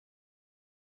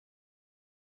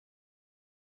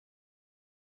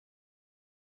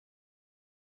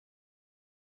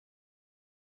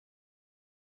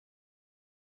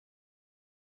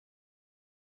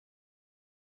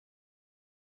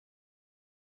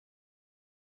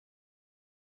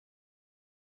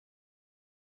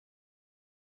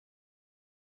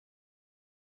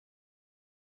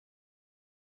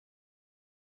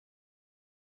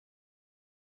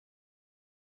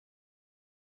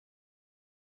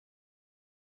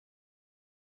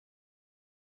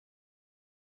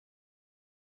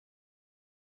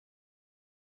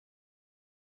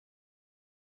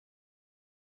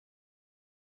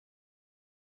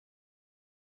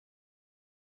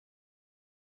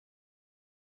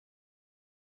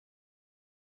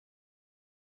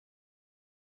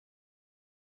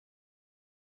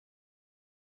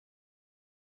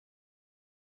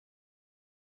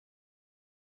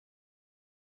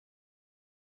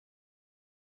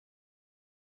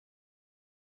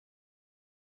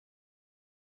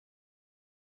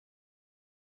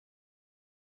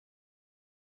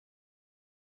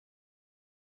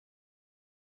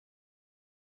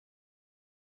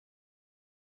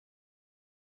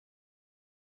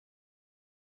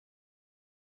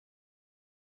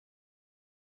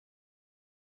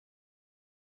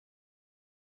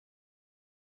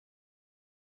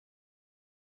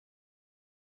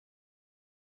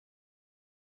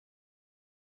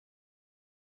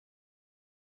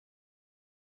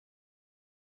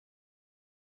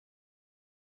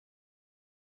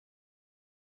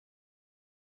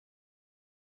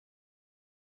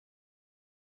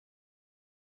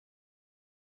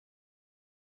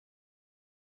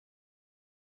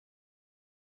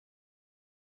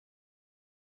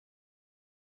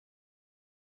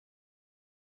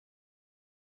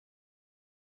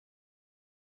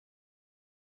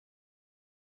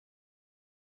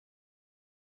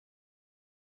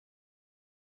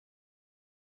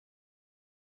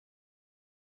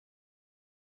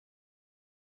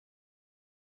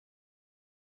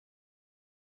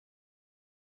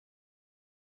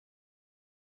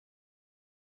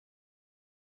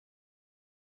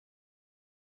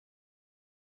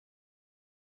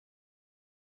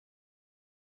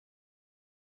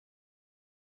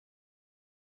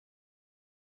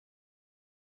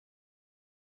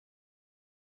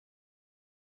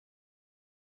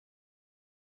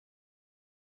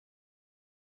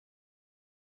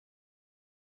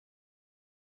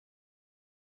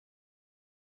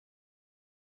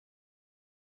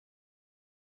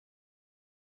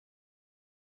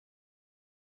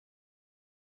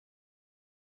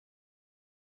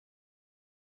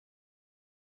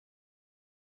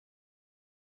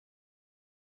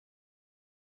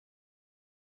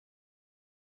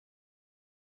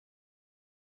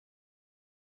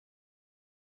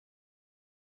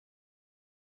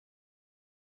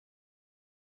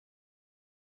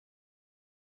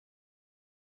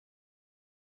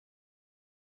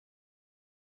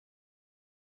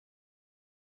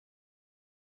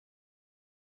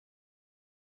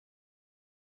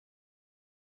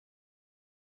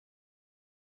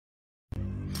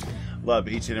Love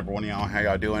each and every one of y'all. How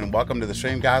y'all doing? Welcome to the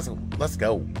stream, guys. Let's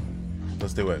go.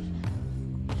 Let's do it.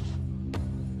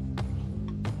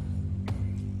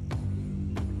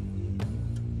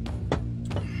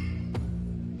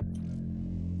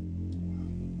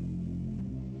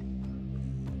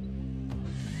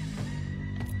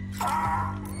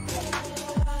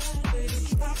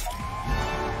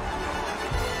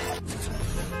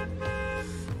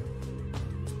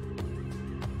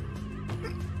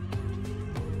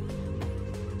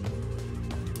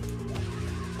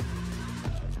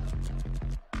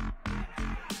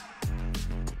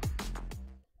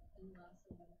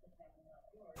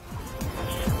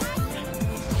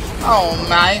 Oh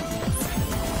my.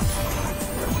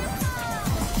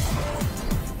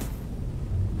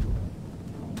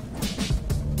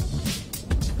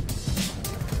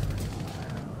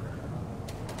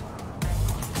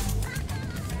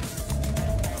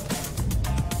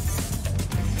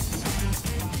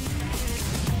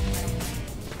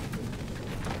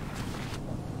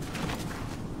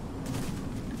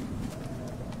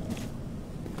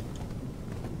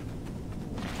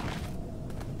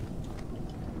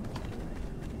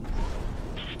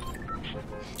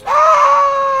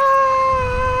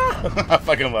 I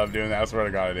fucking love doing that. I swear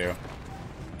to God I do.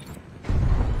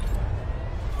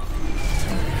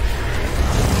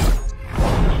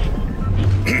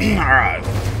 Alright.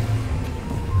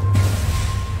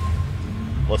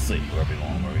 Let's see. Where are we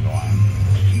going? Where are we going?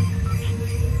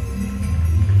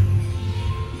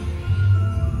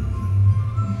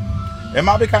 It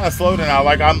might be kind of slow now.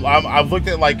 Like I've looked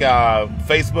at like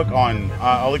Facebook on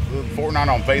I looked at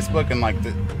Fortnite on Facebook and like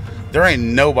there ain't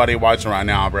nobody watching right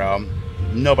now, bro.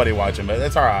 Nobody watching, but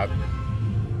it's all right.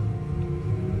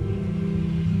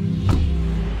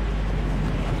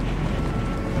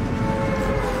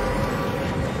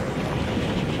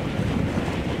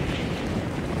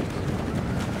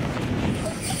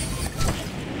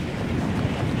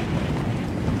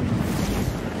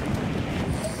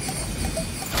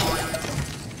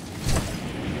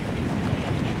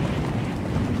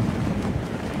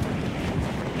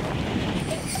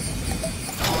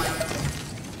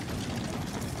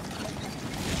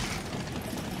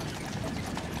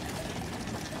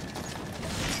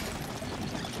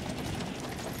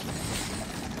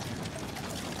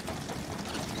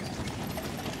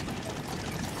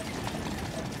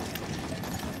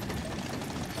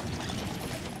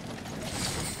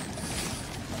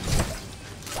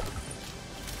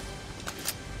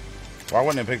 Why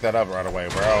wouldn't it pick that up right away,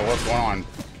 bro? What's going on?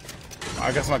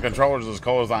 I guess my controller's as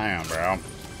cold as I am, bro.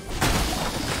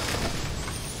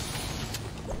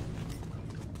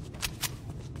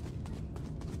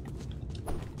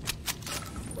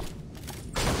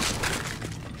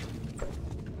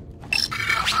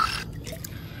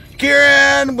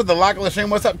 Kieran with the like of the stream.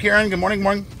 What's up, Kieran? Good morning,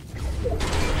 morning.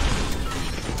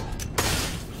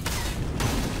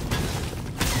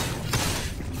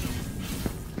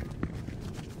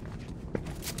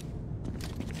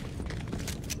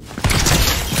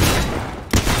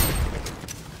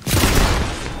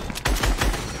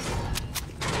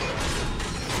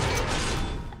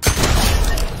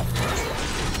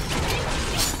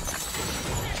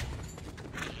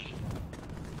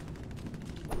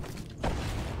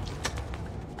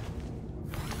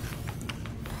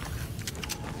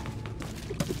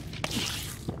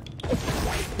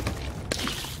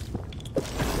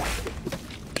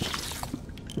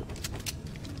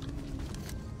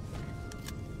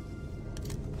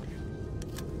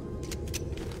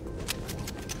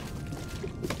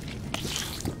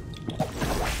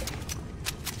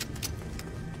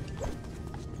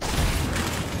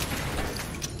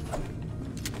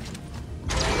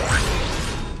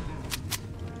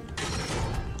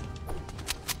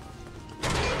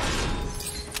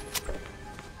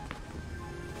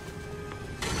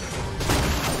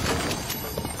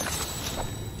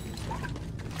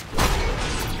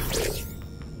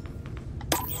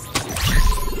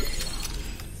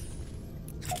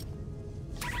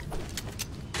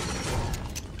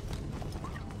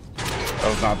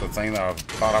 Not the thing that I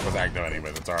thought I was activating,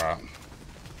 but it's alright.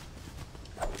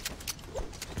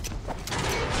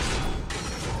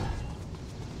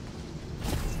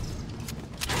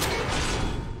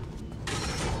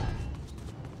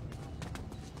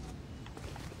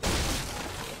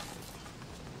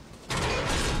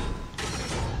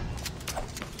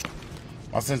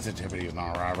 My sensitivity is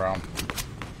not right, bro.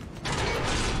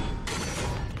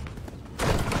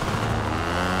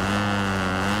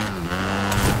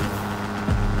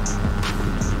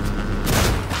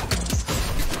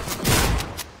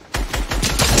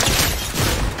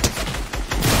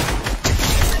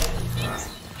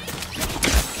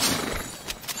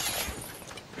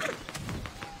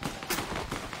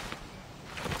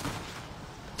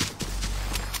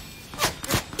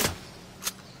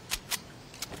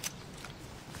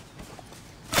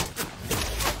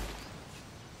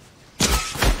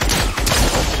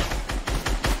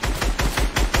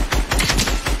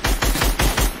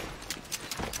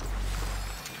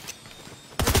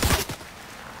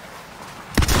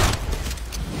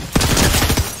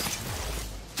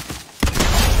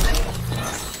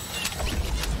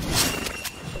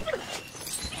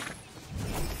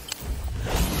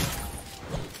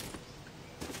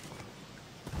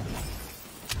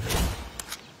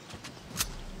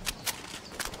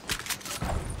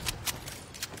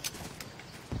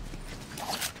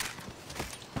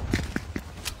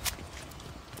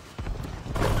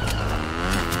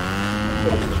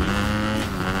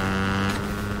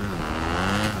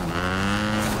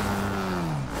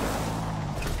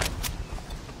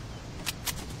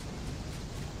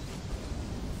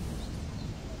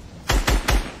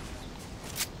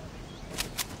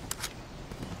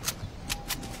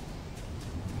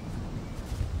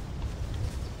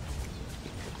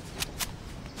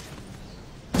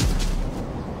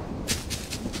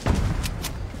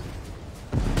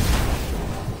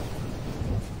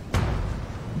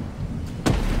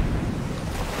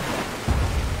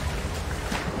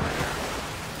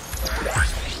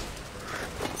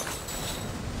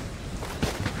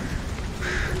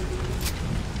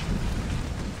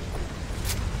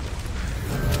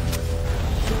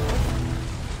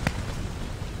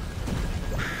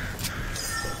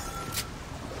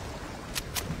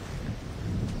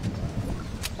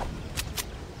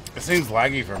 It seems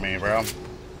laggy for me, bro. Is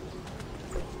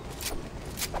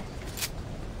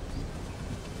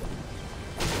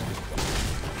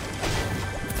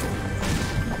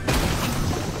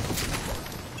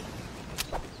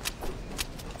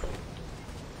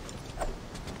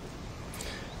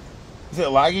it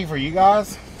laggy for you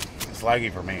guys? It's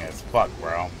laggy for me as fuck,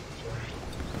 bro.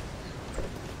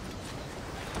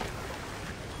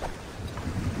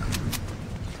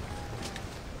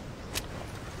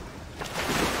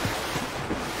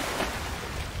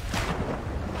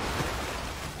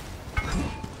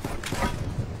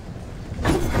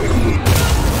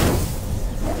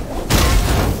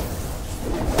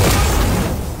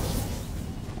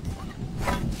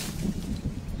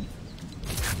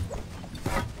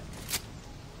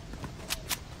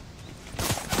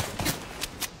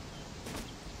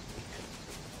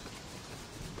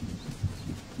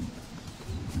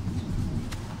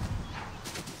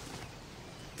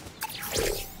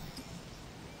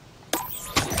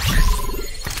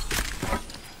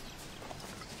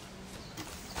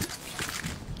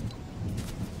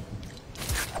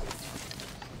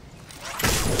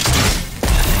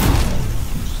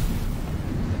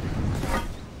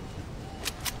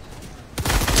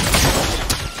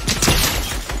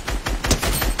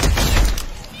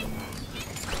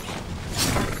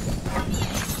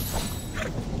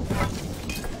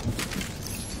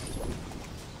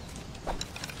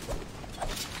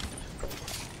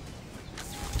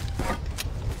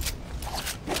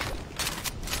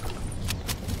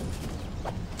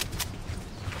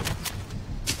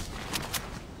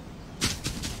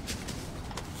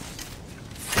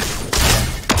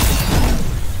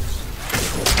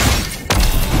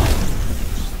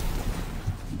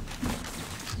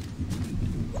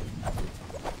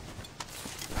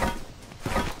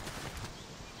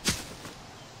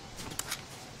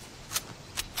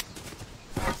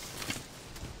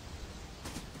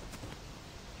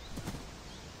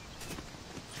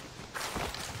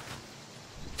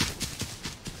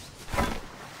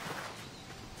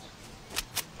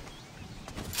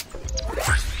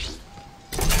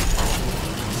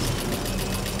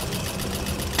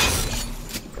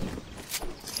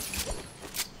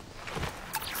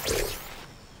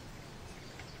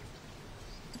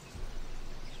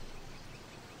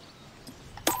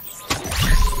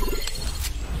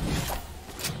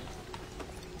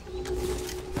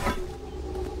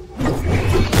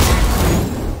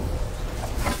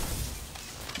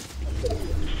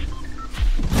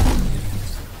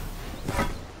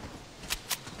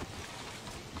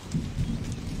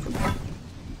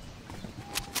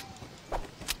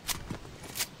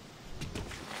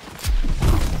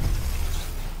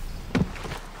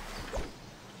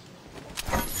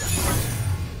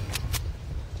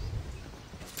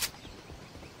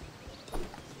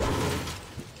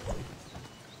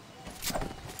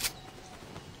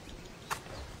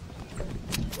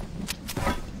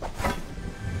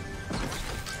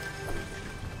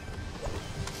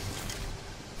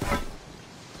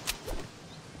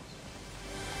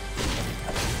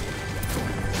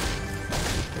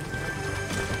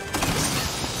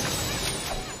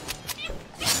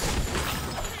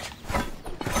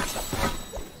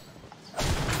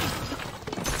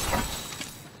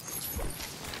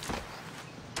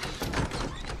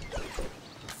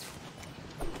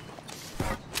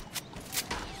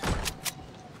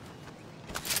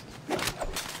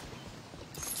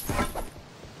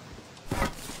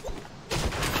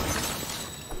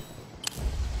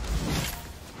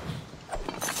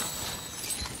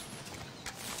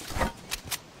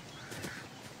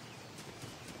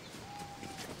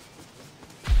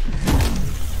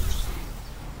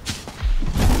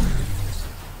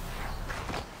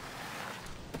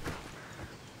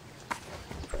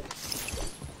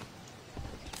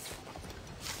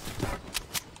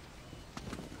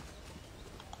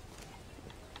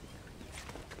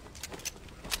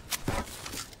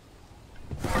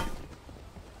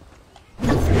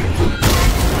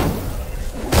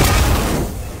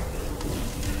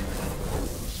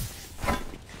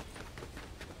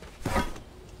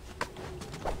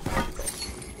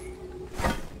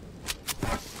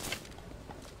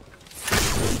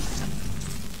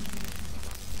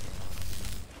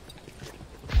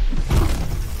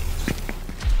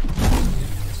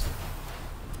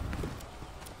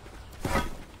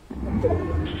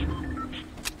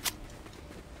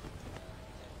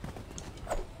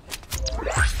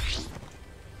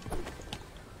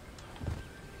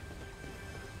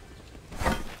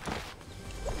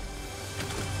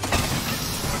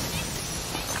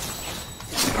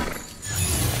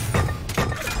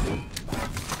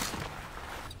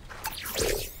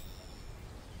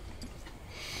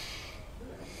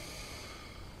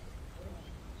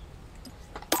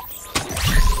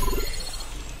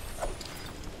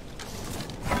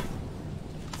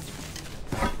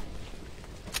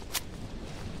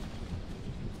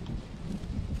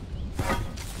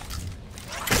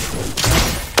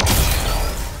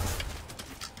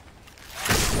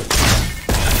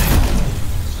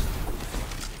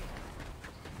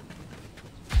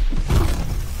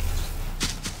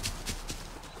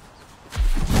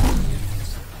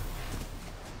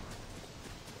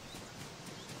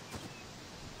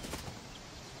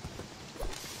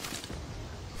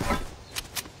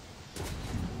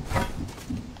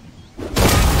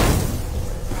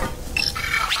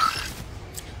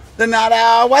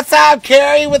 Donato, what's up,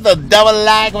 Carrie, with the double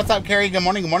lag? What's up, Carrie? Good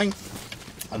morning, good morning.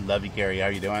 I love you, Carrie. How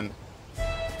you doing?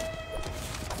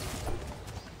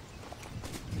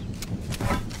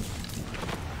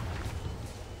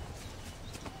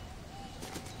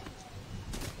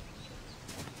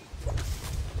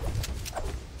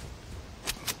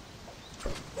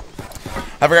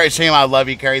 Have a great stream. I love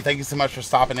you, Carrie. Thank you so much for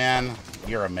stopping in.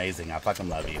 You're amazing. I fucking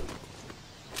love you.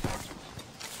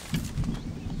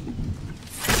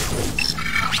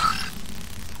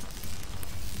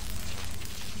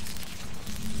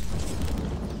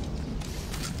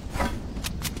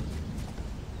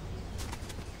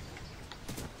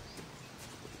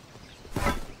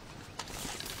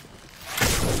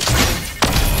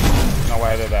 No way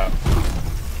I did that.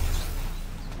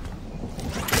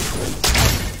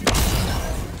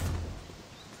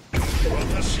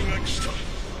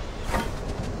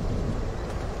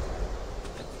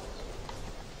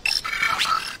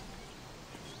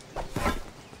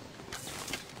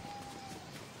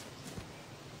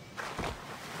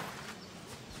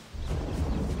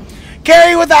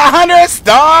 Carrie with 100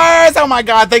 stars! Oh my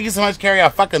god, thank you so much, Carrie. I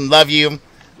fucking love you.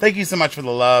 Thank you so much for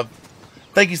the love.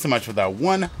 Thank you so much for the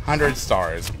 100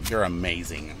 stars. You're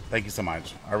amazing. Thank you so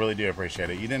much. I really do appreciate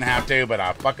it. You didn't have to, but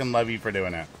I fucking love you for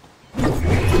doing it.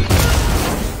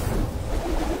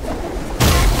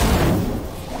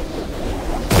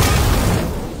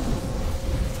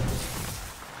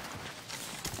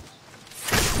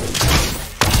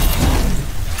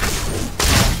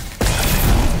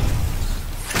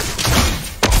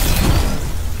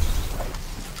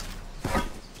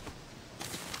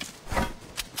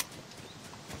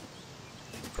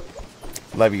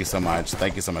 Love you so much.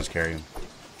 Thank you so much, Carrie.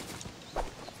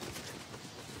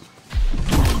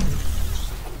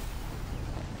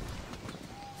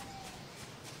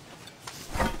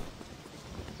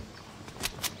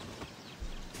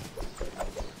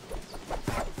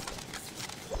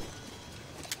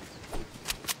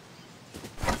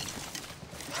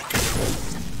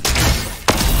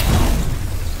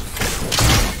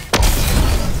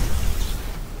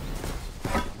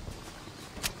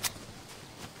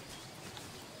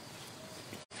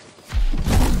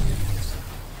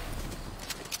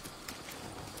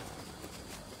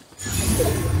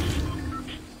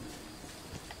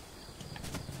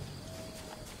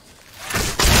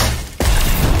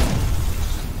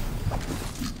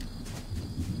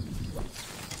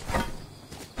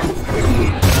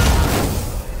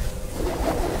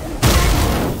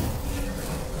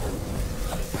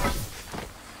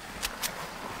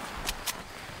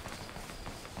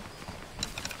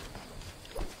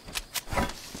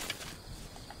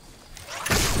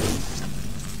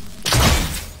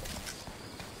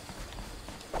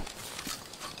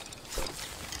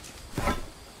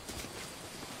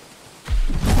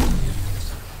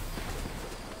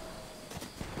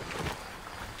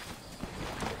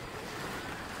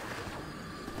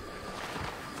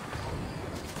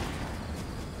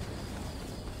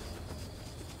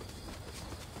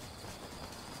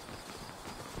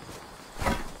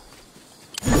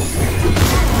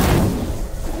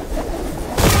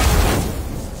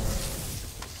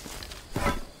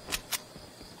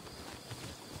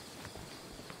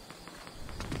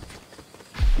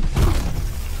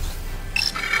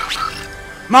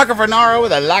 Michael Fernaro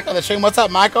with a like on the stream. What's up,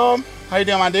 Michael? How you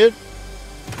doing, my dude?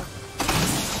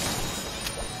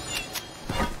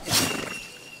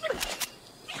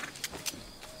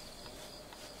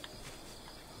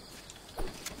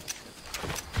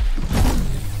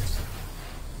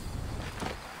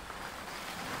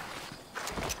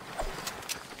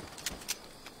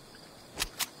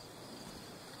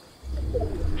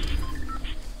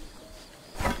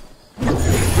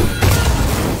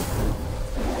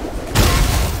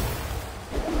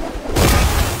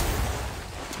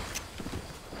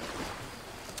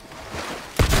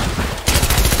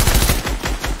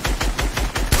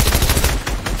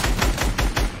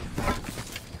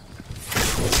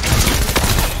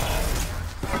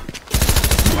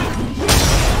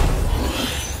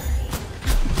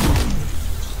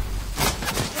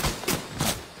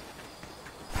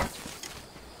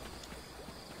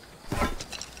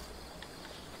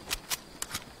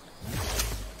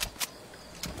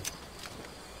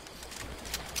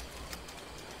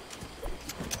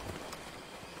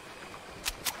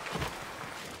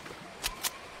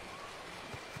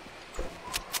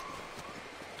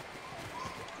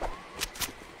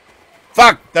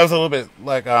 Fuck! That was a little bit,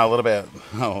 like,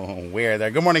 weird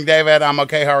there. Good morning, David. I'm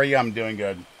okay. How are you? I'm doing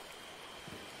good.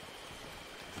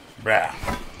 Bruh.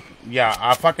 Yeah,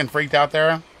 I fucking freaked out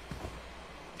there.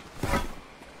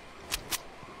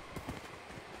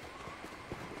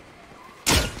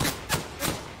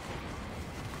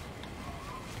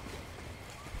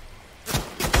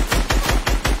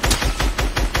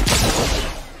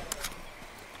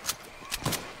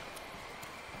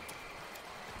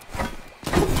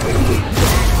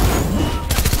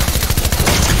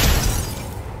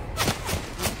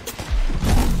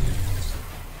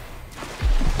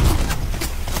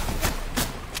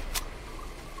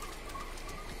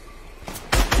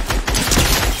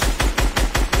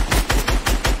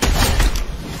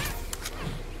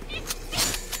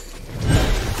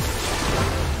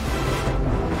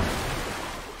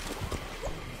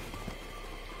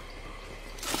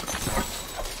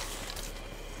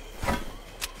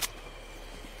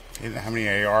 How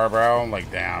many AR, bro?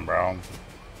 Like, damn, bro.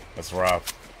 That's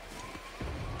rough.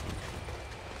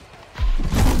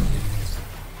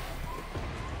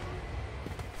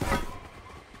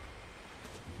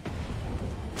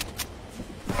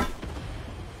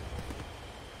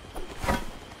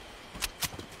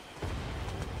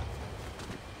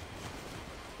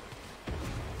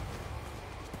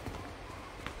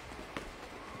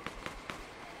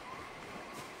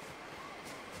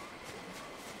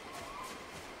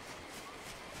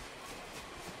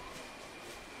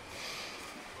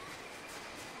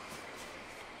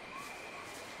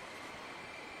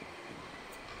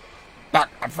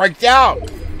 I freaked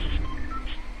out.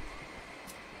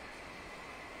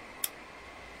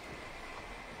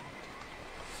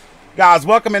 Guys,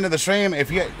 welcome into the stream.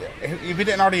 If you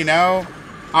didn't already know,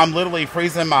 I'm literally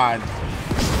freezing my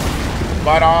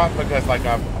butt off because like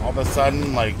I'm all of a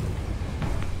sudden like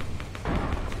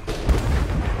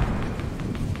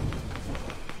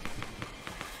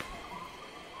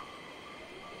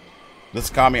this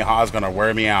Kamehameha is gonna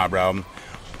wear me out, bro.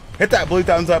 Hit that blue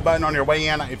thumbs up button on your way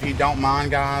in if you don't mind,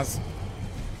 guys.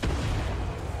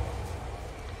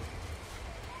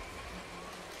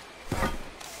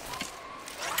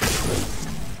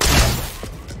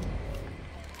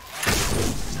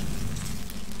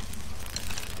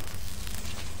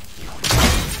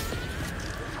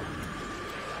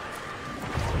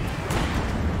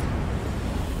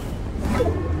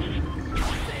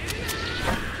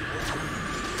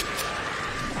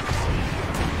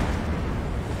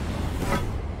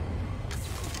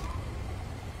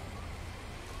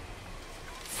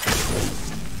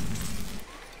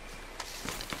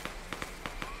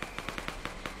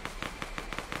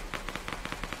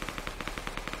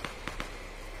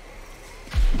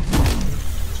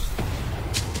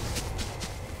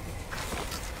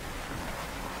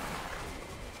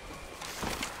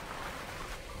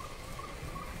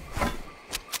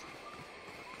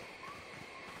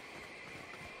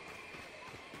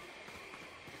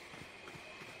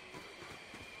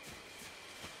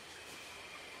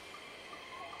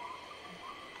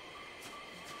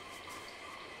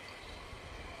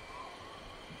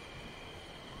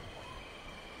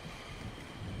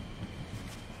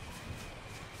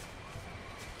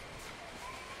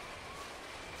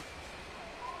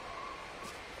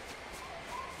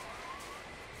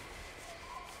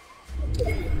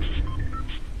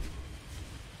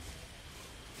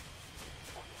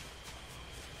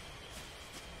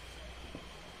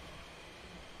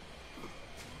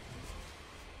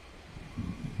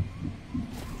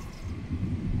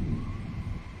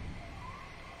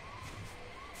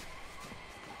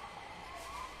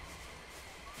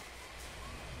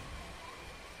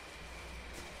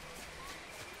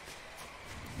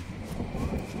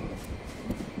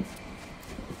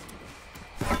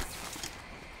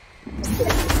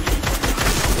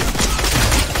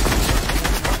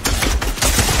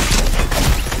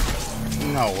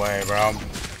 No way, bro.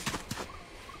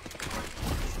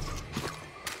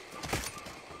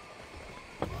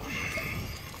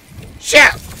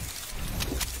 Shit!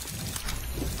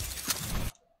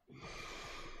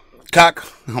 Cuck.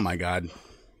 Oh my god.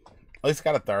 At least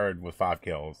got a third with 5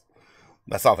 kills.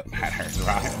 That's all that matters,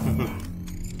 right?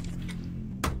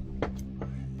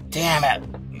 Damn it.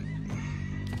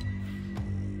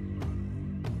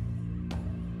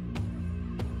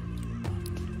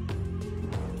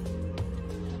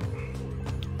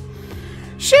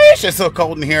 Sheesh, it's so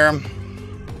cold in here.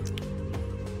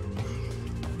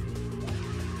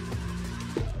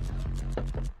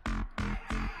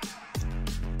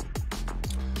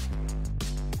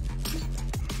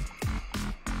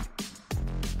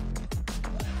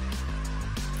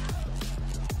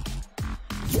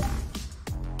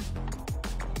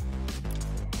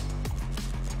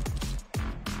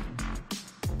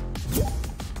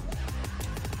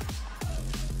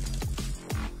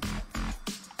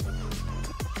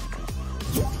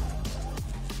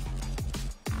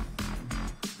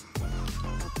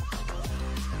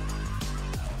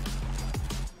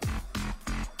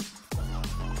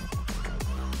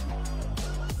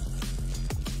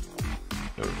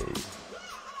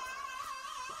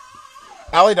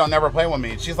 Allie don't never play with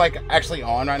me. She's like actually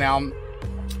on right now.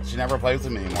 She never plays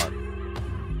with me anymore.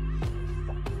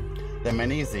 The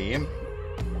Mini Z.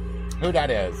 Who that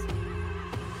is?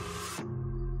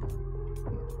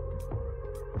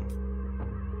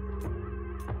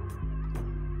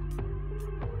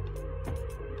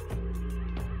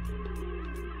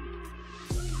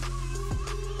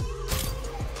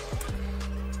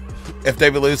 If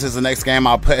David loses the next game,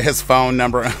 I'll put his phone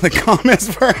number in the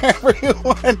comments for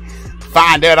everyone.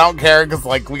 Fine, dude, I don't care, because,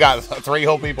 like, we got 3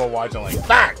 whole people watching, like,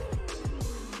 fuck!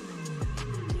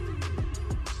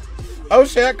 Oh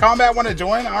shit, Combat want to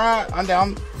join? Alright, I'm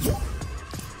down.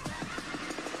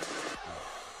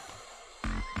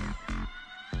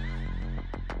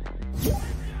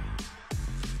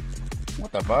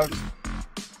 What the fuck?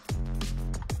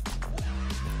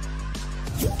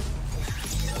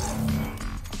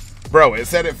 Bro, it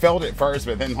said it failed at first,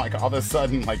 but then like all of a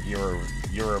sudden like you were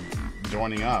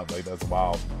joining up. Like that's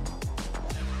wild.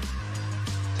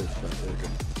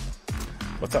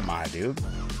 What's up, my dude?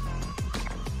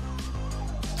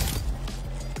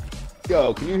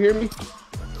 Yo, can you hear me?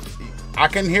 I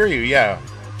can hear you, yeah.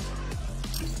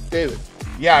 David.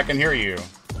 Yeah, I can hear you.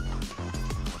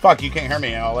 Fuck, you can't hear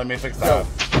me. Oh, let me fix that.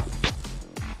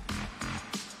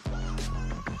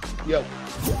 Yo.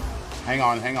 Hang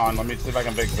on. Let me see if I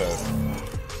can fix this.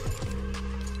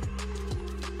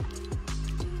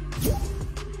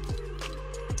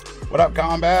 What up,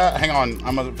 Combat? Hang on,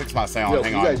 I'm gonna fix my sound. Yo,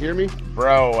 hang on. You guys hear me?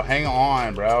 Bro, hang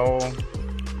on, bro.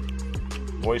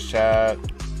 Voice chat.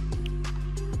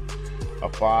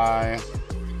 Apply.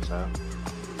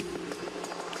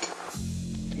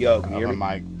 Yo, can you hear me?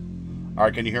 Mic.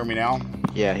 Alright, can you hear me now?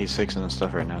 Yeah, he's fixing the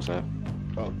stuff right now, so.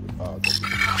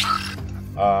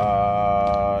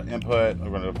 Input.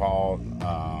 We're gonna default.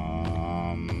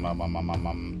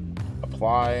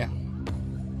 Apply.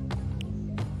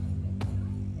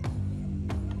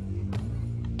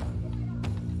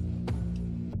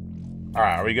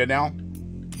 Alright, are we good now?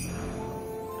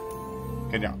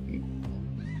 Can you?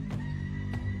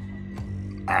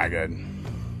 Alright, good.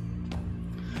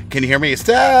 Can you hear me?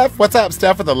 Steph! What's up,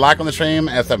 Steph, with the like on the stream?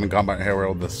 S7 Combat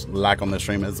Hero, this like on the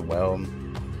stream as well.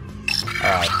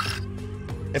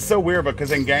 It's so weird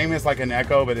because in game it's like an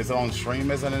echo, but its own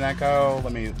stream isn't an echo.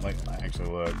 Let me like actually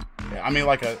look. I mean,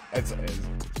 like it's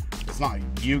not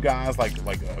you guys like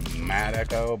a mad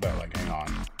echo, but like hang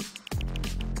on.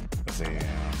 Let's see.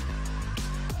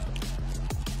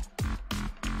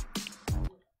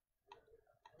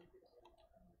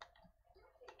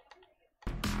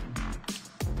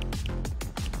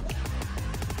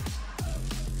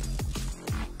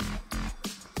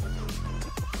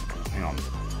 Hang on.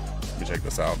 Let me check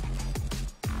this out.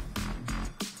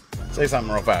 Say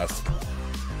something real fast.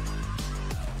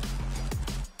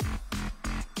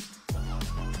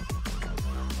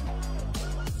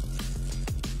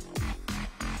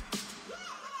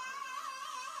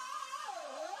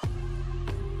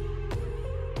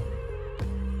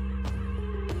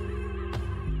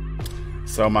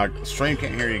 So my stream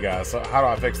can't hear you guys. So how do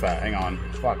I fix that? Hang on.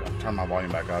 Fuck, I'll turn my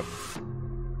volume back up.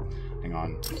 Hang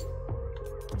on.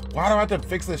 Why do I have to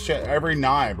fix this shit every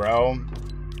night, bro?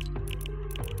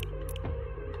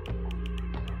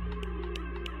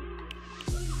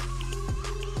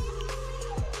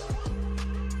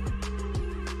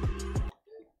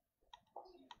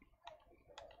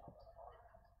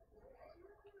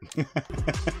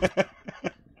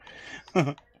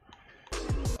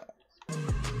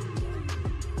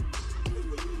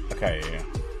 Okay, I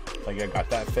think I got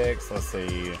that fixed. Let's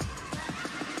see.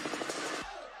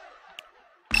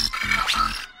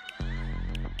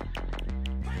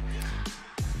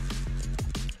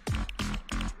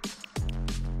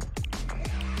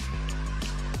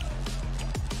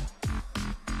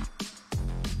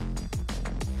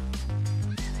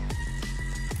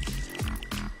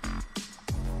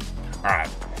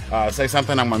 Alright, say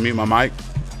something, I'm gonna mute my mic.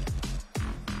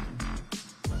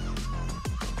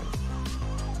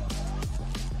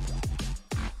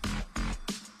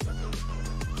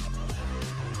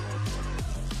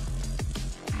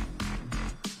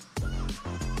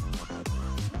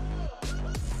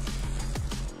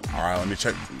 Alright, let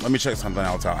me check something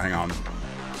else out, hang on.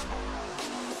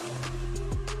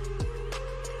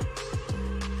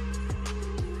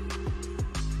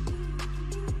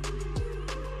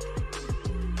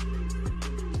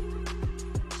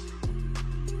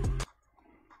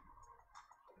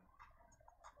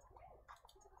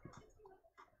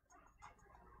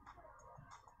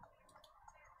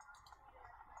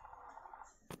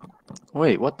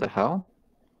 Wait, what the hell?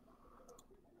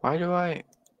 Why do I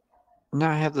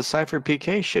not have the Cypher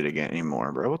PK shit again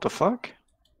anymore, bro? What the fuck?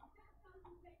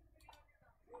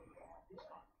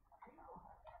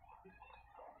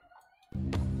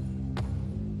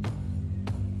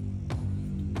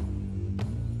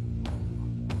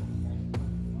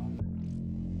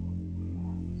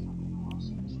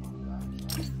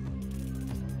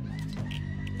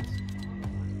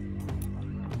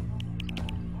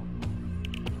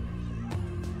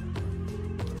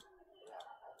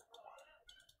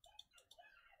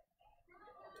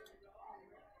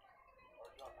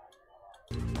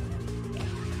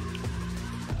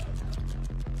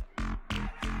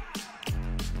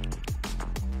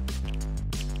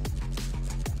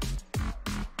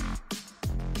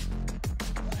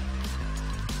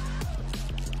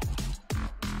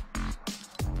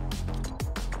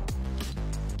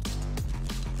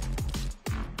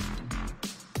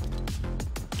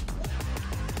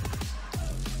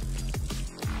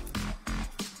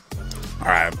 All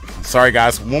right. Sorry,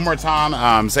 guys. One more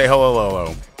time. Say hello,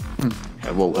 hello.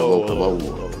 Hello, hello, hello.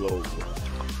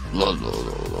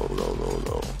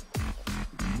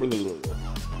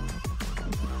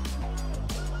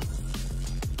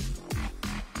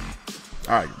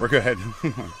 All right, we're good.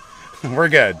 We're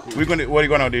good. What are you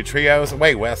going to do? Trios?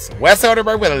 Wait, Wes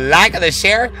Soderbergh with a like of the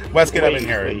share. Wes, get up in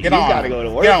here. Get on. Gotta go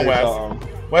to work. Get on, Wes.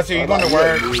 Wes, are you going to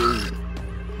work?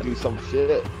 Do some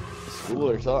shit, school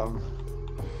or something.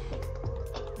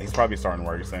 He's probably starting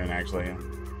work soon, actually.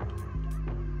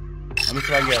 Let me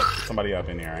see if I can get somebody up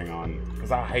in here. Hang on,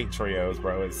 because I hate trios,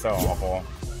 bro. It's so awful.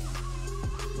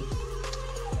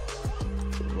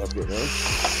 Let's get done.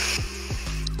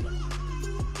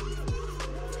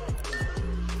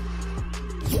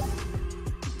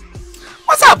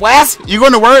 What's up, Wes? You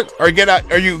going to work or are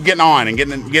you getting on and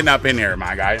getting up in here,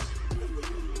 my guy?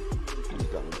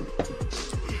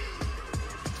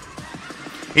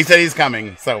 He said he's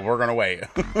coming, so we're gonna wait.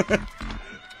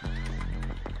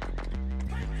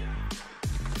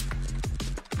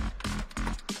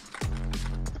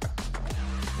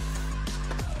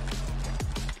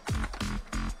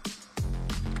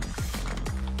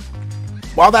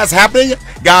 While that's happening,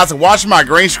 guys, watch my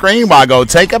green screen while I go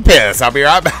take a piss. I'll be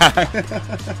right back.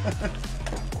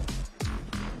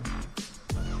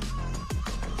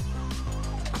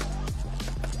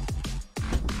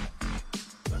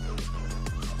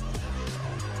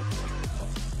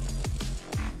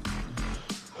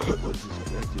 What's this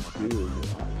connected to?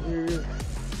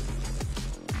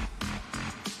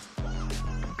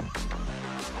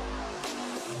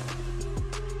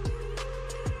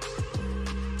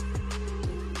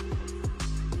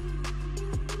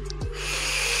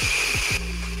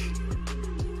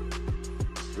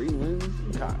 Three wins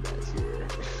and combats here.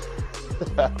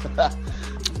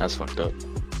 That's fucked up.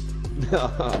 No,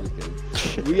 I'm just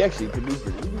kidding. We actually could do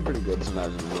pretty good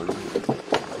sometimes in the morning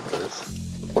like this.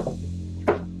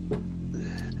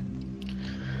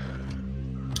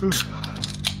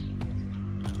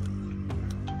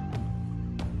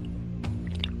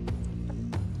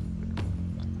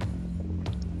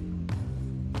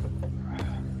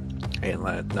 Ain't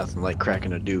nothing like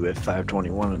cracking a dew at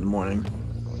 5:21 in the morning.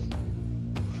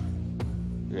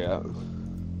 Yeah. I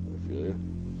feel you.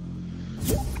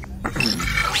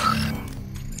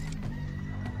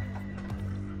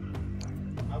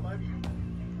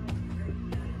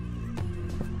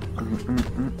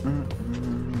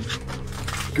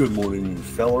 Good morning,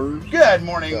 fellers. Good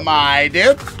morning, my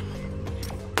dude.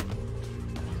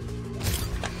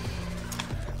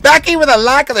 Becky with a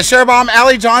like of the share bomb.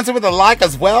 Allie Johnson with a like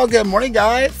as well. Good morning,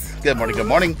 guys. Good morning, good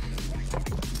morning.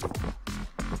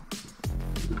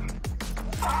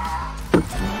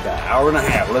 Got an hour and a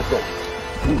half. Let's go.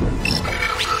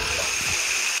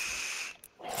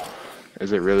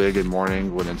 Is it really a good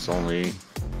morning when it's only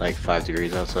like 5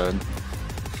 degrees outside?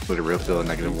 Would it really feel a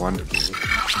 -1?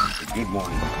 Good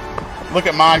morning. Look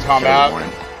at mine, Good combat.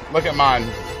 morning. Look at mine.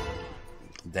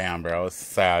 Damn, bro. It's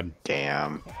sad.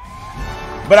 Damn.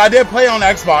 But I did play on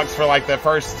Xbox for like the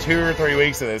first 2 or 3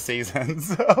 weeks of this season,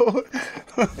 so.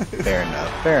 Fair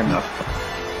enough. Fair enough.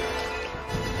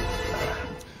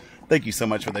 Thank you so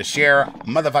much for the share.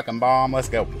 Motherfucking bomb. Let's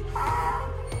go.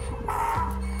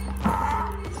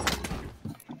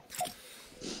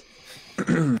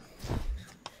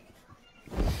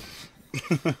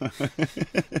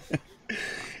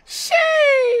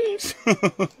 Sheesh.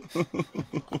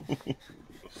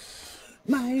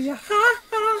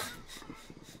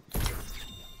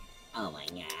 Oh my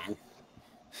god.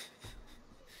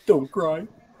 Don't cry.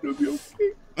 It'll be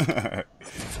okay.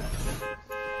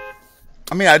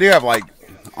 I mean, I do have like,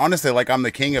 honestly, like I'm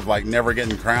the king of like never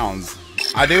getting crowns.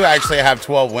 I do actually have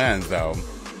 12 wins though.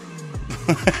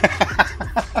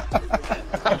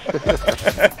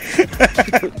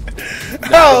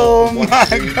 Oh my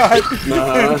god.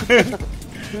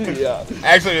 Yeah.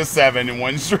 Actually, it was 7 in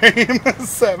one stream.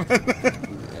 7.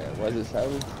 Yeah, was it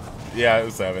 7? Yeah, it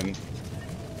was 7.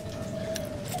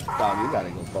 Tom, you gotta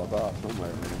go fuck off somewhere,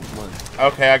 man. Come on.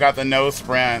 Okay, I got the no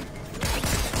sprint.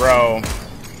 Bro.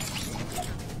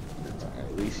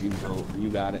 At least you know you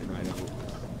got it and I don't.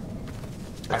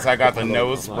 I said I got the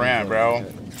no sprint, bro.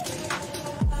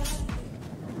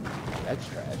 That's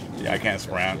trash. Yeah, I can't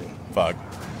sprint. Fuck.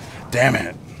 Damn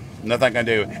it. Nothing I can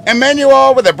do.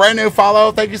 Emmanuel with a brand new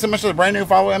follow. Thank you so much for the brand new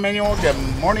follow, Emmanuel. Good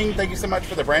morning. Thank you so much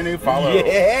for the brand new follow.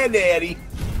 Yeah, daddy.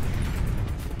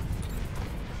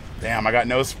 Damn, I got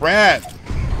no sprint.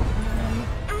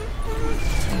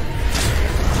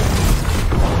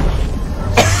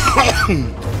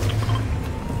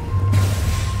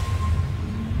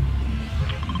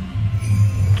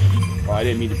 Oh, I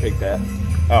didn't mean to pick that.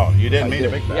 Oh, you didn't mean to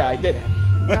pick that. Yeah, I did.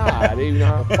 Nah, I didn't even know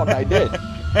how the fuck I did.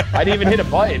 I didn't even hit a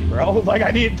button, bro. Like,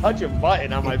 I didn't touch a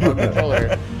button on my fucking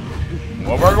controller.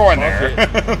 Well, we're going there.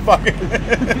 Fuck it.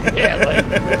 Yeah, like...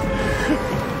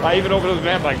 I even opened the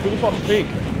map like, who the fuck's pink?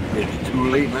 It's too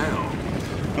late now.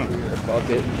 Fuck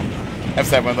it.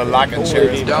 F7 with the lock and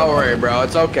shares. Don't worry, bro.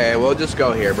 It's okay. We'll just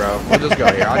go here, bro. We'll just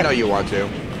go here. I know you want to.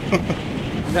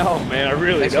 No, man, I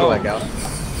really Thanks for don't. letting go.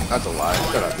 That's a lie.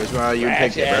 Shut up. This is why you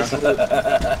picked it, bro.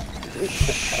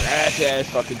 Trash ass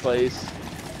fucking place.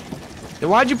 Then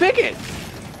why'd you pick it?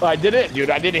 Oh, I did it, dude.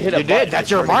 I didn't hit a You button. did. That's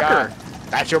your marker.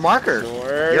 That's your marker.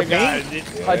 Swear You're to God, I pink.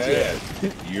 didn't touch it.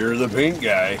 You're the pink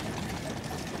guy.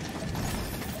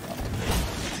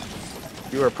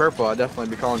 If you were purple, I'd definitely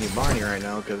be calling you Barney right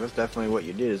now, because that's definitely what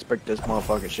you did, is pick this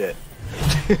motherfucking shit.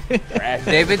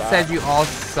 David said you all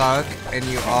suck, and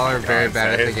you all are very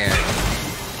bad at the game.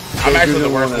 I'm actually the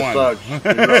worst one. Sucks in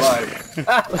real life.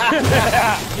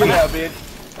 Get out, bitch.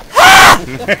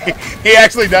 He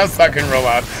actually does suck in real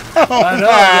life. Oh I know,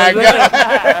 my god.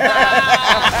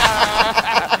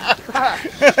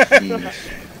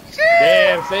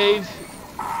 Damn, Sage.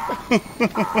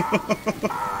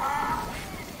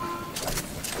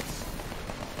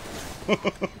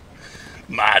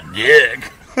 My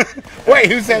dick.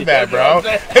 Wait, who said that, bro?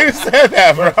 Who said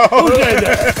that, bro? Who said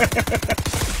that?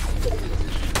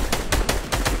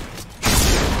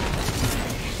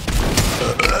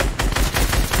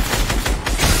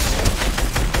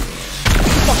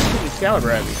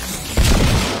 Caliber at me.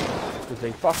 Because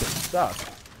they fucking suck.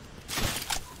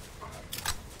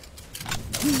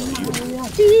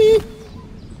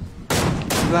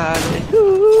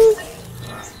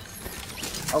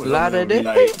 I was like,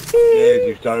 yeah,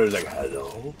 you started like,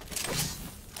 hello,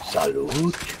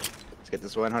 salute, Let's get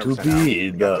this 100% to out. be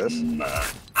You got the this. man.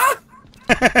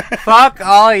 Fuck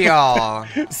all y'all.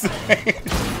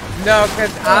 No,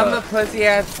 cause I'm a pussy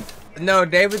ass. No,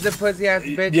 David's a pussy ass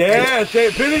bitch. Yeah,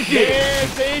 say finish it. Yeah,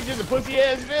 Sage is a pussy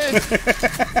ass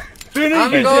bitch. Finish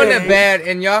I'm it. going to bed,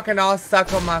 and y'all can all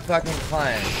suck on my fucking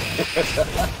clan.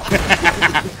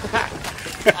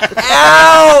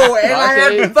 Ow! And I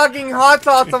had the fucking hot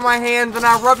sauce on my hands, and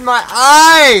I rubbed my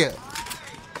eye.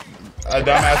 A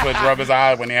dumbass would rub his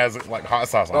eye when he has like hot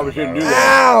sauce on. Probably shouldn't do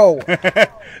that. Ow!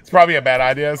 It's probably a bad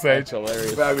idea, Sage. That's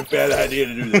hilarious. Probably a bad idea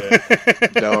to do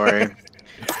that. Don't worry.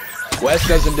 Wes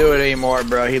doesn't do it anymore,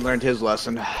 bro. He learned his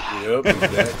lesson. Yep,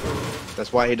 exactly.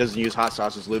 That's why he doesn't use hot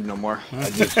sauce as lube no more. I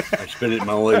spit it in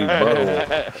my lady's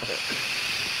butthole.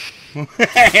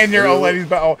 And your old lady's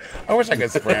butthole. I wish I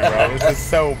could sprint, bro. This is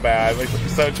so bad. Like,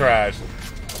 so trash.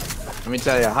 Let me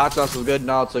tell you, hot sauce is good and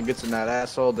all, so it gets in that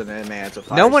asshole, then man, it's a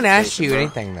fire No one asked sensation, you bro.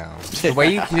 anything though. The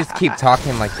way you just keep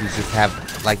talking like you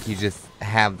just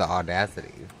have the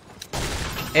audacity.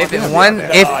 If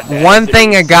one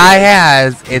thing a guy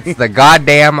has, it's the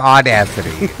goddamn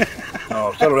audacity.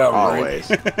 Oh, settle down, Always.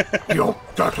 The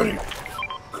audacity.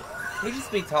 You just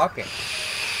be talking.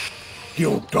 The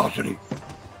audacity.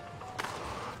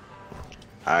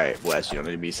 Alright, Wes, you don't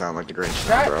need to be sounding like the Grinch,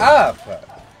 Shut bro. up.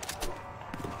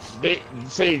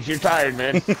 Sage, you're tired,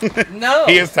 man. No.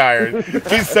 He is tired.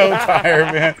 He's so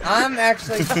tired, man. I'm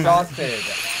actually exhausted.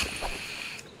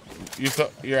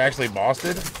 You're actually bossed?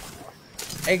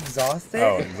 Exhausted?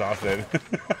 Oh, exhausted.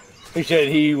 He said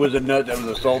he was a nut that was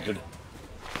assaulted.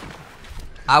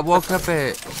 I woke up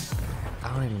at...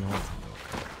 I don't even know what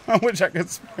I wish I could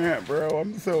sprint, bro.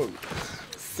 I'm so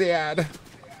sad.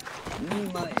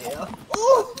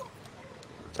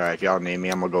 Alright, if y'all need me,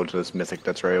 I'm gonna go to this mythic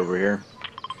that's right over here.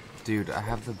 Dude, I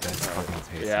have the best fucking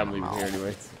taste Yeah, in I'm my leaving here mouth. anyway.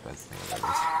 It's the best thing I've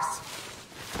ever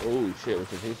tasted. Oh shit,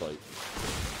 what's it taste like?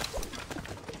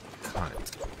 Cunt.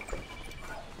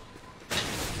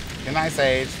 Good night,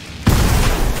 Sage.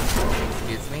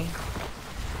 Excuse me?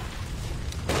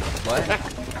 What?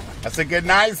 That's a good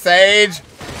night, Sage.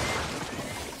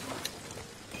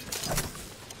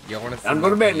 You wanna see I'm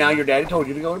going to my bed now. Your daddy told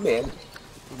you to go to bed.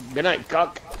 Good night,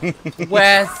 cuck.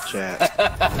 Wes! Chat.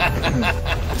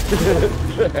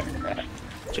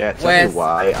 Chat, tell Wes. me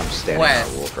why I'm standing on a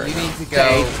Wes, wolf right you now. need to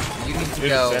go. You need to You're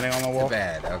go standing on the to wolf?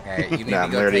 bed, okay? You need Nah, to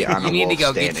I'm go. literally on You the need to wolf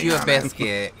go get standing you a on it.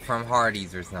 biscuit from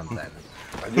Hardee's or something.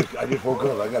 I just woke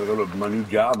up. I got to go to my new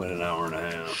job in an hour and a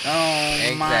half.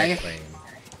 Oh, my. Exactly.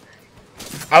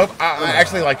 I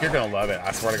actually, like, you're going to love it.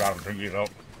 I swear to God, I'm drinking it up.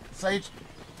 Sage.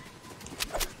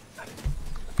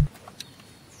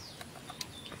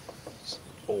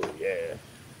 Oh yeah.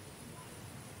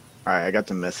 Alright, I got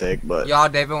the mythic, but Y'all,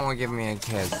 David won't give me a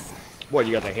kiss. What,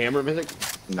 you got the hammer mythic?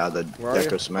 now the Where are you?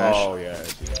 Deco Smash. Oh yeah.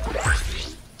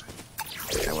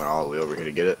 I went all the way over here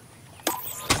to get it.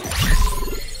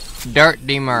 Dirt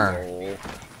Deemer. Oh.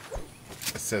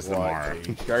 System What? R.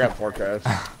 I got forecast.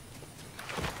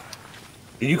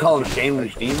 Did you call him Stanley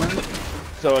Steamer?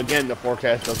 So again, the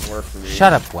forecast doesn't work for me.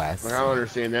 Shut up, Wes. Like, I don't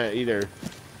understand that either.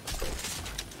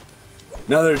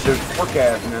 No, there's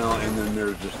forecast now, and then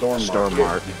there's the storm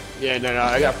mark. Yeah, no,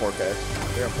 I got forecast.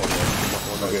 I got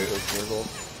forecast. Okay. Okay.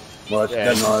 Well,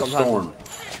 that's not a storm.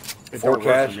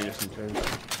 Forecast.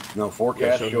 No,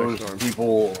 forecast shows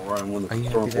people around when Are the you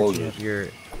storm happy that you closes. have your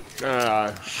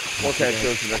Forecast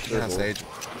shows the next circle.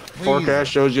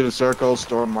 Forecast shows you the circle.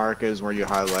 Storm mark is where you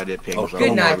highlight it. Pink. Oh, zone,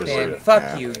 Good night, obviously. man. Fuck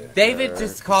Yeah. you. David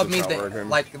just called me it's not the working.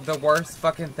 like the worst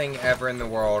fucking thing ever in the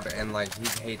world, and like he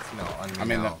hates me on me I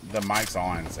mean, now. the mic's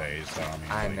on, Sage, so I mean.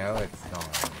 I like, know it's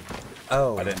not.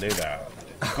 Oh, I didn't do that.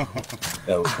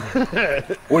 Oh.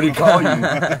 What did he call you?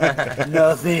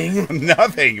 Nothing.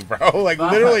 Nothing, bro. Like,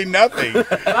 literally nothing.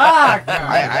 fuck!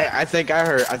 I think I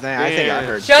heard. I think I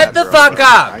heard. Shut the bro. fuck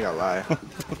up! I gotta lie.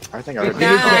 I think I heard. Good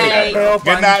night.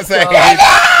 Good night, Sage.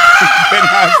 Good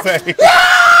night,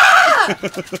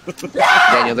 Sage.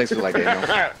 Daniel, thanks for the like,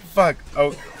 Daniel. Fuck.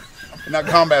 Oh, not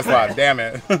combat slide. Damn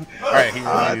it. All right, he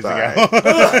really needs to go.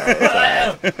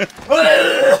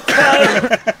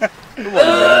 Put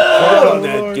on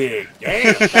that dick.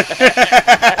 Damn.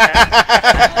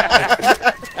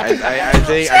 I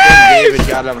think David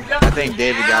got him. I think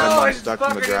David got him unstuck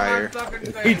in the dryer.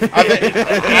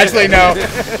 Actually, no.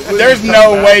 There's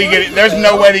no way there's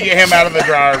no way to get him out of the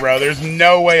dryer, bro. There's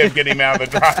no way of getting him out of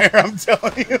the dryer. I'm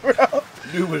telling you, bro.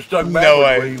 Dude was stuck back No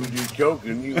way. he was just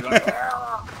choking. He was like,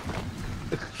 "Ah."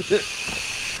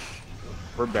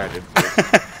 We're bad.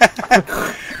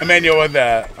 Emmanuel with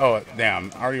that. Oh,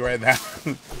 damn. I already read that.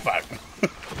 Fuck.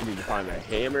 You need to find a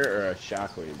hammer or a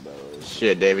shockwave, though.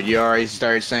 Shit, David, you already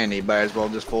started saying it. You might as well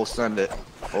just full send it.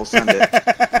 Full send it.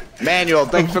 Manuel,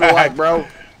 thanks for the like, bro.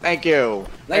 Thank you.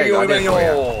 Thank you,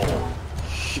 Emmanuel.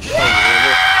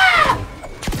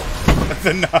 That's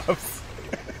enough.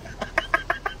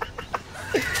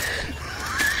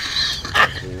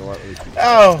 You know what?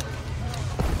 Oh.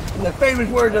 The famous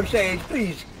words of Sage,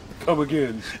 please come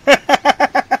again.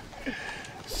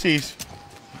 Sheesh.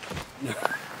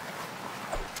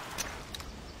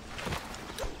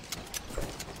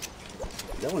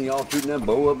 That when y'all shooting that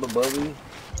bow up above you?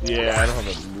 Yeah, I don't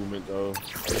have a movement, though.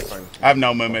 I have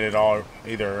no movement at all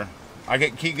either. I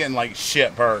keep getting like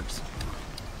shit perks.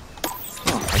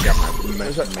 I got my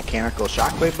mechanical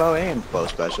shockwave bow and bow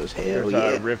specials. Hell There's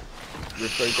yeah. a rift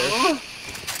right there.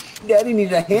 Daddy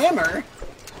needs a hammer.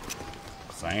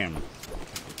 Same.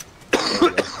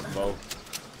 Bow.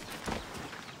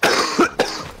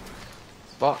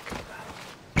 Fuck.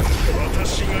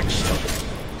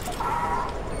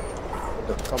 What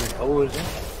the fucking hell is that?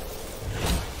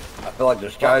 I feel like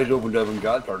the skies opened up and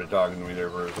God started talking to me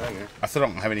there for a second. I still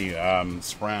don't have any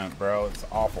sprint, bro. It's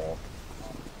awful.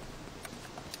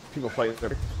 People fighting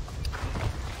there.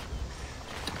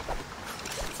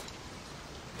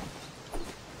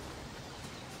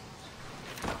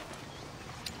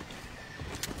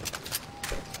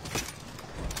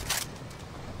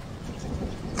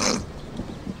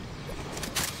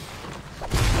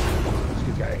 This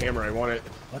kid's got a hammer. I want it.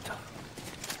 What the?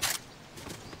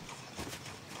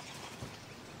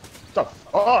 What the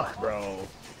fuck, bro?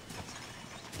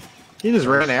 He just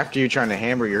ran after you trying to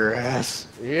hammer your ass.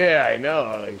 Yeah, I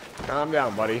know. Like, calm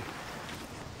down, buddy.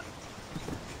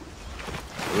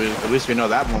 At least we know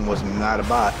that one was not a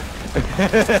bot. He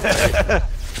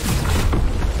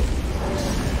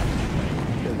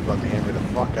fucking hammer the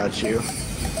fuck out you.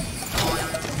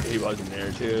 He was in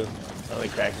there, too. I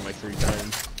like backed him like 3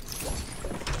 times.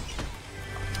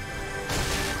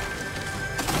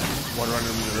 One running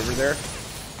in the river there.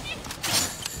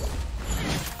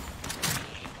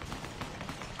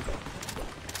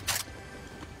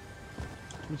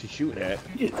 What's he shooting at?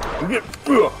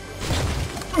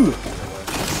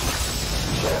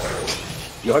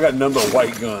 Yo, I got a number of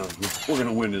white guns. We're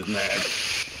gonna win this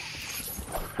match.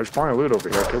 There's plenty of loot over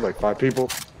here. I killed like 5 people.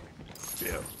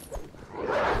 Yeah.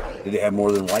 Did they have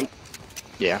more than white?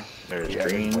 Yeah. There's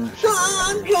green. I'm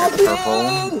There's purple.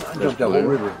 I There's jumped out the blue.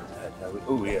 river.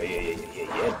 Oh yeah,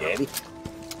 Daddy.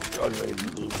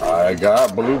 I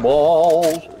got blue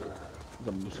balls.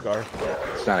 The blue scar.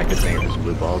 It's not a good thing if there's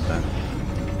blue balls then.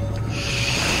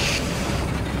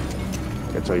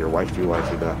 I can tell your wife you like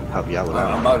to help you out with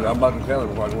that. I'm about to tell her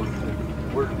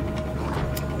where.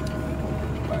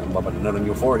 I'm about to nut on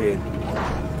your forehead.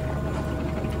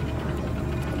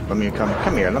 Let me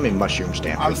come here. Let me mushroom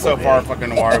stamp. I'm your so forehead. far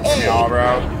fucking wired from y'all, bro.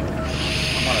 I'm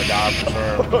gonna die for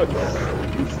sure.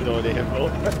 You still in the info.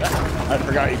 I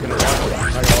forgot you could have done it.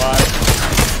 I'm not gonna lie.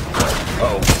 Uh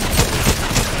oh.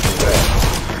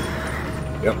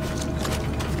 Yep.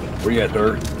 Where you at,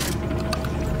 third?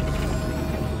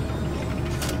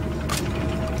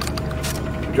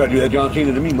 You try to do that John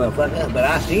Cena to me, motherfucker, but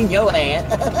I seen your ass.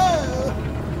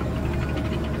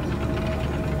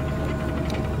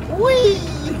 Whee!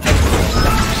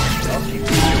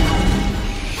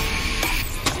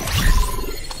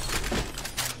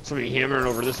 Somebody hammering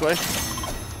over this way.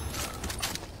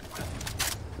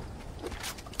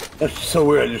 That's so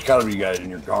weird. I just caught you guys and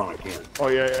you're gone again. Oh,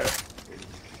 yeah, yeah.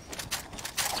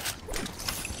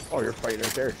 Oh, you're fighting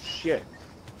right there. Shit.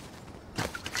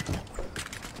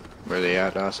 Where they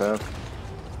at, Asa?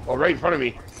 Oh, right in front of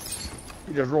me.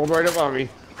 He just rolled right up on me.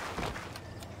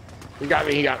 He got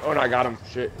me. Oh, no, I got him.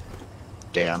 Shit.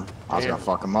 Damn. I was gonna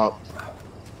fuck him up.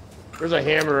 There's a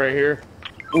hammer right here.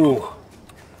 Ooh.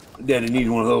 Daddy needs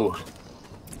one of those.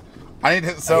 I need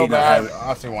it so bad.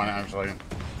 I'll see one actually.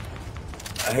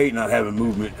 I hate not having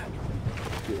movement.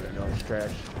 Dude, I know it's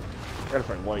trash. I gotta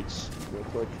find whites real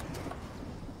quick.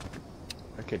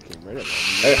 That kid came right up.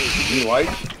 Hey, you need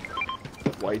whites?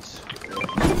 Whites.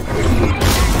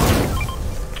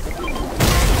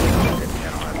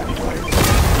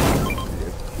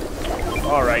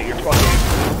 Alright, you're fucking.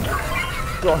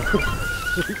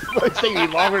 It's taking me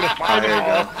longer to find. There you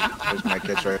go. There's my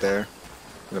kits right there.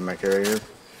 The my carrier.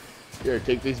 Here,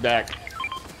 take these back.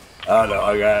 Oh no,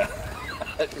 I got it.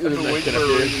 I've been waiting for a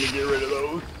reason to get rid of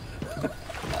those.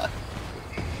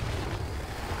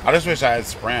 I just wish I had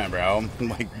sprint, bro.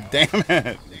 Like, damn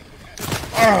it.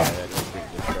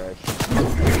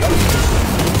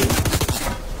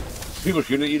 People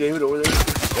shooting at you, David, over there?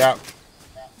 Yeah.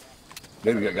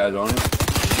 David got guys on him.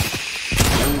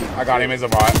 I got him as a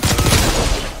bot.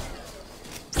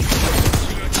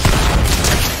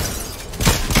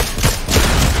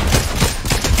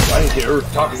 I didn't get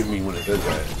Earth talking to me when it does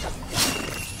that.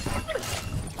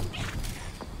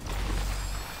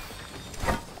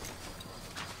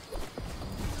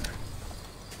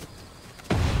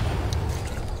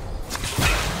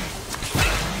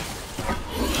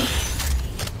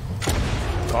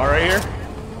 Car right here.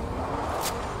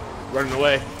 Running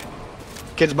away.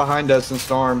 Kids behind us in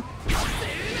storm.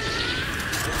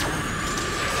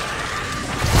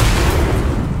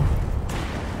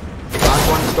 Last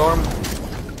one storm.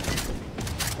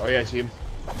 Oh yeah, I see him.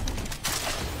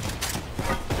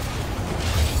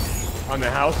 On the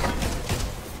house.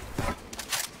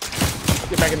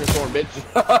 Get back in the storm, bitch.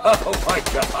 Oh my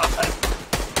god.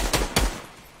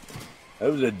 That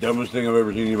was the dumbest thing I've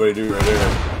ever seen anybody do right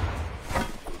there.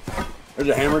 There's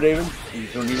a hammer, David. You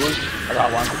still need one? I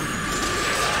got one.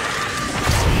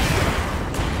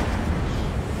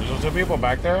 There's those two people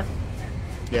back there?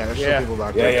 Yeah, there's Yeah. some people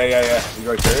back Yeah, there. yeah. He's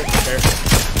right there. There.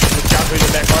 Just got me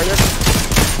back farther.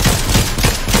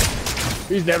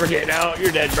 He's never getting out.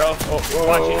 You're dead, bro. Oh,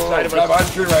 watch it inside of us. I'm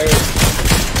sure right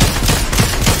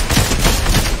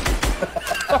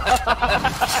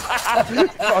here.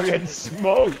 Fucking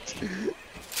smoked.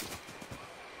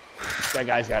 That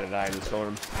guy's gotta die in the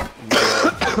storm.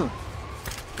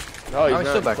 No, he's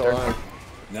still back there. alive.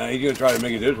 Nah, he's gonna try to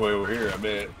make it this way over here, I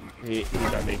bet. He's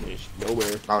not making it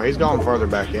nowhere. Oh, he's going further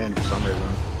back in for some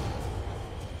reason.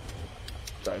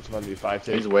 Sorry, it's about to be 5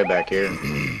 He's way back here.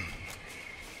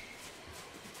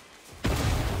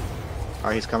 Oh,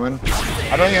 he's coming.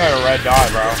 I don't even have a red dot,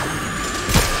 bro.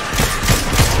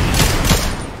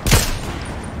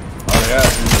 Oh yeah,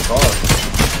 he's in the car.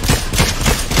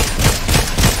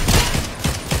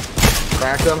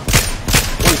 Cracked him.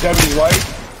 70 white.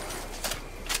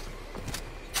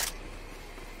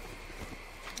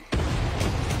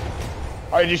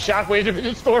 Alright, you shockwaved him in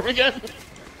the storm again?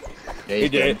 Yeah, He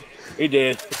he's did. dead. He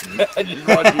did. I just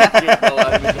watched you shit fall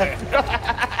out of his hand.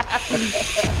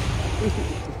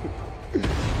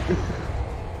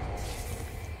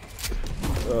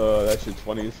 That shit's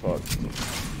funny as fuck.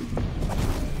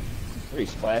 Three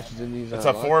splashes in these. It's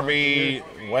a 4v.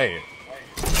 Wait.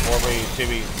 4v,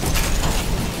 2v.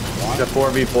 It's a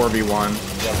 4v4v1.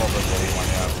 Yeah, 4v4v1,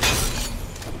 yeah.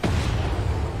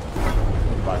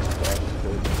 Box splashes,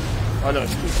 dude. Oh no,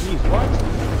 jeez, what?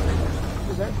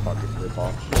 What is that fucking rip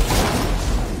off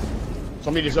shit?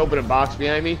 Somebody just opened a box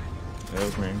behind me. That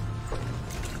was me.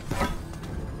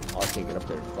 Oh, I can't get up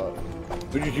there. Fuck.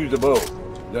 Who'd you choose the bow? Is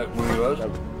that one he was?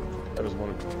 That was one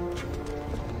of them.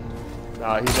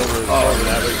 Nah, he's over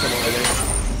that way. Come on, right there.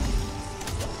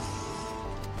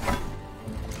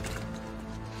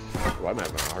 Oh, I'm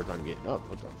having a hard time getting up.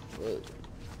 What the fuck?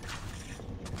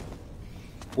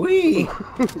 Wee!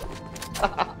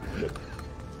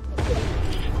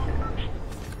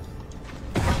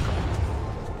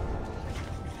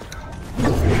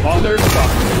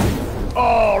 Motherfucker.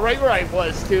 Oh, right where I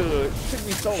was too. It took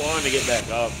me so long to get back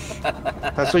up.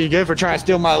 That's what you get for trying to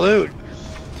steal my loot.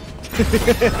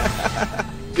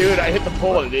 Dude, I hit the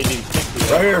pole and it didn't even stick to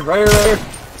it. Right here, right here, right here.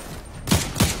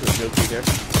 There's no key there.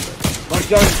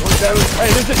 27, 27. Hey,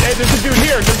 there's a dude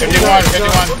here. There's a dude 51, here.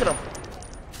 51. Look at him.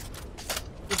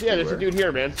 Yeah, there's a dude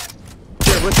here, man.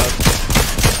 Here with us.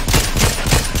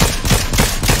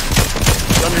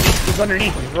 He's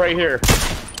underneath. He's right here.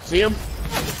 See him?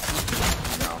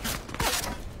 No.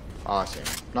 Oh, I see him.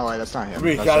 No, wait, that's not him.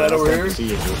 We That's got that over the here? NPC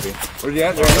you goofy. Where's he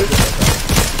at? There he is.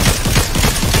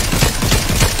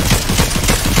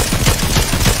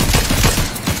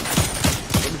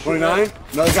 29.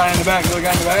 Another guy in the back. Another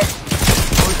guy in the back.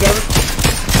 27.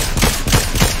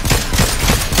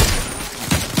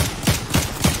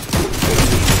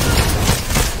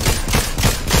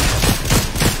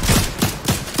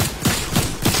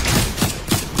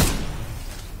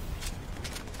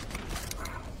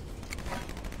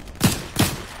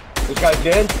 This guy's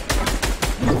dead.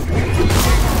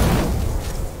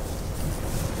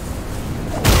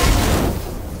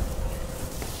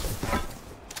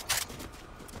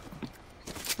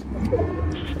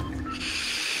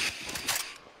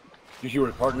 You see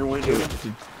where the partner went?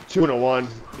 2-1.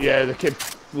 Yeah, the kid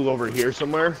flew over here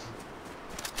somewhere.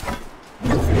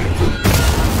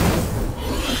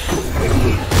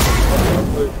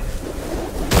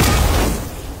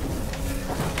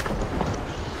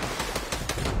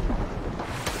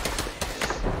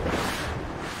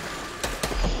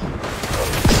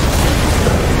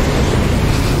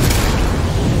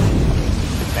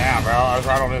 Damn, bro. I was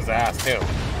right on his ass, too.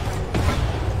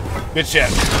 Good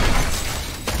shit.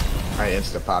 I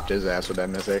insta-popped his ass with that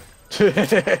mythic.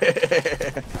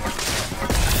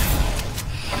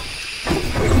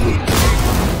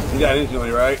 You got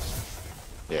instantly, right?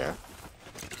 Yeah.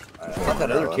 I thought that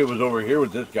other kid was over here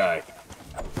with this guy.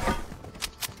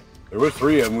 There were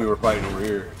 3 of them we were fighting over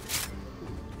here.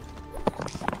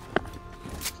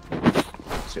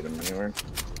 See them anywhere.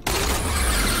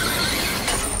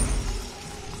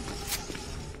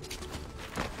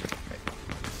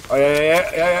 Oh,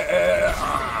 yeah.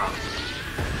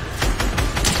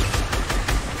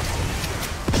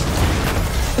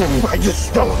 I just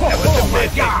stole that with the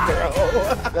mythic, bro.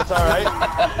 That's alright.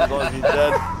 As long as he's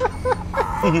dead.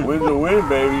 Win's a win,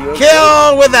 baby. Let's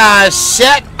Kill with a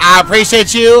shit. I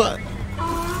appreciate you.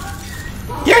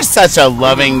 You're such a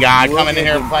loving guy coming in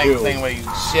here playing thing with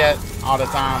shit all the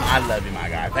time. I love you, my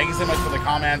guy. Thank you so much for the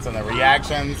comments and the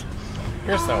reactions.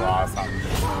 You're so awesome.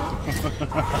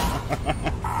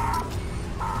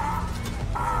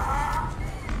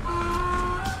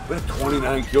 With a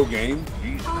 29 kill game?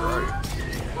 Jesus Christ.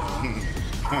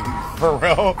 For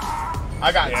real?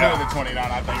 I got 2 of the 29,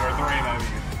 I think, or 3 maybe.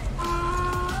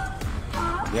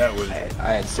 Yeah, it was.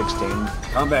 I had 16.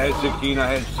 Combat had 16, I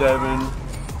had 7.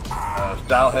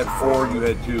 Style had 4, you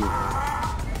had 2.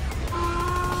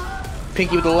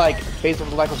 Pinky with the like. Face with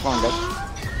the like. What's going on, guys?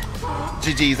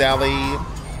 GG's, Allie.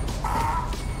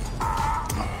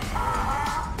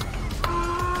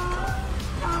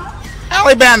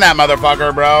 Allie banned that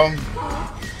motherfucker, bro.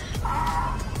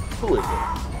 Who is it?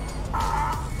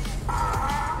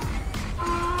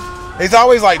 He's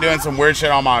always like doing some weird shit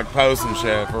on my posts and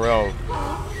shit, for real.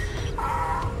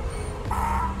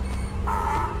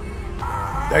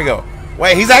 There you go.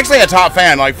 Wait, he's actually a top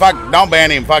fan. Like, fuck, don't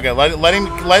ban him. Fuck it. Let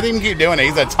him keep doing it.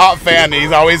 He's a top fan. And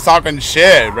he's always talking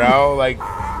shit, bro. Like,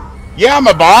 yeah, I'm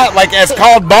a bot. Like, it's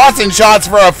called bots and shots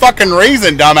for a fucking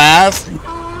reason, dumbass.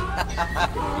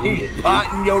 He's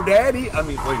potting your daddy. I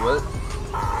mean, wait, what?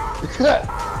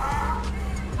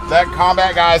 That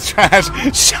combat guy's trash.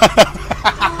 Shut up.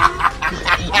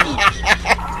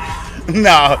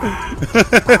 No.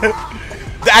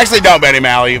 Actually, don't bet him,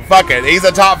 Allie. Fuck it. He's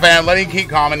a top fan. Let him keep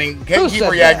commenting. Keep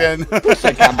reacting. Who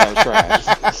said combat trash?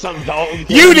 Some Dalton.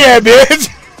 You did, bitch.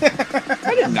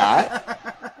 I did not.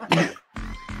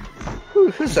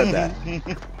 Who said that?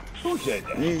 Who said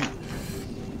that?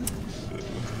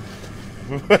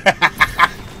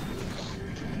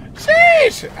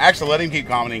 Sheesh. Actually, let him keep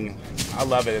commenting. I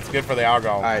love it. It's good for the algo.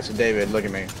 Alright, so David, look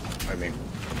at me. I mean,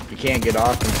 you can't get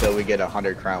off until we get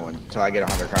 100 crown win. Until I get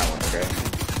 100 crown win, okay?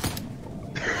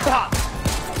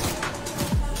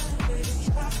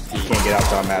 You can't get out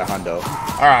till I'm at a hundo.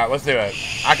 Alright, let's do it.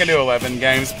 I can do 11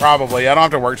 games, probably. I don't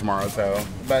have to work tomorrow, so.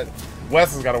 But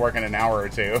Wes has got to work in an hour or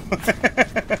 2.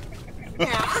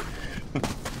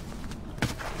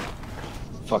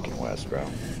 Fucking West, bro.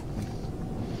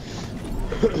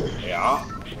 Yeah.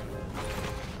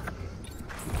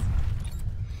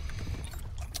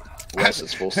 West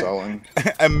is full selling.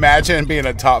 Imagine being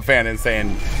a top fan and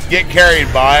saying, "Get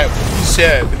carried, bot."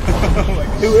 Shit. Like,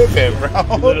 who is it, bro?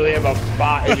 You literally have a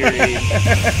bot in your name.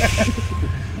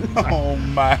 Oh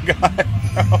my god,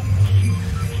 bro.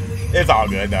 It's all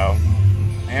good though.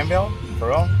 Anvil? For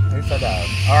real? Who said that?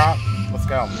 Alright, let's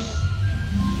go.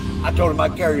 I told him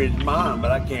I'd carry his mom,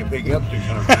 but I can't pick up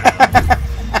 600.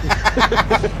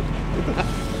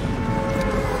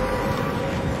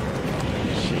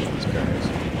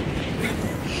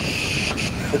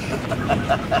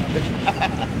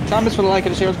 Thomas for the like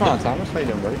of the share. What's going on, Thomas? How you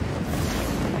doing, buddy?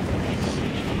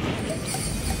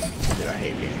 Dude, I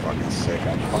hate being fucking sick.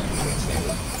 I'm fucking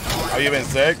sick. Oh, you been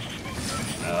sick?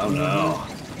 Oh no.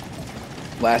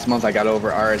 Last month I got over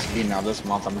RSV. Now this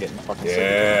month I'm getting fucking sick.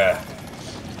 Yeah.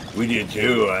 We did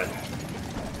too.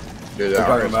 Dude, that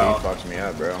RSV fucks me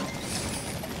up, bro.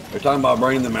 They're talking about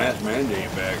bringing the mask mandate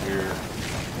back here.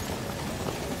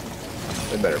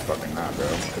 They better fucking not, bro.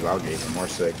 Because I'll get even more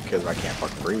sick because I can't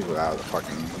fucking breathe without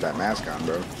with that mask on,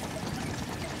 bro.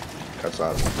 Cuts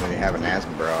off. When you have an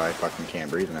asthma, bro, I fucking can't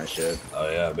breathe in that shit. Oh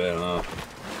yeah, I bet, huh?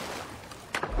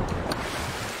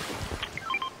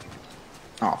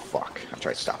 Oh, fuck. I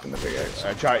tried stopping the big X.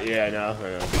 I tried, yeah, I know.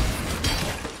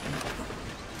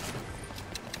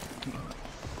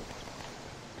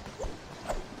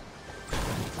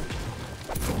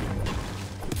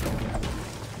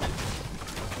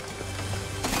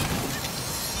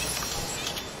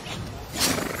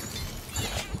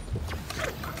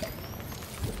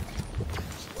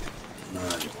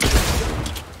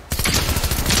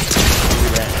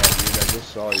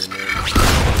 Saw you, man.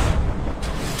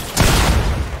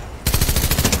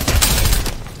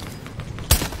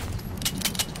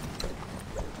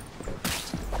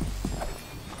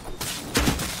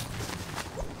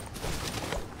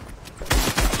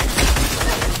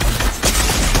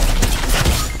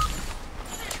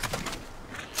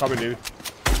 Coming, dude.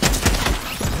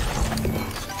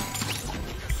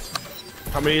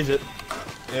 How many is it?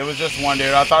 It was just one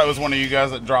dude. I thought it was one of you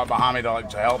guys that dropped behind me to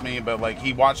help me, but like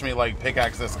he watched me like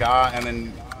pickaxe this guy and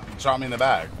then shot me in the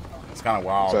back. It's kind of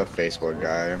wild. It's a Facebook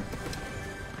guy.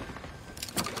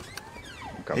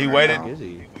 He waited. Now. Is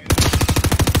he?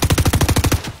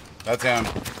 That's him.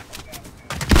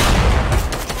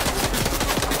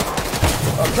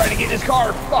 I'm trying to get in his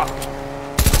car. Fuck.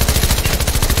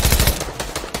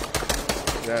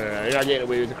 No, you're not getting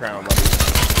away with the crown, buddy.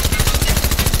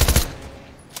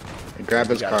 Grab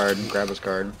his card. Grab his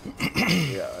card.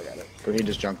 Yeah, I got it. But he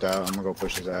just jumped out. I'm gonna go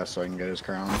push his ass so I can get his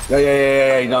crown.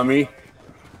 Yeah, he's on me.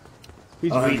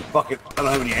 He's I don't have any weak. fucking, I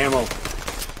don't have any ammo.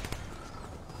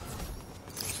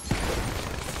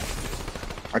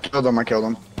 I killed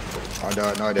him.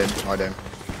 Oh, no, I didn't. Oh, I did.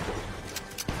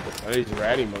 Oh, he's a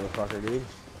ratty motherfucker, dude.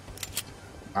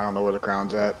 I don't know where the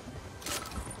crown's at.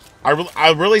 I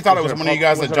really thought it was it a one of you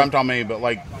guys was that it a- jumped on me, but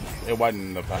like it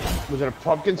wasn't the fucking. Was it a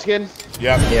pumpkin skin?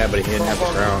 Yep. Yeah, but he didn't have the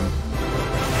crown.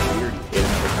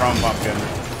 Chrome pumpkin.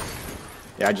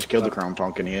 Yeah, I just killed the crown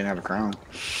pumpkin. He didn't have a crown.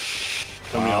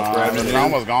 Somebody else grabbed The it.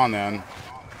 crown was gone then.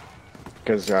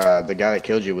 Because the guy that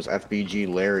killed you was FBG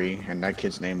Larry, and that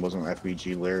kid's name wasn't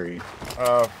FBG Larry.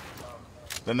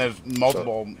 Then there's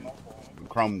multiple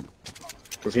chrome.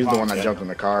 Because he's the one that jumped in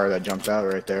the car that jumped out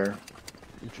right there.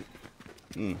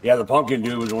 Yeah, the pumpkin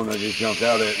dude was the one that just jumped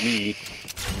out at me.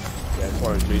 Yeah, that's why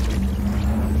I was chasing.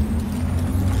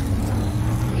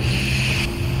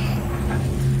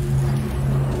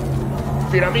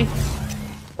 Feet on me?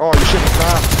 Oh, you shouldn't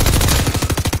stop.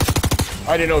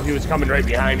 I didn't know if he was coming right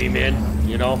behind me, man.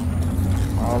 You know?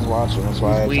 I was watching, that's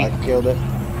why I killed it.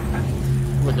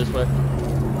 Went this way.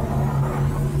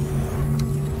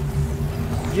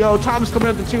 Yo, Thomas coming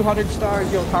up to 200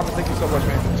 stars. Yo, Thomas, thank you so much,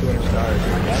 man, for 200 stars.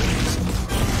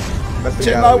 That's the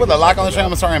guy Jim, that with we a like on the just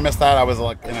channel. I'm sorry I missed that. I was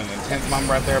like in an intense moment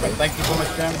right there, but thank you so much,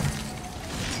 Jim.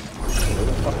 Where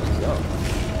the fuck is he go?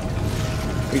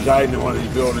 He's hiding in one of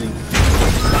these buildings.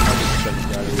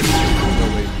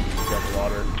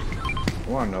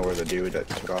 I want to know where the dude that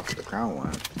took off the crown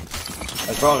went.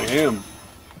 That's probably him.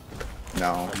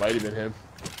 No. It might have been him.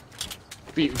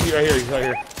 Feet right here, he's right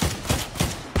here.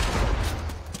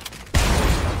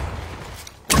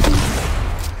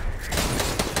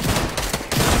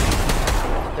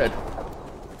 Dead.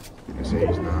 I say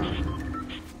he's not.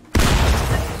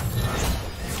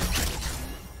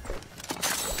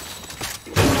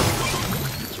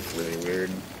 It's really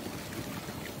weird.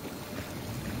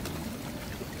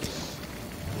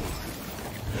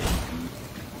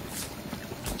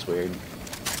 It's weird.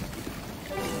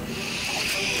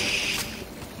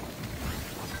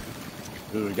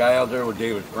 There's a guy out there with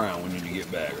David's crown we need to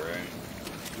get back, right?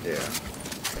 Yeah.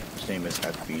 His name is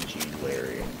FBG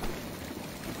Larry.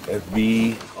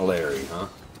 FB Larry, huh?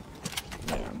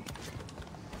 Yeah.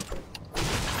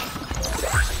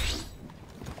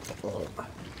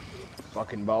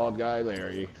 Fucking bald guy,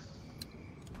 Larry.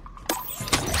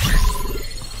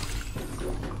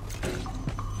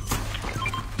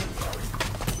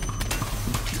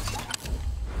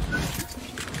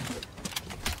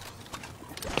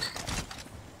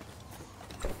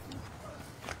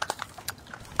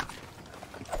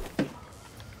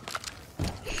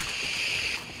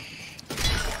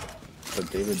 So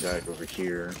David died over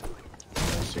here.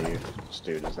 Let's see if this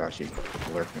dude is actually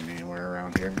lurking anywhere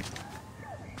around here.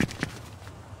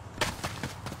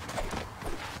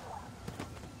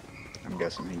 I'm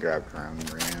guessing he grabbed Crown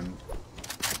and ran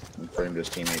and framed his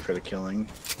teammate for the killing.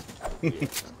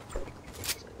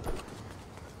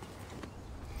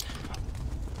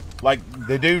 Like,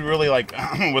 the dude really, like,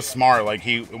 was smart. Like,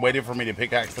 he waited for me to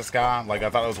pickaxe this guy. Like, I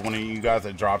thought it was one of you guys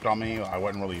that dropped on me. I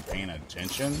wasn't really paying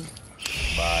attention.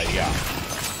 But, yeah.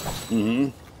 Mm-hmm.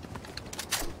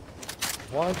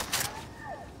 What?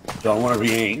 So I wonder if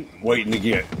he ain't waiting to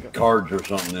get cards or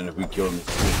something, then if we kill him with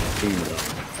the team or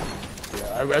something.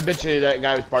 Yeah, I bet you that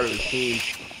guy was part of his team.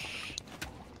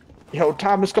 Yo,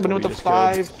 Thomas coming in with the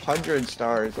 500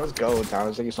 stars. Let's go,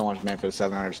 Thomas. Thank you so much, man, for the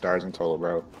 700 stars in total,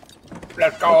 bro.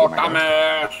 Let's go,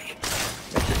 Thomas!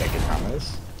 Thank you,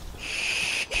 Thomas.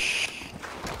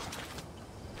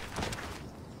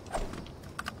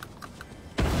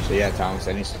 So yeah, Thomas,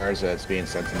 any stars that's being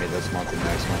sent to me this month and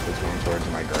next month is going towards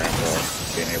my grandpa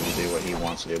being able to do what he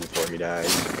wants to do before he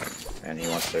dies. And he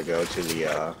wants to go to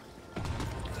the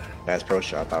Bass Pro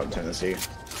Shop out in Tennessee.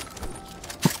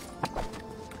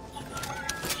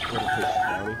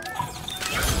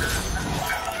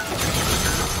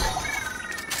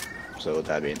 So with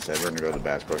that being said, we're going to go to the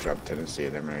Bass Pro Shop in Tennessee,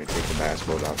 and then we're going to take the bass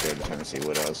boat out there to Tennessee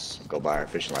with us, go buy our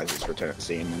fishing license for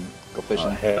Tennessee, and then go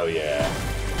fishing. Hell yeah.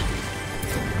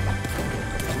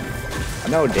 I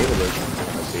know David lives in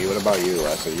Tennessee. What about you,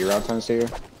 Leslie? You around Tennessee?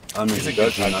 I'm in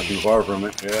Kentucky, not too far from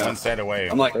it. Yeah. One set away.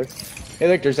 I'm like, hey,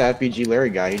 look, there's that FBG Larry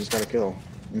guy. He just got a kill.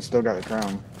 And still got the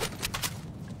crown.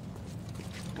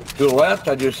 to the left,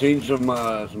 I just seen some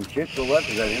shit to the left.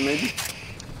 Is that him, maybe?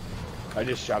 I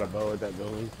just shot a bow at that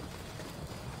building.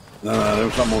 No, there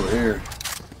was something over here.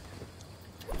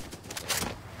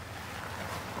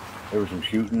 There was some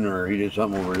shooting, or he did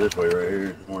something over this way, right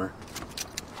here somewhere.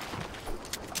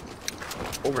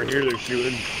 Over here, they're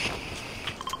shooting.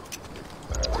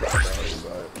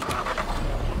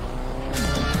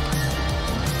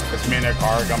 It's me in their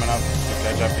car coming up to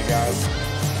catch up to you guys.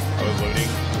 I was looting.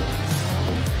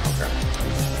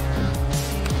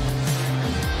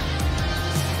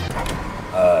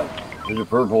 There's a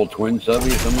purple twin subby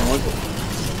or something like that.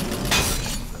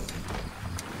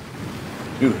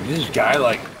 Dude, this guy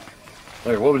like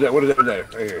what was that? What is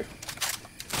that right here?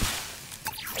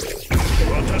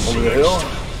 Over the hill?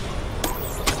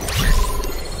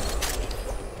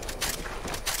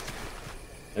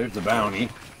 There's the bounty.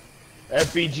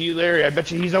 FBG Larry, I bet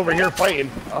you he's over here fighting.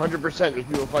 100% there's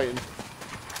people fighting.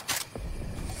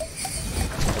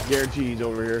 I guarantee he's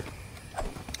over here.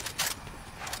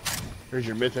 Here's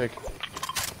your mythic.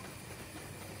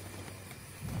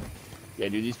 Yeah,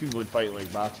 dude, these people would fight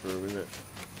like bots for a minute.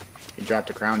 He dropped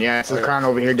a crown. Yeah, it's the crown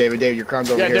over here, David. David, your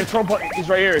crown's over here. Yeah, he's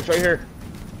right here. It's right here.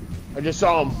 I just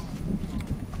saw him.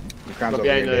 Your crown's over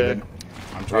here, David.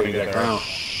 I'm trying to get that crown.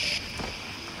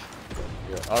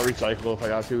 Yeah, I'll recycle if I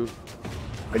got to.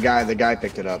 The guy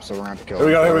picked it up, so we're gonna have to kill him.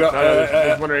 Here we go.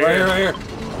 There's one right here. Right here.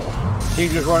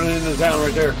 He's just running into town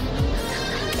right there.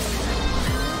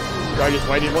 I just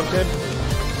lighted one kid.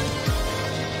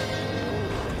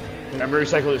 I'm gonna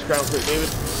recycle this crown quick, David.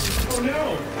 Oh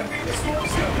no! I think the storm's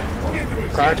coming. We'll get through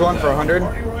it. Cracked one for 100.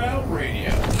 Party Royale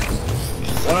Radio.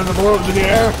 One of the boards in the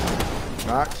air.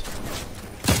 Knocked.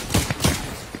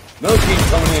 No team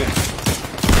coming in.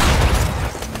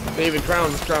 David, crown.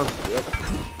 Yep.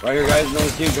 Right here, guys. Another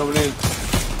team coming in.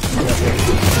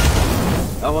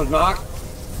 That one's knocked.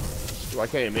 Well, I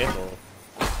can't even mantle.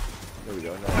 There we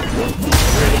go. No.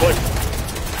 We're in the bush.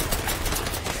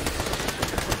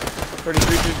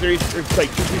 33. There's like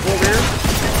 2 people over here.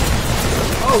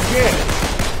 Oh, shit.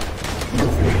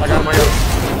 I got my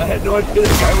own. I had no idea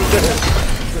this guy was there.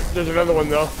 There's another one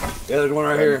though. Yeah, there's one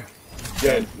right here.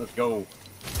 Dead. Let's go.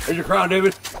 Here's your crown,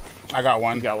 David. I got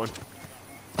one. You got one.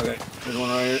 Okay, there's one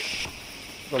right here.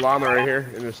 The llama right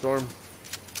here in the storm.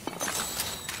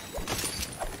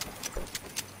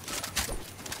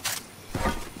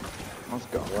 Let's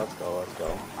go.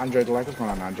 Andre, the like what's going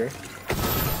on, Andre?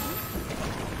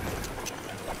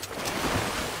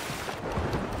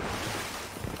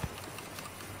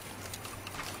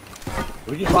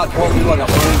 We just fought 12 people. I got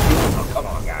 1 and 2. Oh, come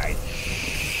on, guys.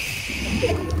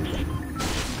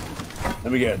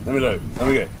 Let me get it. Let me get it.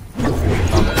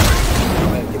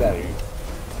 Man, get out of here.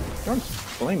 Don't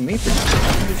blame me for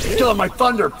stealing my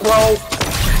thunder, bro.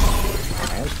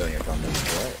 I am stealing your thunder.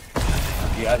 What?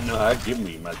 Yeah, I know. I'd give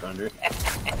me my thunder.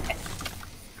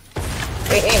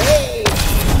 Hey!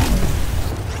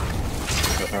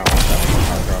 I want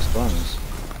that cross buns.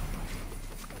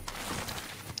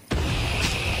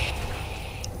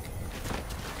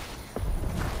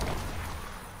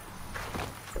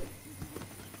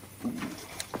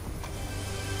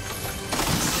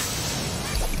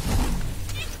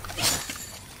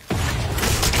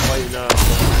 Playing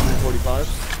 345.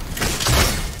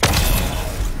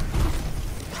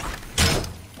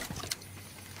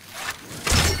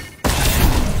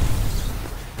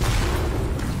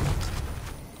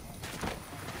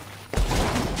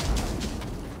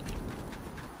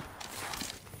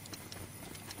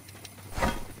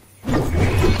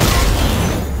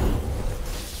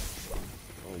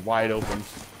 Wide open.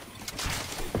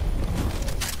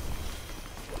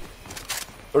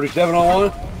 37 on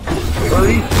one.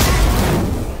 30.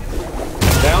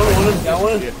 Down one. Down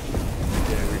one. Yeah,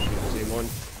 we shoot the same one.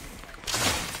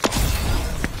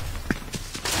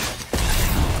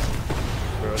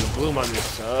 Bro, the bloom on this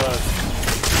sucks.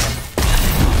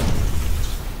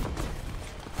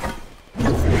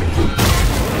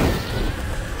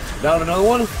 Down another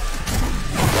one.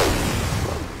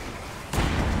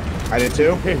 I did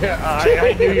too. Yeah,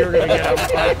 I knew you were gonna get him.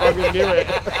 I fucking knew it.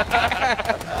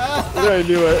 I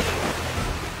knew it.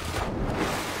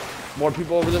 More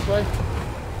people over this way?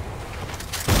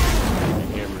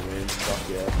 Hammer, man. Fuck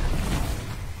yeah.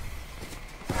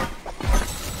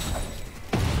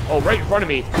 Oh, right in front of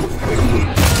me.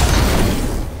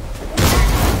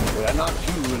 Well, I knocked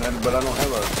two, but I don't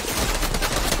have a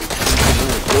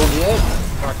build yet.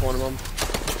 Knocked one of them.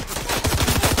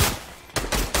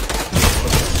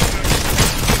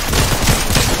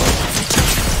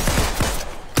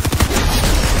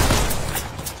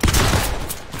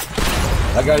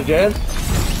 That guy's dead.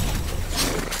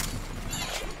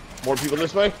 More people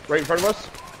this way, right in front of us.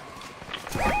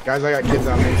 Guys, I got kids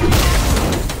on me.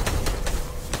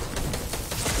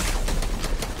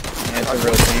 Yeah, it's a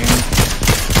real team.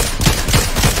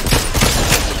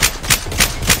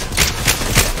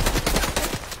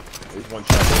 There's one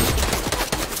shot.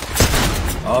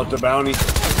 Oh, it's a bounty.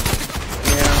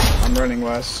 Yeah, I'm running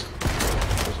Wes.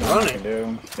 There's nothing I can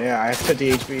do. Yeah, I have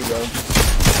 50 HP though.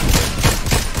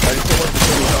 I just hit 1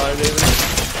 David.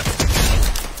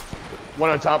 One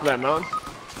on top of that mountain.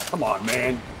 Come on,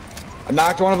 man. I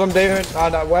knocked one of them, David.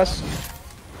 Wes.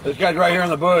 This guy's right here in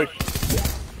the bush.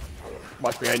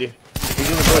 Watch behind you. He's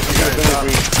in the bush. He's gonna finish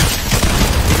me.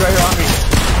 He's right here on me.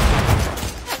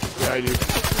 Yeah, I do.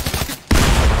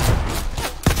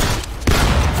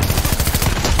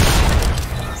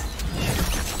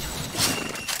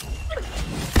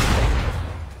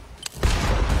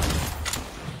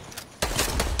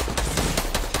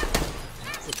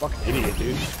 Fucking idiot,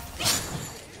 dude.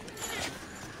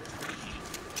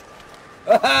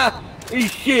 Haha!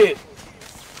 He's shit!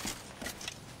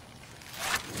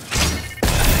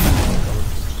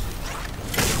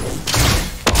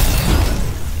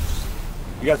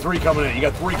 You got three coming at you. You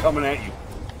got three coming at you.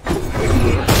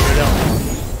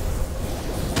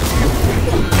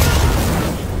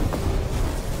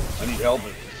 I need help.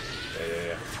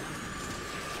 Yeah.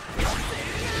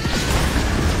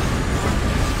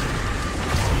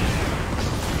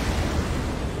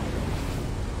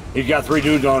 He's got three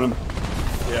dudes on him.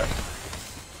 Yeah.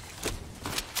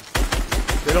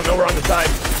 They don't know we're on the side.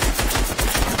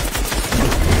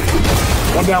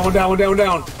 One down, one down, one down, one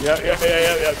down. Yeah. The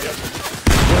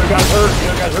other guy's hurt. The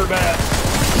other guy's hurt bad.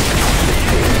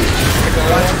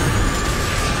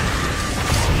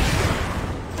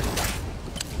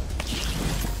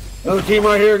 Another team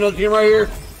right here. Another team right here.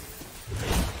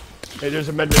 Hey, there's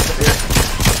a med up here.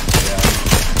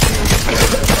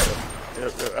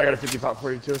 Yeah, I got a 50 pop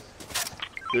for you too.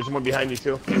 There's one behind you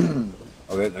too.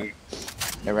 Okay, thank you.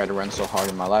 Never had to run so hard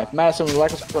in my life. Madison, would you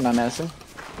like us to put on Madison?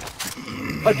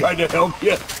 I tried to help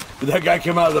you, but that guy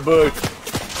came out of the bush.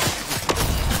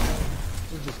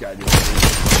 What's this guy doing?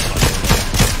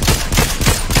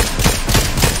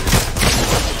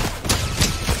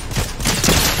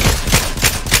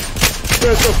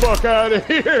 Get the fuck out of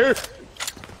here!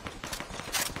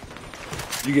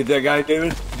 You get that guy,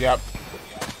 David? Yep.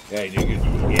 Yeah, you did good.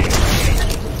 Yeah.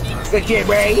 Good shit,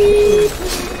 Ray.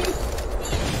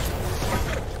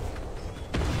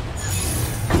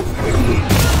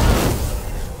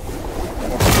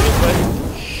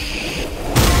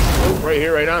 Right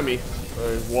here, right on me.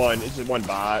 There's one. It's just one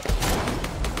bot.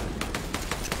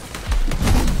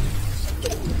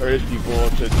 There is people.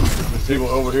 It's There's people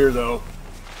over here, though.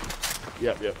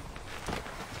 Yep.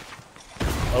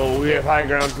 Oh, we have high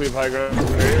ground. We have high ground.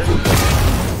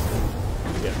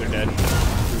 Yeah, they're dead.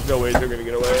 There's no way they're gonna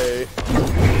get away.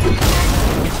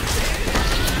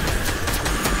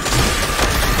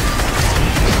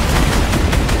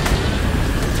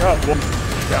 Oh,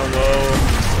 down low.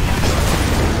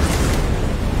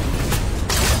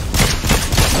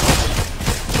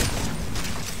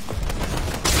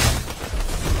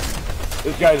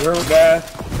 This guy's hurt bad.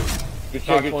 Good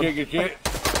shit, good shit, good shit.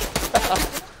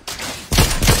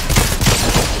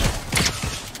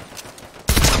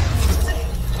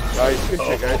 Nice, good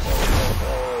shit, guys.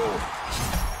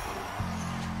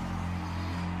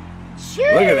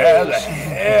 Look at that. The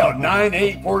hell. 9,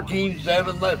 8, 14,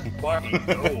 7. Let's fucking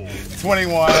go.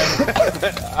 21.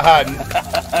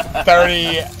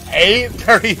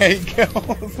 38 kills.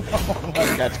 Oh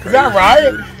my God. Is that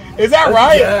right? Is that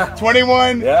right? Yeah.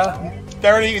 21? Yeah.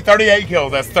 38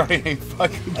 kills. That's 38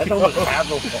 fucking That's kills. almost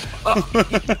half of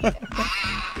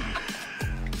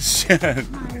Shit.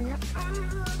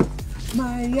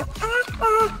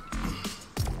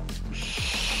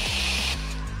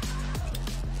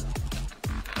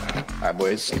 Alright,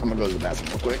 boys. I'm gonna go to the bathroom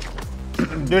real quick.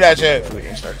 Do that shit. The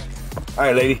game starts.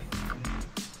 Alright, lady.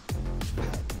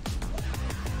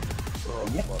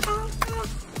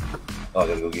 Oh, I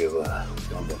gotta go give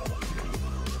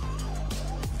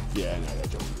Yeah, I know that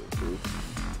don't do it too.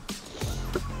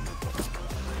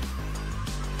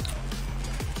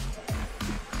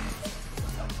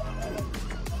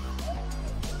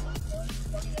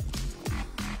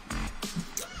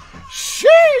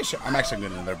 Sheesh. I'm actually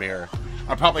getting another beer.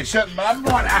 I probably shouldn't, but I'm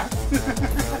going out.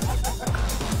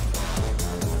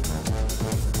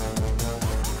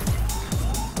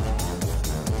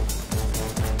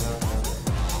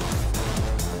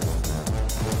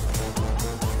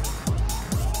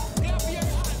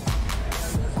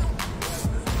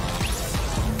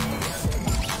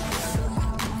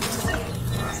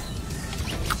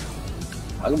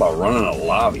 Talk about running a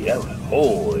lobby. That was,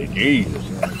 holy Jesus.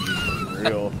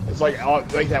 Real. It's like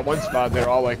that one spot. They're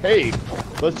all like, "Hey,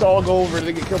 let's all go over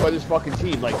to get killed by this fucking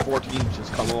team." Like 4 teams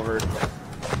just come over,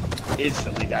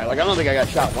 instantly die. Like I don't think I got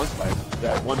shot once by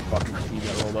that one fucking team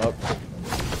that rolled up.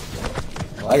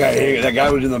 I got hit. That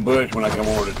guy was in the bush when I come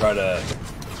over to try to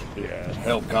Yeah.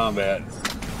 help combat.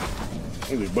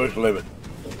 He was bush living.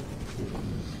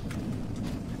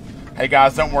 Hey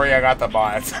guys, don't worry, I got the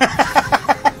bots.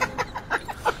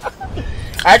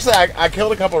 Actually, I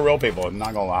killed a couple of real people. I'm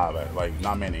not gonna lie, but like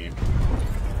not many.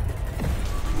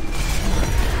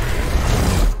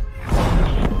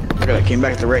 Look at that. Came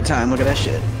back at the right time. Look at that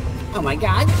shit. Oh my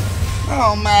God.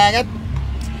 Oh my God.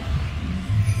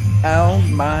 Oh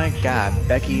my God,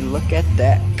 Becky, look at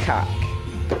that cock.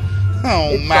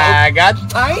 Oh my God.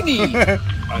 Tiny.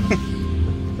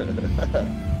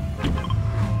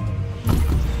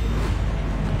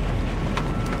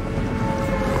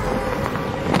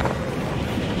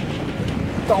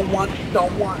 Don't want no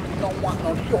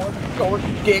short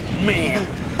dick man.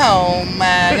 Oh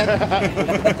my God.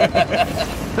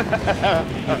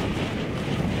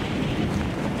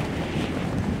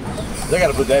 They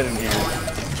gotta put that in here.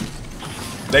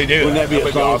 They do. Wouldn't that be a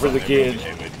would song awesome. for the kids?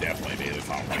 It would definitely be a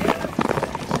song for the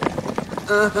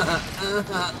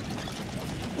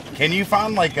kids. Can you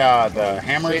find like the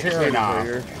hammers here or not?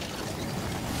 I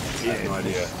have no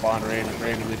idea. Spawn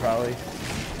randomly, probably.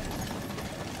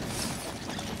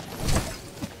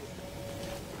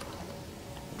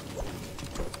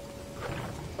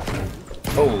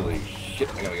 Holy shit,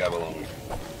 I gotta go along.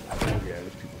 Yeah,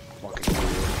 there's people fucking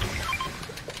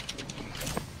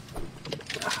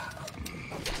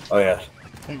Oh yes.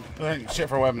 Shit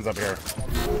for weapons up here.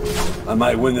 I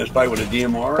might win this fight with a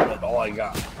DMR, that's all I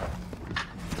got.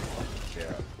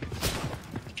 Yeah.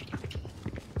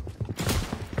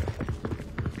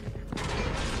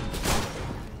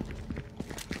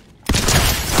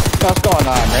 What's going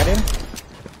on, ready?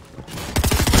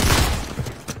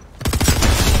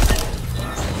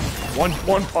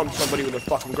 One pump somebody with a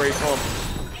fucking great pump.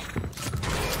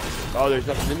 Oh, there's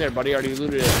nothing in there, buddy. Already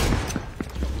looted it.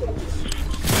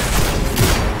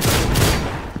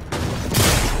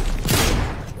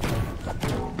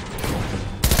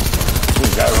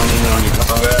 This guy running in on your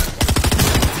combat.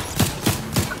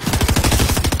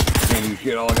 Can't do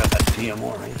shit, all I got that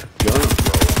DMR, man. Gun,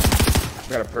 bro. I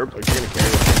got a purple. You're gonna carry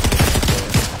it.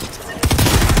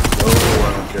 Oh, I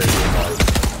don't care about it.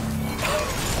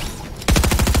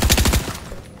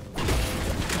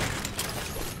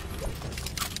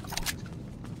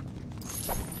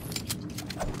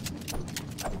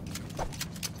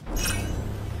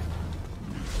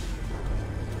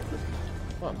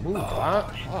 Come on, move, huh?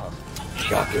 Oh.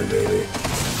 Shocker, baby.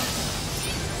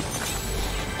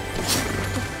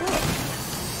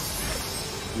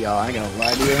 Yo, I ain't gonna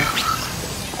lie to you.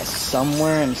 I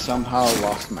somewhere and somehow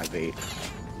lost my vape.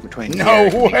 Between No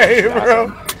way,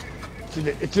 bro.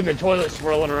 It's in the toilet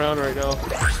swirling around right now.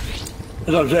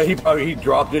 As I'm saying, he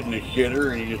dropped it in the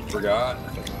shitter and he just forgot.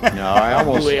 No, I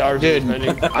almost, dude,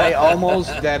 spending. I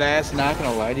almost, that ass, not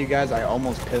gonna lie to you guys, I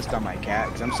almost pissed on my cat,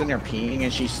 because I'm sitting there peeing,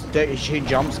 and she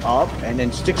jumps up, and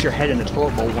then sticks her head in the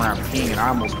toilet bowl when I'm peeing, and I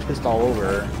almost pissed all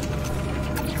over her.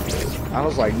 I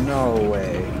was like, no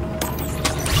way.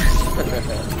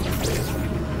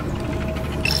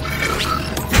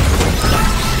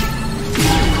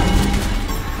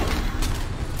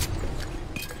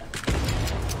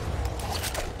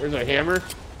 There's a hammer.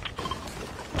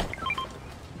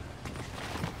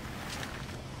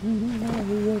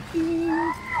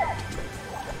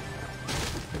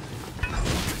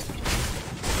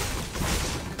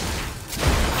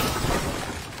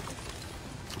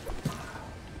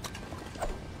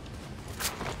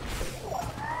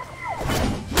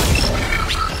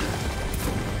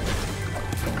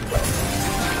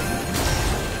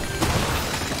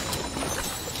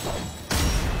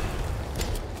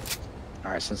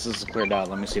 Alright, since this is cleared out,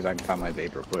 let me see if I can find my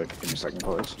vape real quick. Give me a second,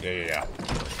 please. Yeah.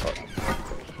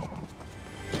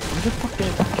 Where the fuck did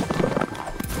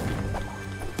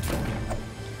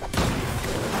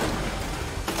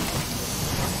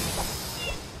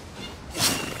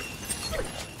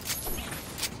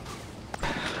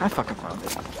I fucking found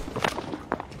it.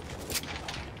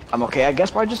 I'm okay, I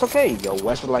guess, but I'm just okay. Yo,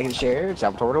 West would like to share,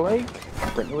 Salvatore Lake.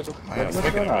 Brittany was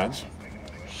Speaking of which.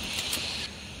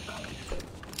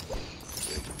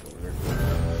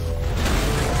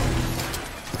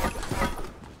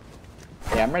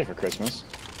 Yeah, I'm ready for Christmas.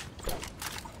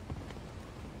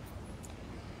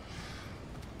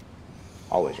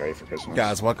 Always ready for Christmas.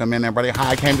 Guys, welcome in, everybody. Hi,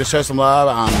 I came to show some love.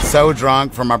 I'm so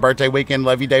drunk for my birthday weekend.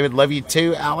 Love you, David. Love you,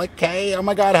 too, Alec K. Oh,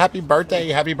 my God. Happy birthday.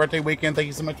 Happy birthday weekend. Thank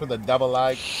you so much for the double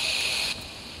like.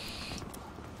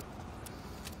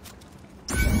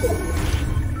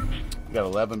 We got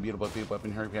 11 beautiful people up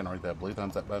in here. If you haven't already that blue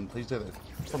thumbs up button, please do this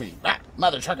for me. Ah,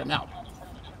 mother trucker, now.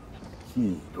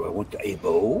 Do I want a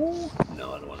bow?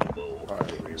 No, I don't want a bow.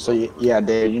 Right. So, yeah,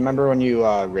 Dave, you remember when you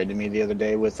raided me the other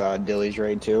day with Dilly's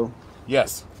raid, too?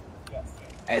 Yes.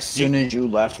 As soon as you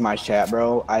left my chat,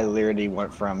 bro, I literally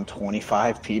went from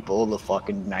 25 people to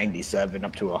fucking 97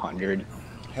 up to 100.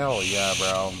 Hell yeah,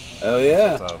 bro. Oh,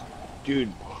 yeah. So,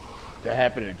 Dude, that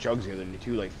happened at Jugs the other day,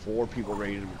 too. Like, 4 people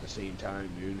raided him at the same time,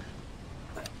 dude.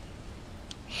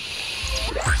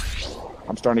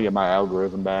 I'm starting to get my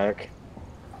algorithm back.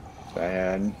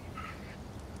 Bad.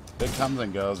 it comes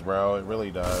and goes, bro. It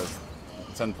really does.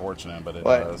 It's unfortunate, but it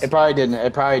But does. it probably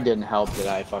didn't help that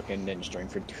I fucking didn't stream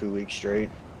for 2 weeks straight.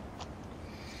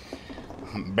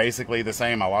 Basically the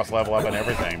same. I lost level up and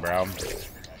everything, bro.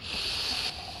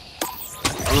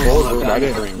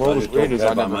 What was weird is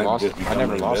I never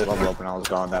lost level up when I was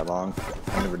gone that long.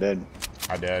 I never did.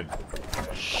 I did.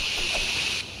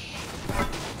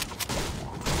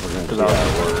 Because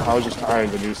I was just tired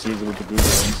of the new season with the blue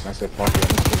games. I said, fuck it, I'm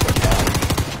just like that.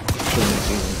 New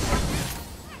season.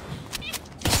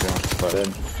 Yeah, but then.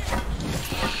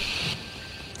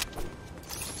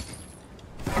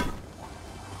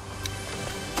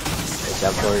 Is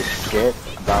that for shit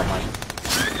about my...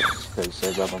 Because it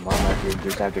says about my mom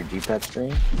after G-Pet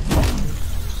stream?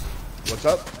 What's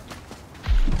up?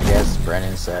 Yes,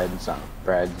 Brennan said something.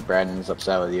 Brandon's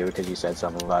upset with you because you said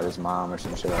something about his mom or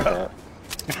some shit like that.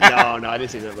 No, I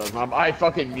didn't say that about his mom. I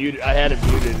fucking muted. I had him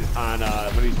muted on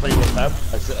when he's playing with Pep.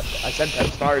 I said Pep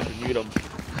stars to mute him.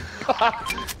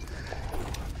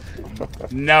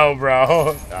 No,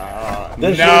 bro.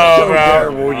 This no, is so bro.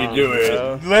 terrible when you do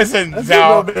it. Listen,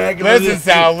 Sal. Listen,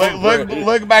 Sal.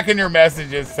 Look back in your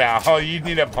messages, Sal. You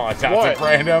need to apologize What? to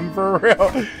Brandon for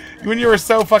real. When you were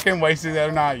so fucking wasted the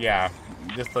other night, yeah.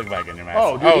 Just look back in your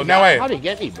messages. Oh, dude, no, wait. How'd he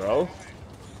get me, bro?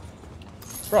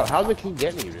 Bro, how'd the king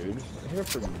get me, dude? I hit him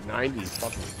for 90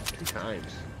 fucking 2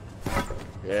 times.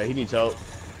 Yeah, he needs help.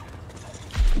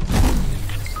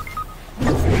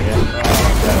 That's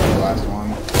the last one.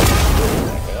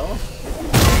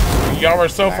 Y'all were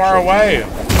so far away.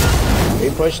 We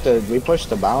pushed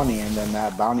the bounty, and then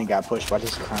that bounty got pushed by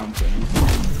this clown king.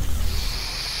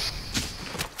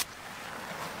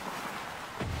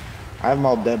 I have them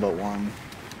all dead but one.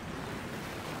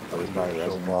 Oh, he's probably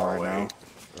reservoir right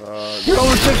now. You're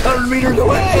only 600 meters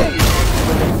away!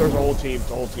 There's a whole team,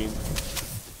 the whole team.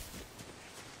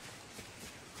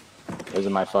 Those are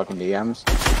my fucking DMs.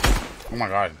 Oh my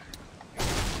god.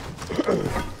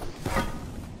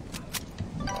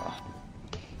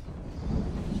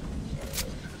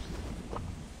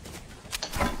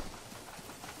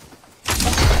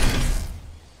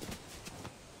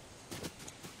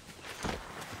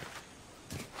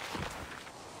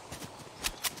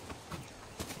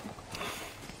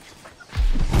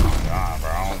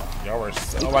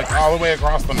 like all the way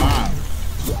across the map.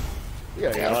 Yeah,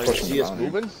 I was pushing see the us bounty.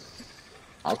 moving?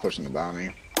 I was pushing the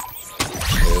bounty.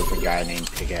 There was a guy named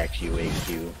Pickaxe UAQ.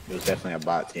 It was definitely a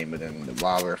bot team, but then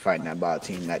while we were fighting that bot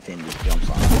team, that team just jumps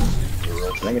on us.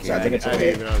 I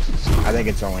think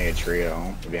it's only a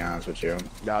trio, to be honest with you.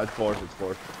 No, it's fourth. I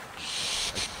was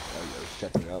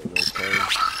checking out with those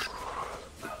players.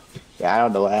 Yeah, I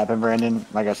don't know what happened, Brandon.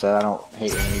 Like I said, I don't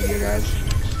hate any of you guys.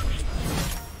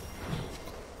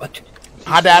 What?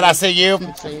 Hi, Dad. I see you.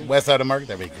 West Side of Merc.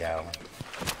 There we go.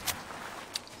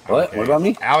 What? Okay. What about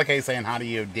me? Alec saying hi to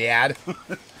you, Dad.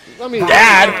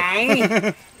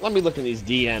 Dad! Let me look in these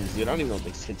DMs, dude. I don't even know what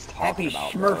these kids talking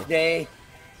Happy about. Smurf Day.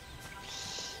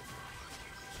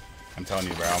 I'm telling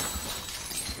you, bro.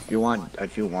 If you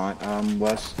want,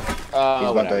 Wes,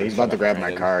 whatever. he's about to grab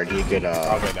my card. He could,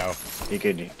 Okay, no. you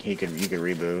could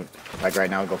reboot. Like right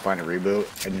now, go find a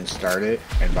reboot and then start it.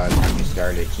 And by the time you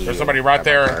start it, There's somebody right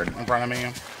there in front of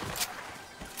me.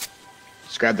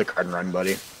 Just grab the card and run,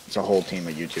 buddy. It's a whole team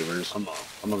of YouTubers. I'm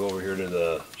gonna go over here to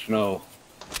the snow.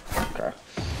 Okay.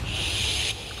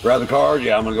 Grab the card.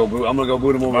 Yeah, I'm gonna go boot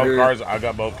him over Both here. cards. I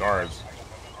got both cards.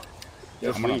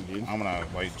 Just I'm gonna leave, dude.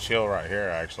 like chill right here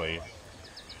actually.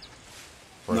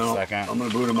 For No, a second. I'm gonna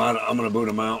boot him out. I'm gonna boot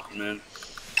him out, and then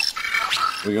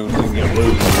we can get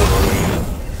blue.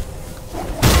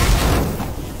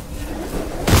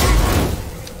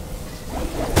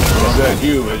 That's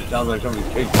you, but it sounds like somebody's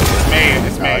kicking you.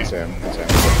 It's me. No, it's him. It's him.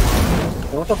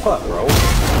 What the fuck, bro?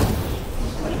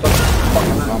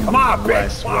 Come on,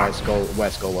 West,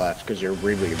 go left, because you're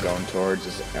going towards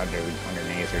is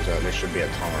underneath. There should be a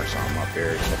tunnel or something up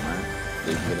here somewhere.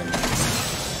 You can get in there.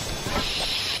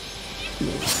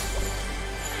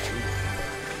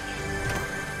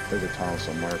 There's a tunnel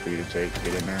somewhere for you to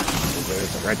get in there.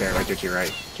 Right there, to your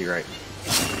right.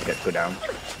 Yeah, go down.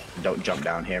 Don't jump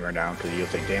down, hammer down, because you'll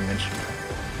take damage.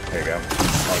 There you go.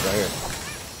 Oh, right here.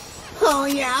 Oh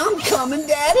yeah, I'm coming,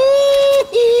 Daddy!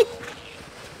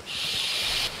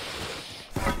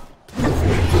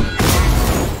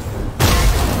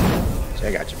 See,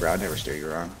 I got you, bro. I never steer you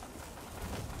wrong.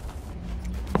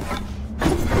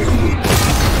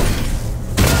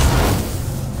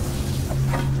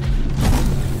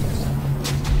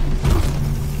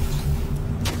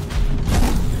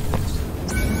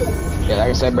 Yeah, like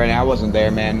I said, Brandon, I wasn't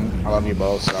there, man. I love you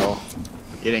both, so.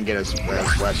 You didn't get us,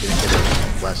 Wes. You didn't get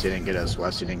us. Wes, you didn't get us.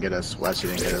 Wes, you didn't get us. Wes, you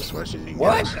didn't get us. Wes, you didn't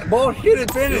get us. What? Bullshit is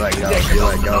finished. You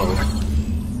let go.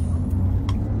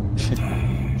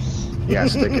 You gotta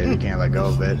stick it. You can't let go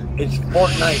of it. It's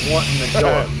Fortnite wanting the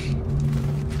door.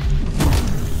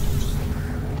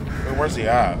 Where's he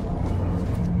at?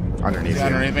 Underneath you.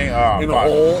 Underneath me? Oh, In a fuck.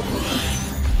 hole.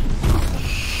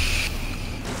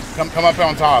 Come up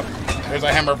on top. There's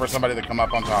a hammer for somebody to come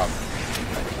up on top.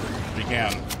 If you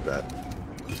can. Bet.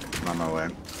 I'm on my way.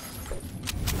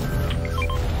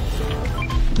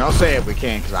 Don't say if we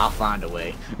can, because I'll find a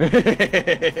way.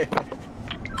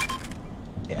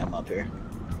 Yeah, I'm up here.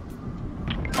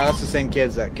 Oh, that's the same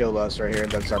kids that killed us right here.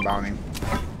 That's our bounty.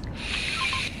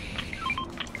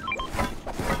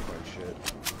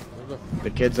 The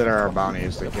kids that are our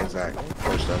bounties, the kids that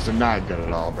pushed us, they're not good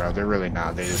at all, bro. They're really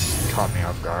not. They just caught me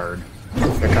off guard.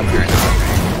 They're coming right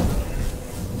now.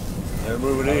 They're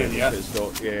moving in, yeah.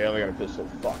 Pistol. Yeah, I got a pistol.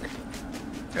 Fuck.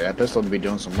 Yeah, that pistol would be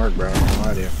doing some work, bro. I don't know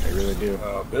why, they really do.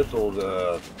 Pistol's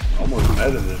almost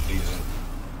meta this season.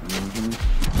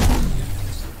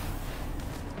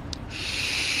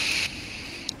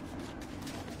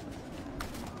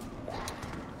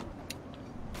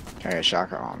 I got a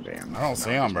shotgun on, damn. I don't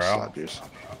see them, bro.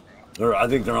 I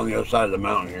think they're on the other side of the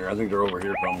mountain here. I think they're over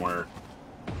here somewhere.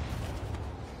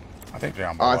 I think they're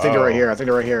on Oh, I think they're right here. I think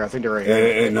they're right here. I think they're right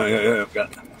here. Yeah.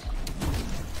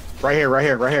 Right here.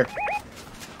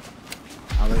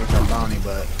 I don't think it's our bounty,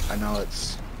 but I know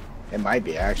it might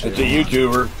be actually. It's a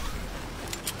YouTuber.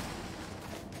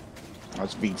 Oh,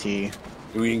 it's BT.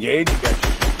 Do we engage?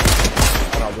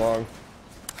 Not long.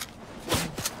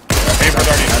 Paper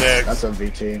 36. That's a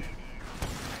VT.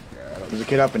 There's a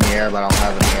kid up in the air, but I don't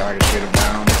have any air to shoot him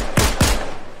down.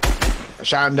 I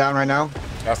shot him down right now.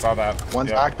 I saw that. One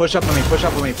Yeah. back. Push up with me. They're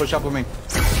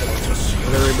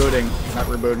rebooting. Not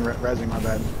rebooting, resing, my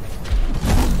bad.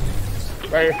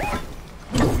 Right here.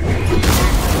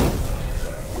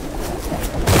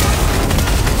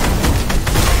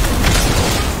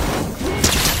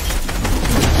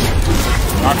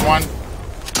 Knocked one.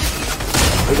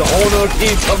 There's a whole nother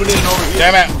team coming in over here.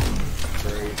 Damn it.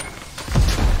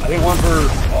 I think one for...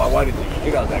 Oh, why did you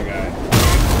kick out that guy?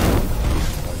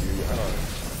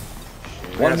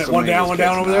 One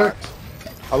down over there.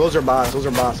 Oh, those are bots.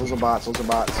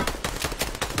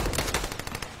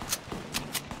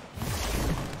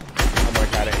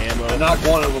 knocked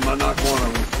one of them. I knocked one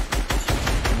of them.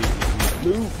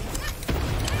 Move.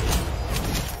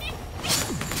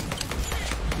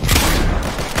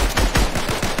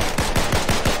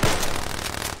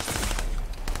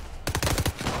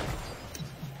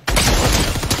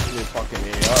 Fucking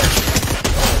AR.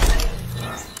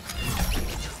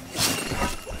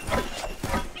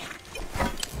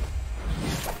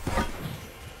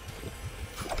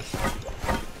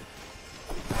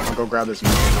 I'll go grab this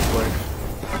mission real quick.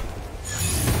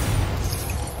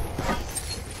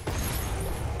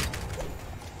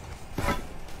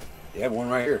 You have one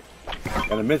right here.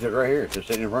 Got a mythic right here. It's just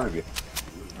sitting in front of you.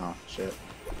 Oh, shit.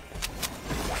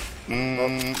 Sorry.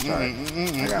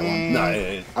 I got one. No,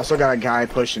 I still got a guy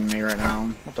pushing me right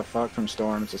now. What the fuck from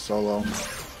Storm? It's a solo. I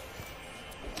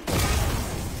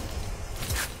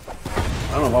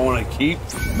don't know if I want to keep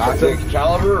the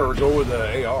caliber or go with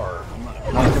the AR.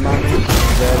 Knocked him on me. He's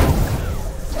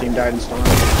dead. Team died in Storm. I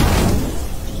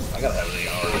gotta have an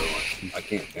AR. I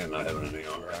can't stand not having an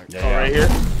AR. Yeah. Right here.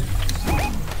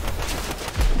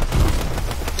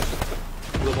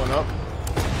 Flip one up.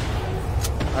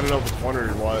 I don't know if it's one or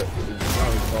what. It's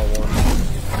probably saw one.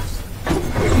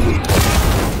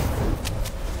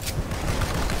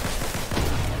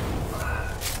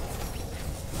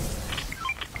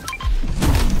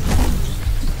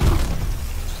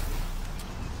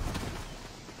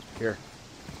 Here.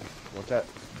 What's that?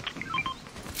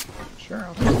 Sure,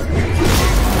 I'll take that.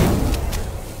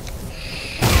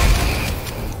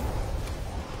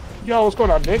 Yo, what's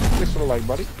going on, Nick? Thanks for the like,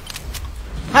 buddy.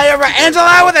 Hi, over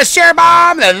Angela with a share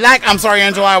bomb. I'm sorry,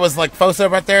 Angela. I was like Foso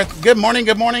right there. Good morning.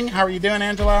 Good morning. How are you doing,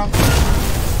 Angela?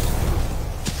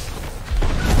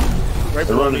 Right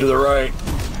They're running to the right.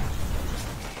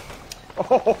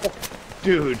 Oh,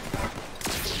 dude.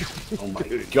 Oh my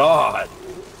god.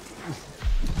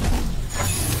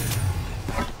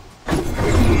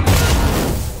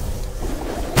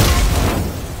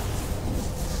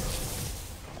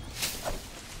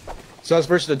 So that's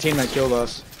versus the team that killed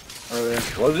us earlier.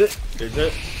 Was it? Is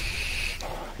it?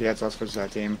 Yeah, it's us versus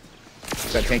that team.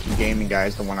 It's that Tanky Gaming guy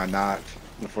is the one I knocked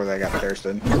before they got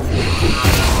thirsted.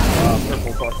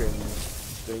 Purple fucking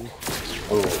thing.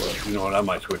 Oh, you know what? I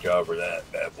might switch out for that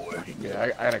bad boy.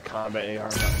 Yeah, I had a combat AR.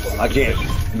 I can't.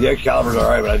 The Excalibur's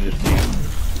alright, but I just can't.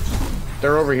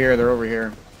 They're over here. They're over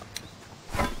here.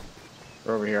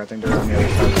 They're over here. I think they're on the other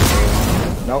side of the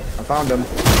hill. Nope, I found them.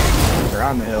 They're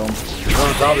on the hill. One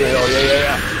on top of the hill.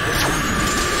 Yeah.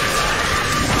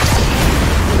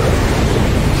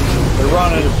 They're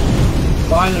running.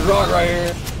 Behind this rock right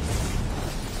here.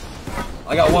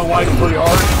 I got one wiping pretty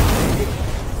hard.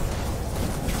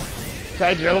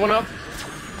 Tied the other one up.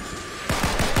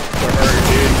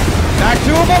 Knock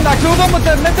two of them with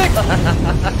the mythic.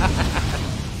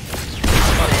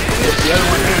 The other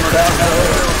one hammered out.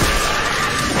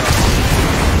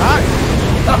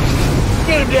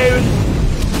 Get him, David.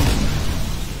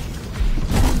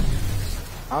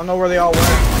 I don't know where they all went.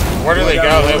 Where do they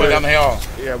go? They went down the hill.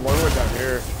 Yeah, one went down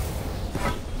here.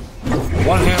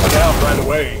 One hammered out right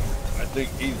away. I think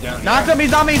he's down here. Knocked him.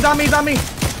 He's on me.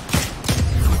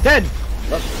 Dead.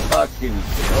 Let's fucking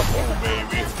go,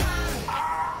 baby.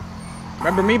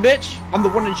 Remember me, bitch? I'm the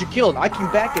one that you killed. I came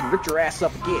back and ripped your ass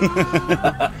up again.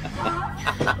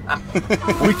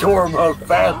 We tore him up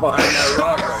fast behind that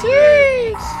rock right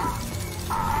there.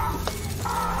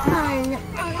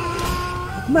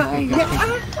 I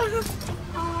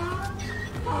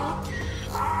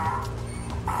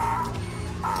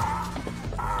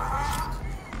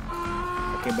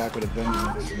came back with a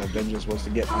vengeance, and the vengeance was to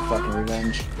get my fucking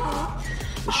revenge.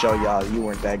 To show y'all you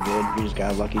weren't that good. You just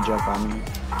got a lucky jump on me.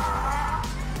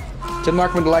 Tim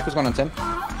Mark, when the like was going on, Tim?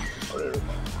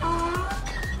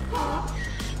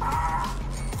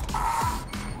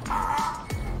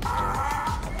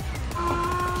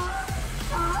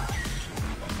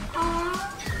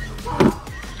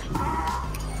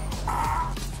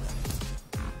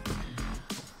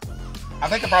 I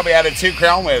think I probably added 2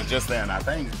 crown waves just then. I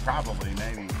think probably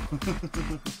maybe.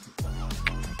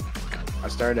 I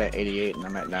started at 88 and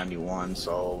I'm at 91,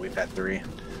 so we've had 3.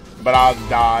 But I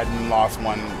died and lost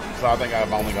 1, so I think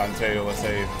I've only gotten 2. Let's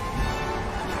see.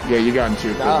 Yeah, you got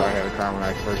 2 because I had a crown when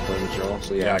I first played the show.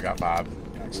 So Yeah, I got 5.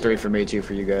 It's 3 for me, 2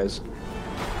 for you guys.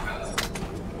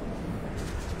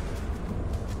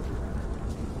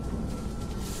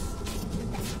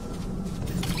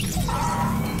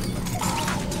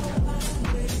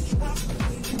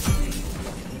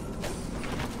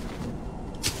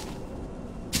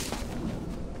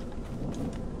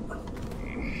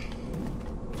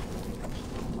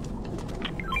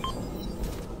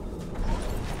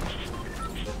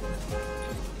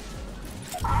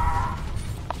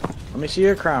 Let me see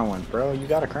your crown one, bro. You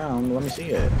got a crown. Let me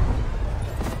see it.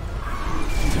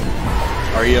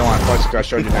 Or you don't want to flex because I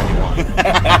showed you 91.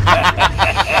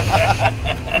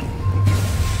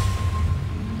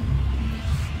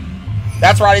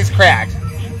 That's right, he's cracked.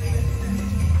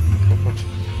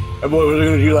 Hey, boy, we're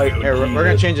gonna do like. Here, we're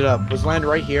gonna change it up. Let's land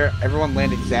right here. Everyone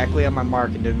land exactly on my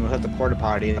mark, and then we'll hit the porta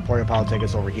potty, and the porta potty will take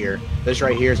us over here. This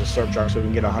right here is a slurp truck, so we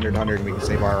can get 100, and we can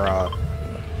save our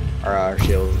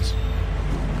shields.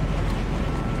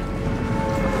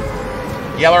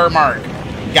 Yeller mark.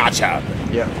 Gotcha.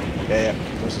 Yep. Yeah.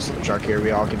 There's a slurp truck here.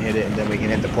 We all can hit it, and then we can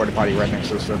hit the porta potty right next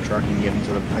to the slurp truck and get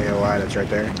into the AOI that's right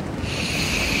there.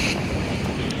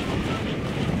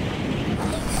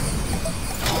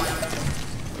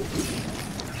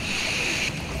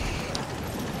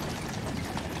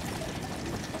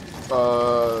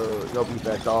 Nope, he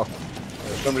backed off.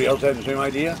 Somebody else had the same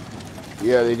idea?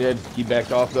 Yeah, they did. He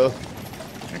backed off though.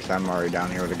 Next time I'm already down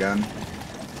here with a gun.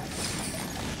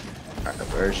 Alright,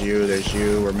 there's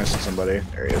you, we're missing somebody.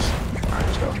 There he is. Alright,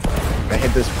 let's go. They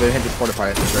hit this porta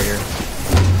potty that's right here.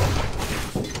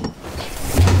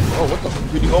 Oh, what the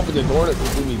fuck? Dude, you opened the door that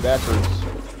threw me backwards.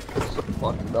 That's so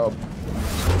fucking dumb.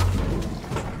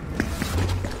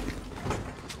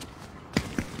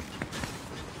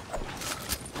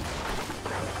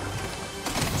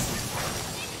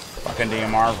 Fucking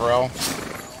DMR, bro.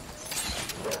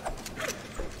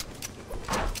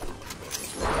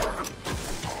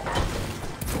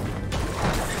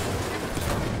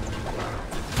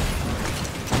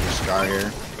 Scar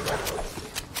here.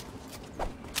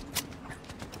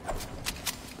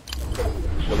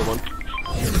 Another one.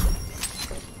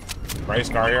 Gray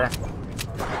Scar here.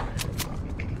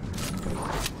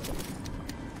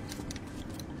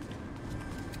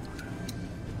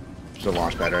 There's a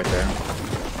launch pad right there.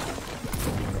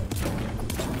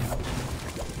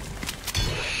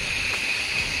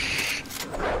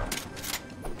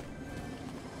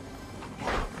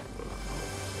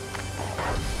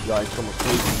 Guys, almost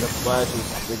crazy. Got flashes.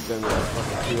 Big thing with the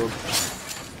fucking shield.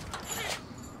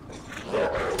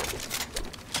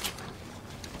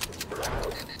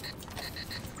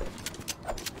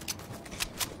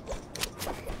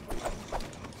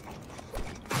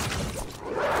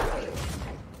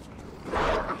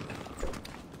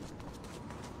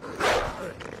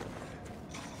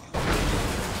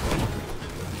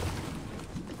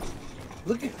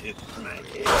 Look at this man.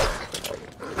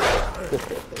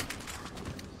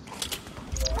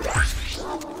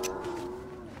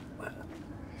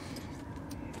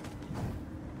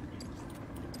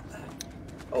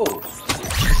 Oh.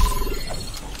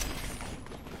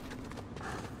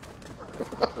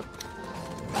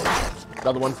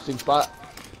 Another one, same spot.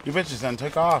 You bitches done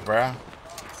took off, bruh.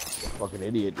 Fucking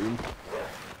idiot, dude.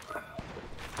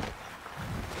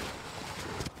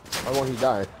 Why won't he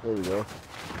die? There we go.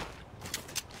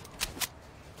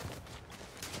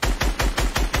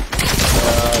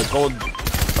 Gold, want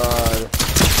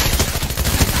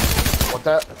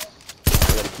that? I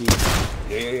got a key.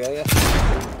 Yeah.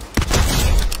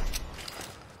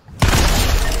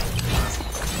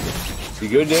 You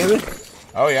good, David?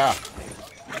 Oh, yeah.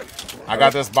 I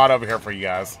got this bot over here for you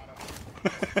guys.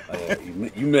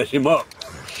 You mess him up.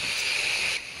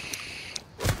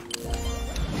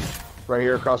 Right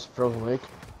here across the frozen lake.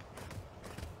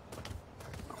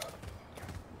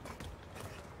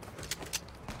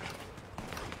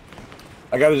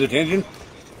 I got his attention.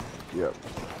 Yep.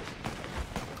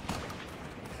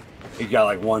 He's got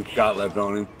like one shot left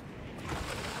on him.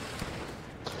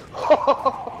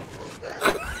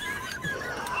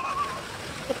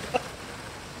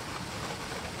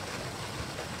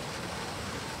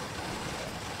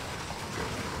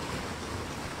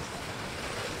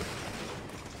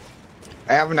 I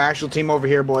have an actual team over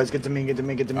here, boys. Get to me, get to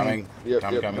me, get to me. Coming. Yep,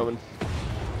 Coming.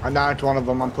 I'm knocked one of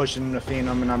them. I'm pushing the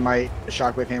Phenom, and I might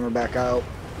shockwave hammer back out.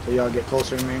 So y'all get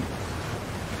closer to me.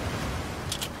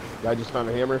 I just found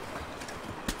a hammer.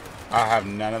 I have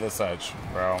none of the such,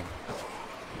 bro.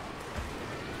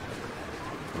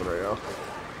 Right now.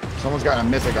 Someone's got a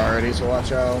mythic already, so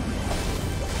watch out.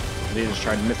 They just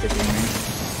tried mythicking me.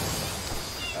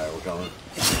 Alright, we're coming.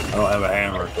 I don't have a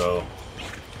hammer, so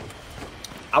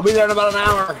I'll be there in about an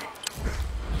hour.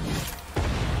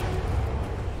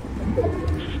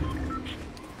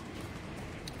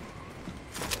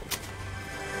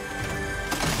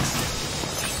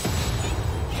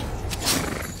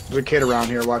 There's a kid around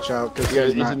here, watch out. Cause Yeah,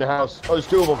 he's in the house. Oh, there's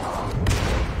two of them.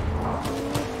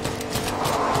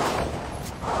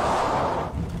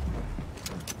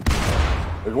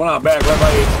 There's one out back, right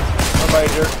by you. Right by you,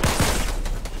 jerk.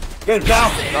 Get him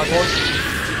down. Knock one.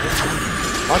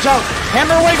 Watch out!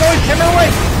 Hammer away, going! Hammer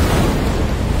away!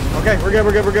 Okay, we're good,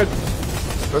 we're good, we're good.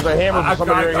 There's a hammer for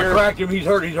somebody right here. I cracked him. He's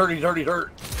hurt. He's hurt. He's hurt. He's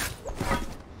hurt.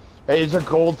 Hey, is a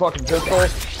gold fucking pistol?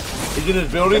 He's in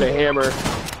his building. And a hammer.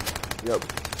 Yep.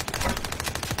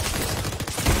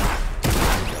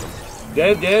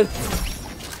 Dead, dead.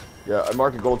 Yeah, I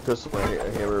marked a gold pistol and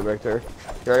a hammer back there.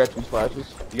 Here, I got 2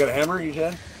 splashes. You got a hammer, you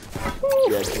said?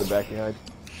 Yeah, it's in the back behind.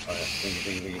 Oh, yeah. Thank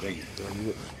you. Thank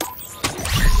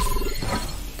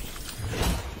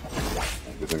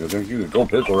Thank you. Gold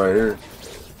pistol right here.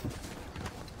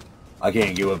 I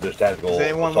can't give up this tactical. Does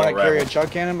anyone want to carry a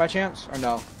chug cannon by chance, or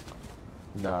no?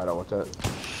 No, I don't want that.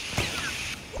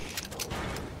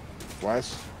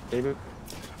 Wes, David?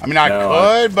 I mean, I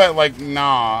could, but like,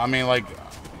 nah. I mean, like,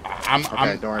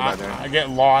 don't worry about that. I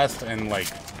get lost and like.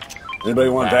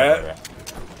 Anybody want that?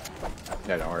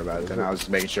 Yeah, don't worry about it. Then I was just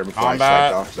making sure before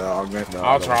Combat. I select off the augment. No,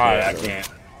 I'll try. I can't.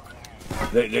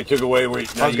 They took away.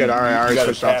 That was good. All right, I already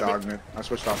switched off the augment. I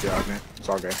switched off the augment. It's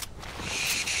all good.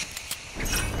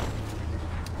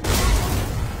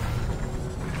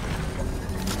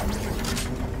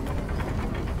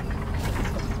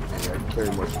 Carry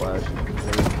more splash.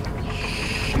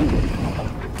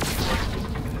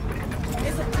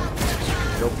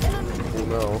 Nope. Oh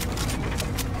no.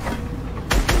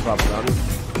 Pop it on me.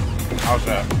 How's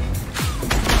that?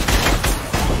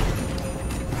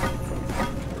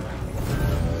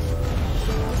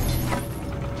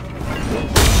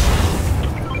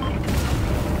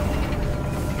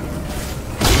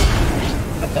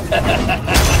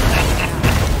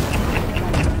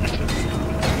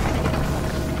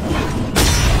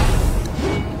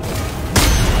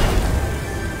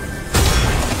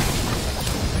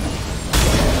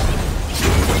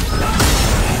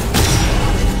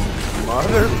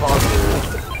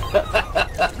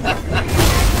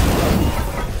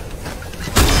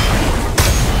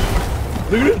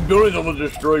 Look at this building almost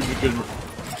destroyed because.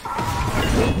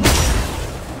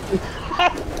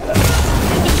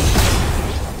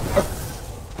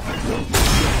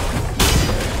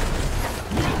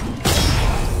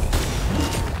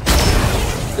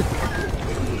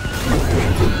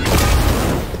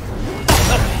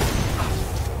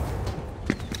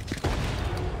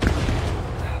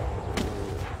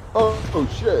 Oh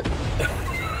shit.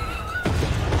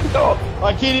 No,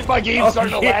 I can't. My game's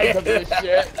starting to lag because of this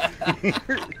shit.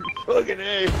 Fucking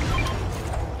A.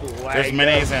 There's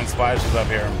minis and splashes up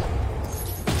here.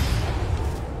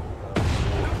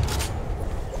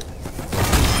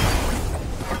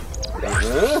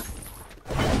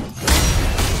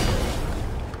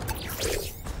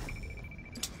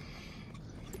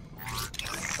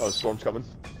 Oh, the storm's coming.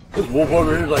 This wolf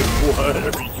over here is like, what are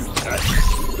you guys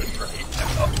doing right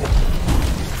now?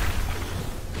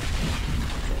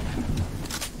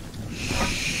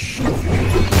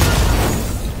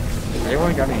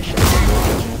 Anyone got any shotgun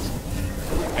bullets?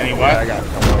 Any what? Yeah, I got a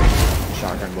couple of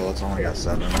shotgun bullets. I only got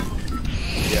 7.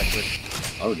 Yeah,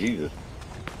 Oh, Jesus.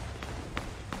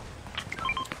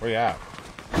 Where you at?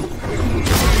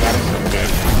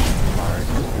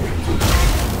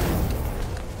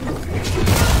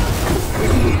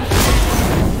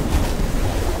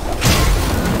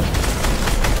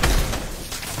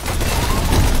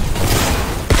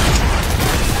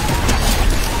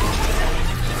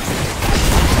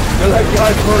 That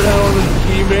guy burned out on his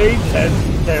teammates?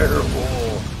 That's terrible.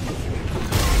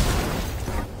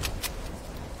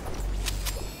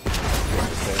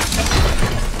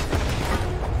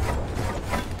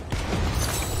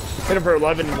 hit him for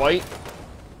 11 white.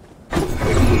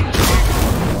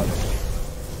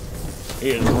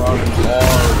 He is running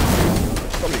hard.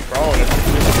 Somebody crawling.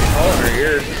 Somebody crawling right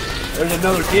here. There's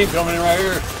another team coming in right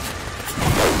here.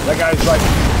 That guy's like,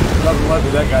 nothing left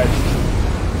of that guy.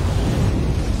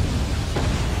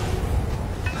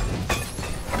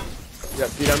 You got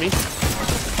feet on me?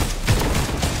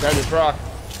 Grab this rock.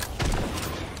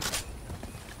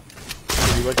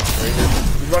 Right here.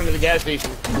 He's running to the gas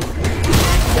station.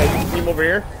 Okay, you see him over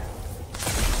here?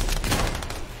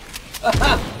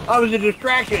 I was a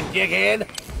distraction, dickhead.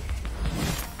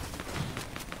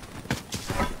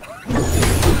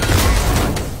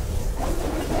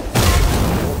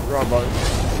 Wrong button.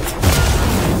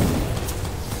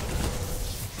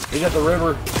 He's at the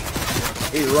river.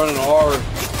 He's running hard.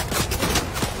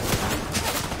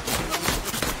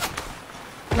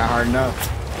 Not hard enough.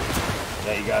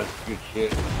 Yeah, you guys, good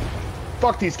shit.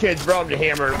 Fuck these kids, bro. I'm to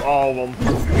hammer all of them.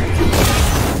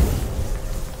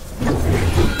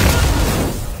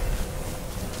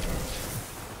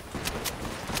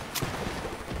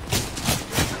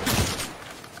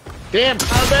 Damn,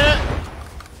 combat!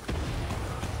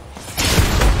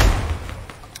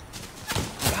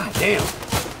 God damn.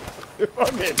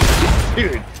 Fucking,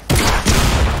 dude.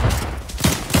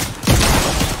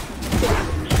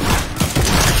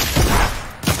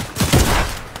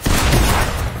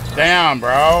 on,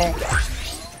 bro.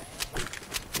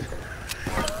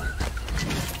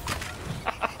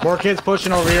 More kids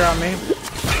pushing over here on me.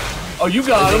 Oh, you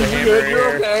got him. You're good.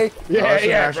 You're okay.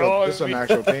 Yeah, bro. This is an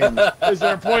actual team. Is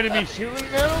there a point in me shooting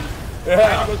at him? Yeah. I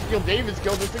had to go steal David's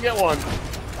kill just to get one. Is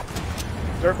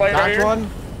there a fight right here? one.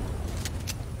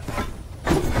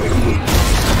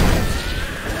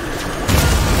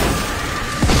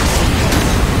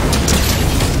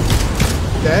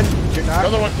 Dead? You're not?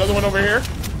 Another one over here.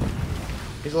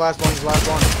 He's the last one. He's the last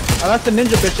one. Oh, that's the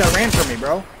ninja bitch that ran from me,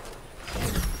 bro.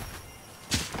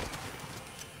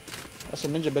 That's the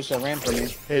ninja bitch that ran from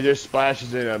me. Hey, there's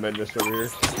splashes in Amendus over here.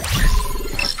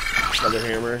 Another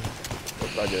hammer.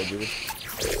 What's my dead, dude?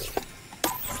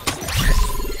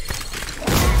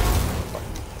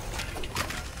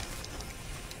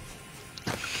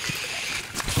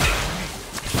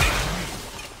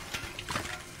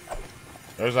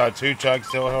 There's 2 chugs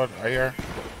still right here.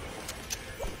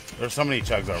 There's so many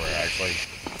chugs over here, actually.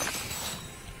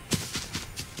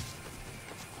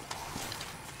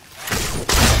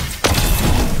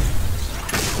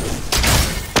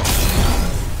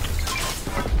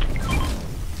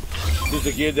 This is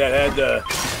the kid that had in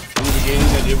the beginning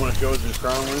that didn't want to show us his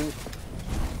crown wings.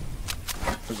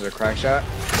 Was it a crack shot?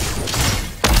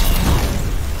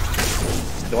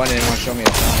 The one that didn't want to show me a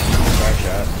crack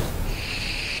shot.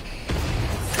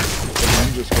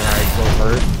 I'm just gonna go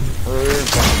first. Earlier and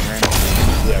fucking ran.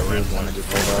 Yeah, ran one and just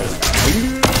pulled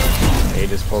up. He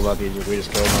just pulled up. We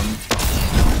just killed him.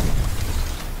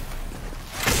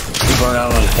 He burned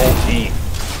out on his whole team.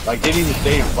 Like, didn't even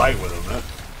stay and fight with him, huh?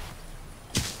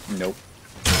 Nope.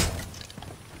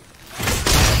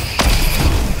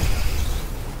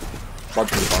 Bug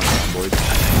to the barn, boys.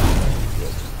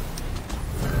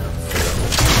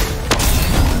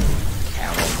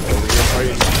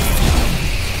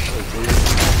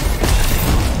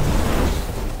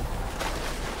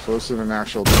 So this is an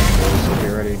actual team, boys, so get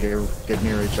ready to get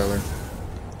near each other.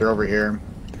 They're over here.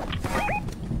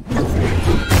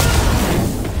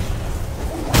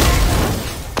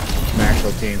 An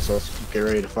actual team, so let's get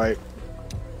ready to fight.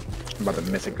 I'm about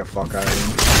to mythic the fuck out of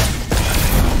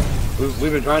him.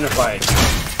 We've been trying to fight.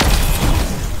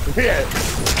 Yeah.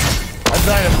 I'm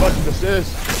trying to fucking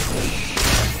assist.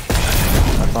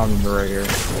 I found him right here.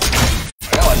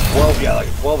 I got like 12, yeah,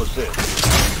 like 12 assists.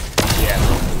 Yeah,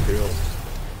 cool.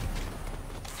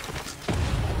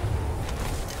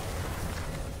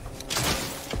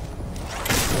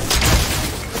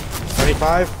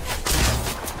 25.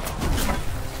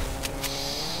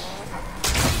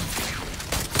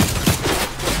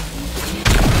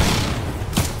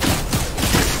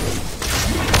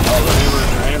 Oh,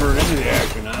 they're hammering into the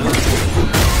action, huh?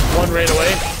 One right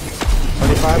away.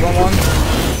 25 on one.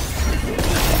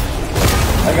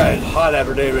 That guy is hot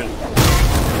after David.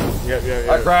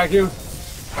 Yeah. I crack you.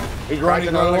 He's running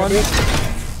another one.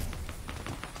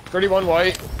 31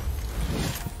 white.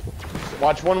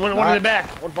 Watch one in the back.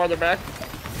 One farther back.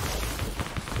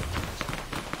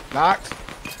 Knocked.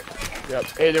 Yep.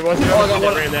 Hey, there was another one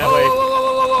that ran that way.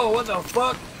 Whoa, what the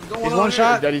fuck is going He's on one here?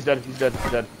 shot. He's dead.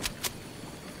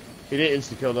 He didn't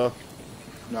insta-kill though.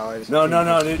 No.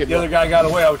 The other guy got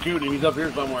away. I was shooting him. He's up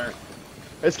here somewhere.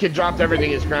 This kid dropped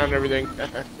everything, his crown and everything.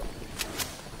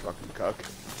 Fucking cuck.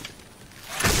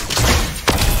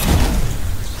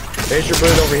 There's your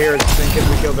bird over here. It's the same kid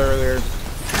we killed earlier.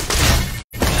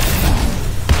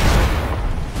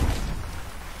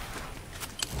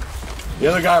 The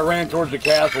other guy ran towards the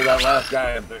castle, that last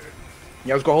guy up there.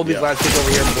 Yeah, let's go hold these last kids over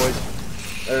here, boys.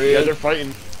 There he is. They're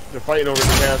fighting. They're fighting over the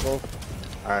castle.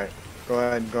 Alright, go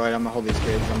ahead. I'm gonna hold these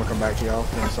kids. I'm gonna come back to y'all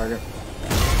in a second.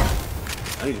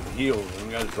 I need some heals. We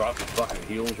gotta drop the fucking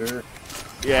heals here.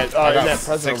 I Yeah, in got that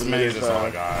present 6 over minutes. there, That's all I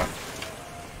got.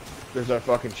 there's our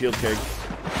fucking shield keg.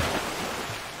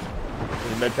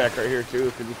 There's a med pack right here too,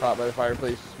 if you pop by the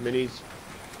fireplace. Minis.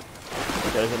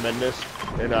 There's a Medness.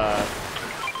 And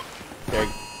keg.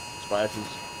 Splashes.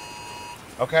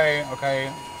 Okay.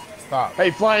 Stop. Hey,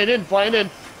 flying in.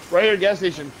 Right here, gas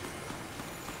station.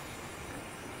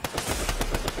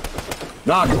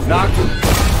 Knock.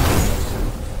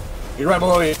 He's right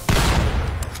below you.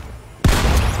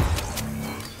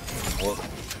 Well,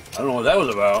 I don't know what that was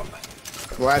about.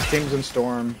 The last team's in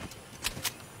storm.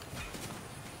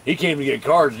 He came to get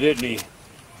cards, didn't he?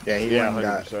 Yeah, he Yeah, went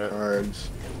and got 100%. cards.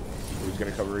 Who's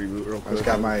gonna cover reboot real I quick? just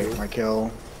got my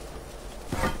kill.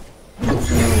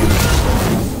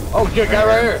 Oh shit, guy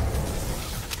right here.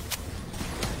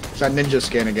 It's that ninja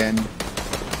skin again.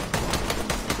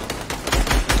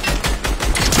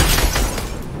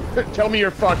 Tell me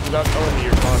you're fucked without telling me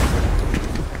you're fucked.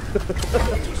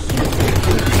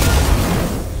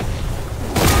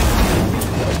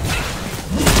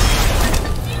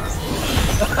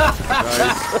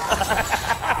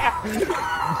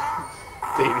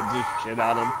 hit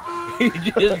on him. He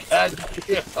just got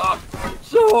hit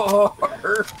so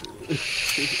hard.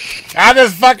 I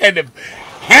just fucking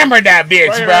hammered that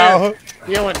bitch, bro.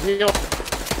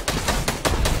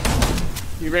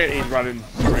 He ran. He's running.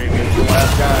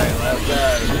 Last guy.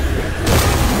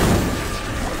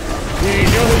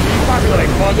 He's probably like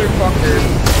motherfucker.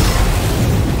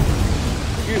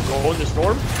 You go in the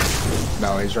storm?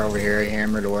 No, he's over here. He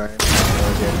hammered away.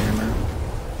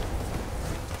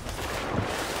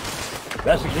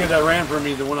 That's the kid that ran from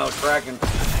me, the one I was tracking.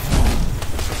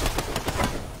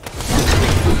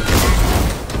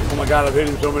 Oh my god, I've hit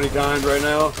him so many times right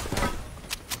now.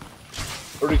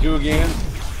 32 again.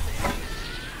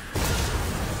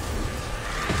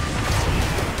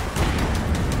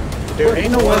 Dude,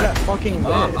 ain't no way that fucking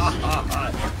missed.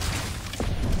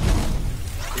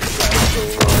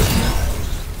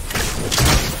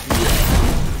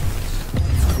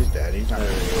 He's dead. He's not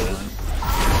really running.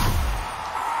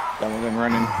 Done with him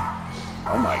running.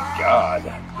 Oh my god.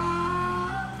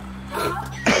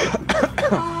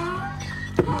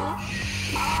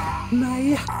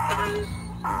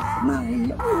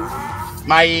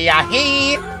 My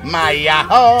yahi, my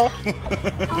yaho.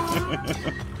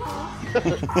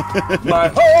 My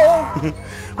hole.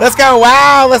 Let's go!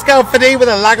 Wow, let's go! Fadi with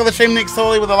a like on the stream. Nick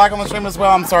Soley with a like on the stream as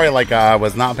well. I'm sorry, like I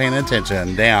was not paying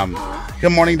attention. Damn.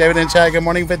 Good morning, David and Chad. Good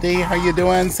morning, Fadi. How you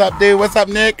doing? Sup, dude? What's up,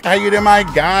 Nick? How you doing, my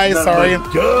guy? Sorry.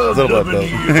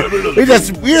 we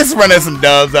just running some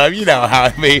dubs up. You know how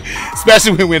it be,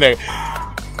 especially when we're in a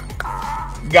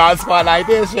God spot like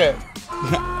this shit.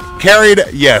 Carried?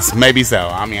 Yes, maybe so.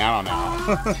 I mean, I don't know.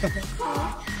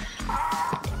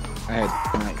 I had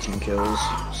 19 kills,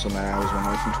 so now I was 1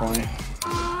 away from 20.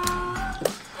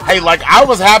 Hey, like, I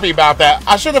was happy about that.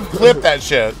 I should have clipped that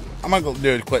shit. I'm gonna go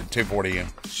do a quick 240.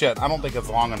 Shit, I don't think it's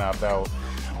long enough, though.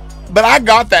 But I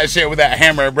got that shit with that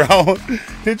hammer, bro.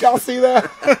 Did y'all see that?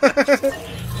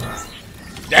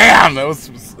 Damn, that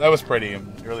was pretty. It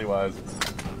really was.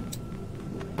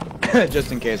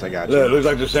 Just in case I got you. Look, it looks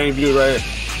like the same dude right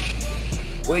here.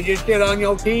 We just get on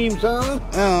your team, son.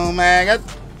 Oh, man.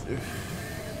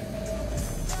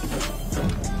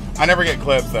 I never get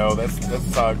clips, though. That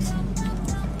sucks.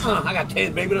 I got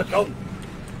 10, baby. Let's go.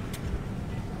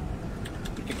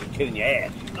 You kick the kid in your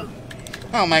ass.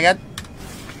 Oh, my God.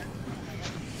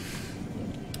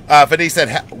 Fadi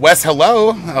said, Wes,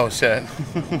 hello. Oh, shit.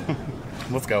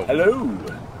 Let's go. Hello.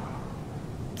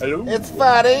 Hello. It's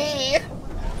Fadi.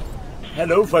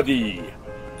 Hello, Fadi.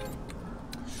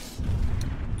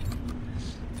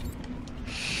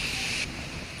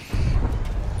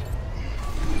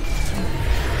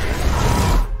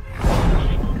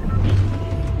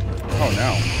 Oh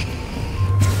no.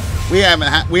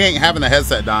 We ain't having the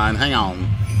headset dying. Hang on.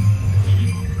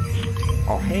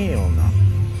 Oh hell no.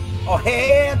 Oh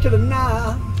hell to the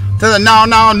no. To the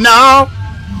no.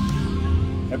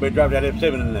 Everybody drop that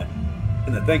F7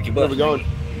 in the thank you button. Where we going?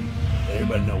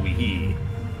 Everybody know we here.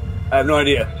 I have no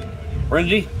idea.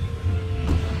 Frenzy?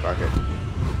 Fuck it.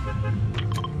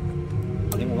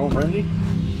 I think we're going Frenzy.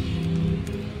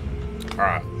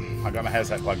 Alright. I got my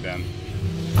headset plugged in.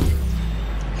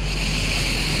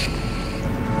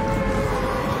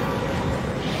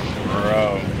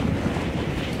 Bro.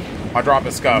 My drop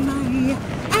is scuffed.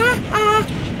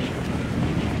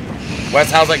 Wes,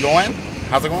 how's it going?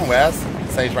 How's it going, Wes?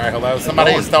 Sage, right? Hello.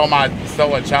 Somebody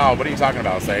stole a child. What are you talking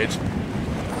about, Sage?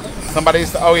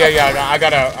 Oh yeah. I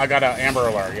got a Amber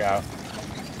Alert. Yeah.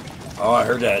 Oh, I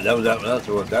heard that. That's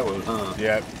what that was, huh?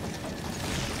 Yep.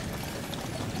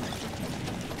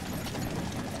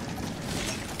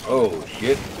 Oh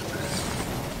shit.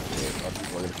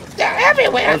 They're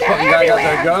everywhere. This fucking guy got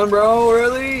that gun, bro.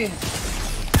 Really? A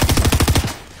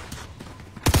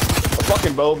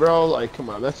fucking bow, bro. Like, come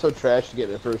on. That's so trash to get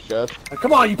in the first chest.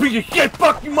 Come on, you piece of shit.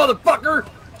 Fuck you, motherfucker.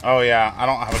 Oh yeah. I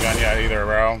don't have a gun yet either,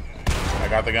 bro. I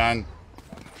got the gun.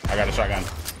 I got a shotgun.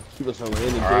 Keep us on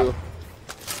landing, Right.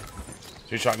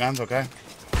 2 shotguns, okay.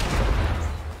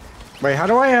 Wait, how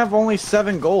do I have only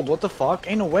 7 gold? What the fuck?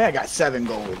 Ain't no way I got 7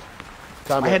 gold.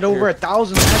 Time I had over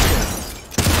 1,000 seconds.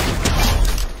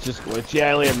 Just glitch. Yeah,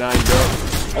 I only have 9, bro.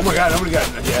 Oh my god, nobody got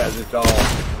it. Yeah, it's all.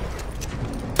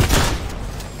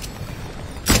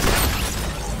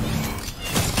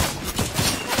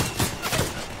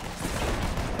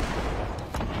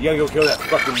 You gotta go kill that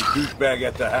fucking douchebag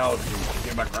at the house and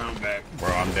get my crown back. Bro,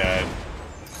 I'm dead.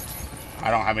 I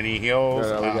don't have any heals.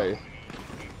 No, we got you.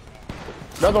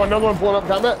 Another one pulling up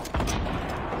combat.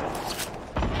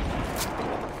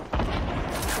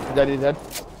 He's dead.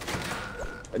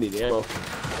 I need ammo.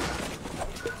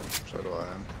 So do I.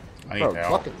 I need Bro,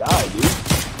 help. fucking die, dude.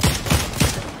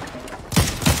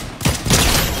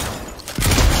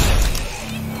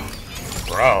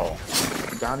 Bro.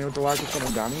 Donnie with the largest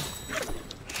one, Donnie.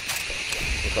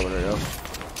 We're coming right now.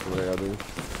 Coming right now, dude.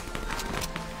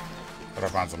 Gotta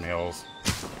find some heals.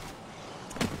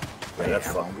 Yeah, that's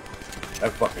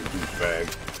fucking douchebag.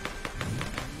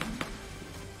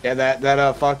 Yeah,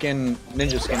 that fucking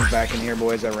ninja skin's back in here,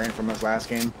 boys. That ran from us last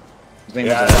game. His name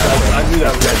Yeah, was I knew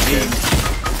that was that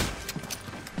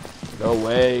dude. No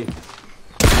way.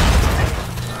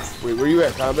 Wait, where you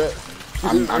at, Combat?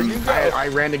 I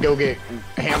ran to go get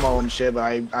ammo and shit, but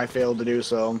I failed to do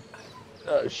so.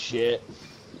 Oh shit.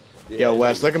 Yo,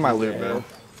 Wes, look at my loot, man.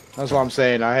 That's what I'm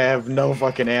saying. I have no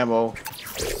fucking ammo.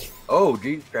 Oh,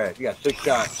 Jesus Christ. You got 6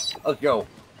 shots. Let's go.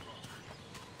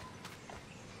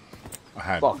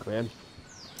 Fuck, man.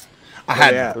 I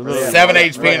had 7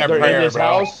 HP in a they're prayer, in this bro.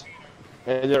 house,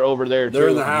 and they're over there, too. They're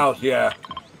in the house, yeah.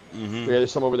 Yeah,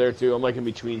 there's some over there, too. I'm like in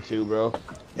between two, bro.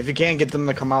 If you can't get them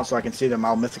to come out so I can see them,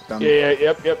 I'll mythic them. Yeah,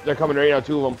 yep. They're coming right now,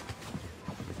 2 of them.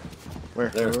 Where?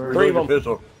 There. Three of them.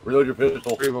 Pistol. Reload your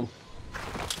pistol. 3 of them.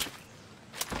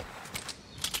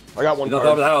 I got one He's on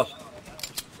top of the house.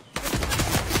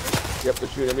 Yep, they're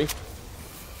shooting at me.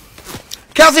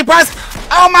 Kelsey Price.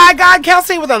 Oh my God,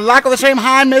 Kelsey, with a like of the stream.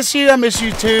 Hi, I miss you. I miss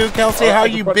you too, Kelsey. How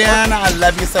you been? I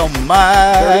love you so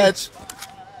much. 30.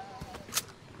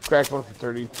 Cracked one for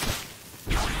 30.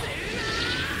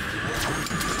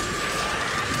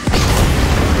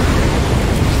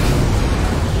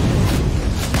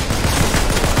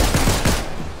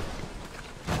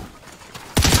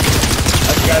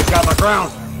 That guy's got my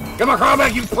crown. Get my crown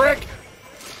back, you prick.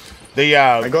 The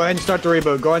Right, go ahead and start the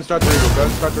reboot. Go ahead and start the reboot. Go ahead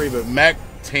and start the reboot. mech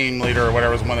team leader or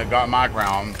whatever was the one that got my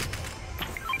crown.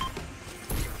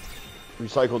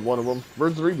 Recycled one of them.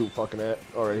 Where's the reboot fucking at?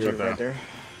 Oh, right here. Right there.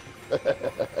 Yeah,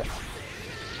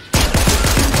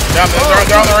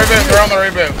 they're on the reboot. They're on the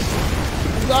reboot.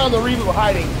 He's not on the reboot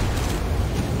hiding.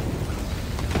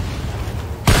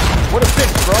 What a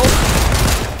bitch, bro.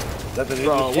 Is that the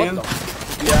Bro, ninja what skin? the?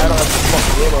 Yeah, I don't have the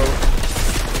fucking ammo.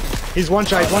 He's one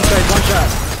shot, one shot, one shot.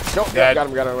 Nope, Dead. got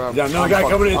him. Yeah, another guy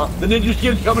coming in. The ninja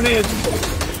skin's coming in.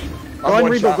 Go and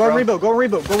reboot, go and reboot, go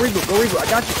and reboot, go reboot, go reboot. I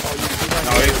got you.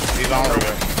 No, he's on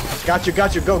reboot. Got you.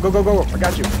 Go. I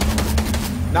got you.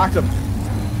 Knocked him.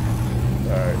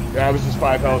 Alright. Yeah, I was just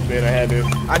 5 health, man. I had to.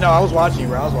 I know, I was watching you,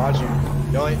 bro. I was watching you.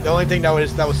 The only thing that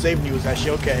was saving you was that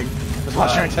shield keg. That's why I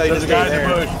was trying to tell you to There's a stay guy in there.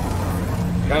 the bush.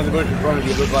 Guy in the bush in front of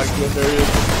you. Look like yes, there he is.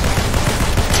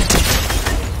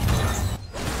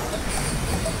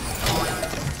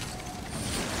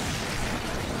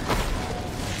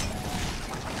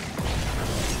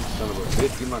 Son of a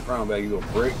bitch, give my crown back, you little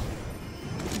prick.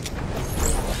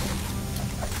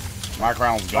 My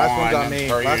crown's gone. Last one's on me.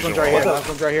 per Last one's usual. right here. Last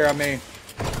one's right here on me.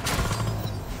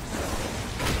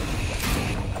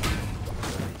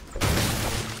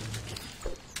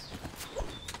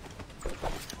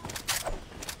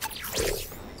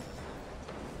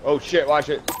 Oh shit, watch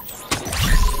it.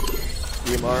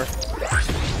 DMR.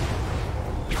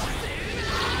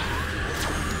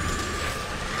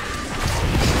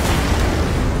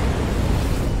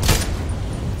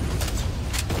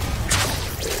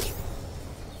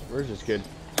 Where's this kid?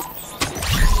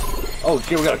 Oh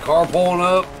shit, we got a car pulling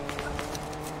up.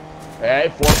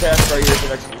 Hey, forecast right here at the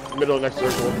next middle of the next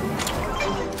circle.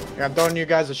 Yeah, I'm throwing you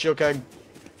guys a shield keg.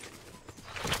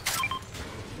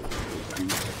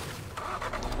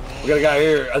 We got a guy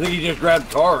here. I think he just grabbed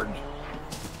cards.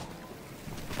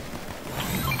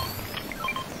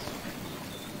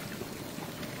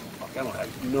 Fuck, I don't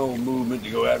have no movement to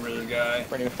go after this guy.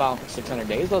 Running a foul for 600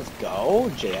 days. Let's go,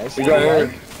 JS. We got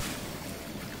here.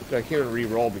 I can't even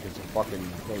re-roll because of fucking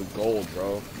those gold,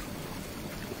 bro.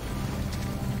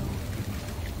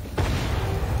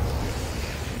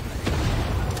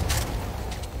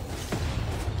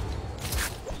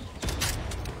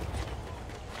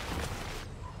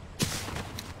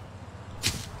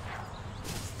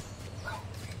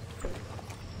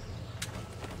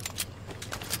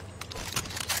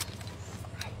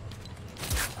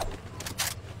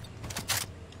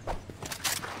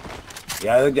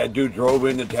 Yeah, I think that dude drove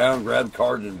into town, grabbed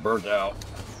cards, and burnt out.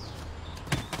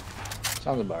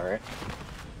 Sounds about right.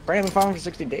 Brandon found for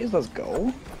 60 days. Let's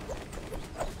go.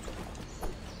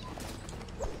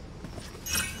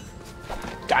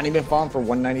 Donnie been falling for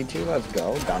 192. Let's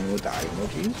go. Donnie with the eye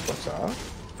emojis. What's up?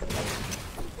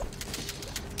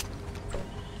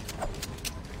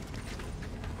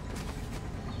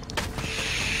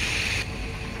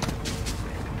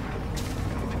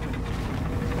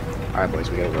 All right,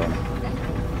 boys, we gotta go.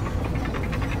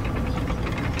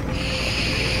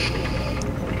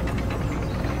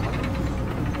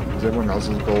 Is everyone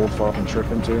else's gold fucking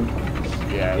tripping too?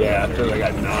 Yeah, Yeah, because I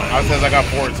got 9. I says I got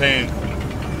 14.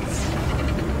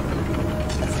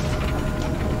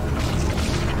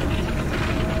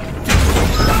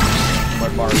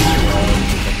 mark on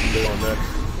next.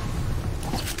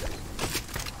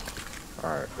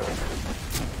 Alright, good.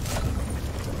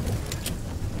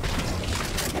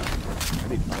 I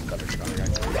need my cutter trash.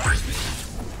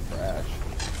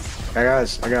 I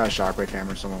got a shockwave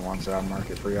hammer. Someone wants it. I'll mark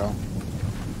it for y'all.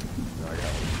 I got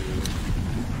one too.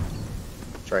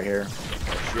 It's right here.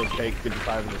 Shield take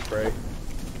 55 in the spray.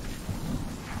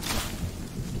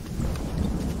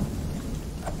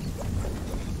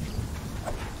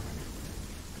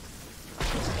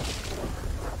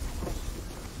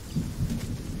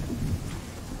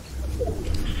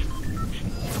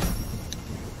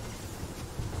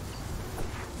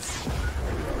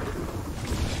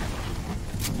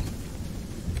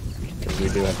 We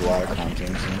do have a lot of content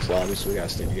in this lobby, so we gotta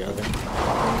stay together.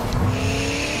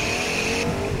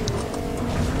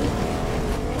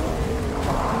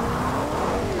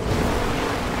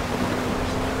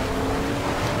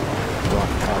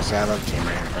 I have a team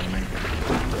right in front of me.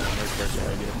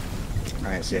 I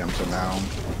didn't see him until now.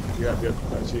 Yeah, good.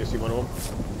 I see one of them.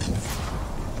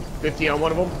 50 on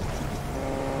one of them.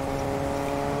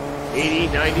 80,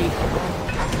 90.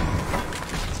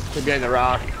 Could be in the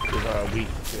rock. There's weak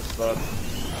spot.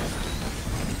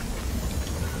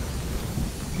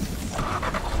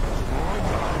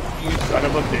 You son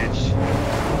of a bitch.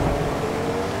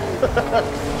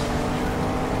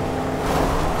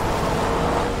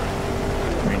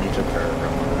 I mean, you took care of him.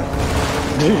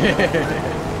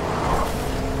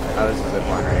 Oh, this is a zip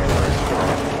line right here.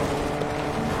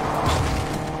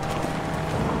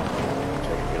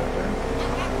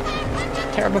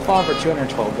 Tara been falling for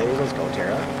 212 days. Let's go,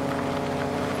 Tara.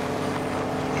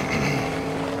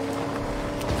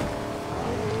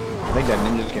 I think that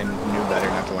ninja knew better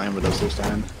not to land with us this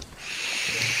time.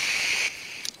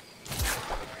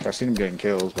 I've seen him getting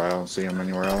kills, but I don't see him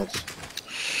anywhere else.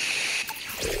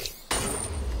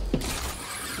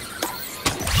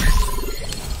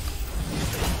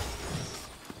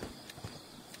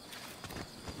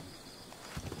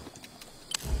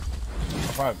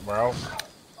 Fuck, bro.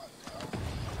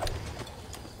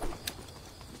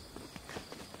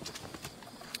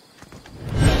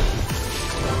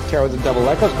 Tara with a double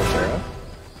leg. Let's go, Tara.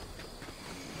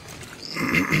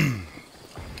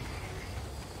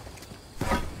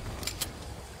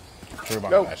 True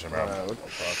about Nope. that shit, bro. What the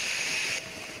fuck?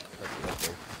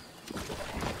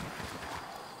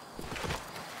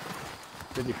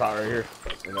 50 pot right here.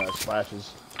 And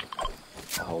splashes.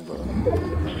 Hold up.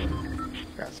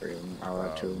 Got 3 of them. I'll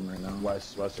have 2 of them right now.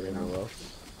 West are in the low.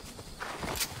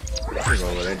 He's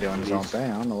over there doing his own thing.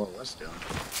 I don't know what West's doing.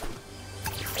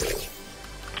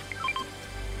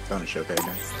 Don't show okay,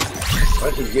 man.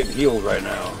 West is getting healed right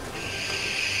now.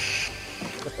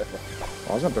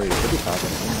 I was up there, you could be popping.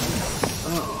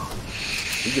 Oh.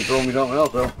 You can throw me something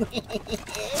else, though.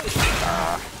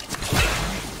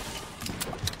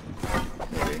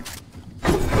 Maybe.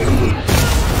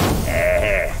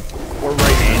 We're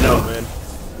right in the middle, man.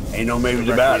 Ain't no maybes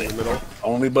about it.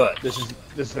 Only but. This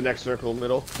is the next circle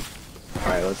middle.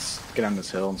 Alright, let's get on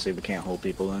this hill and see if we can't hold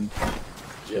people in.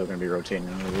 Still gonna be rotating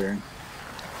over here.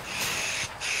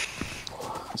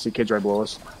 I see kids right below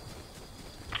us.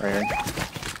 Right here.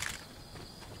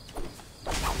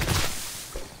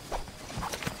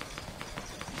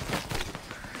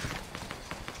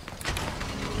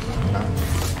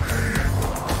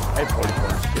 I have 40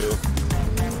 points too.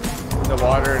 In the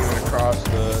water and then across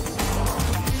the.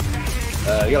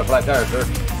 You got a flat tire, sir.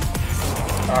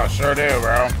 Oh, sure do,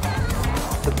 bro.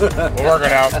 We'll work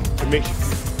it out. To make sure.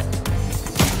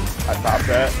 I popped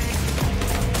that.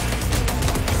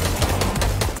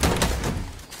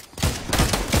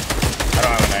 I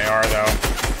don't have an AR though.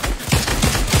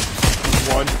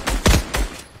 One.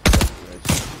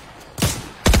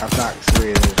 I've knocked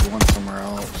 3, there's one somewhere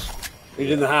else.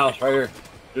 He's in the house right here.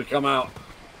 Just come out.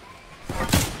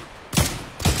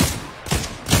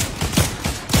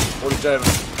 47.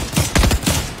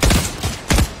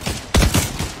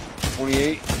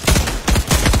 28.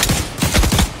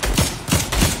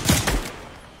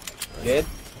 Dead?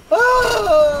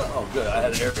 Oh, good. I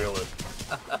had an aerial lift.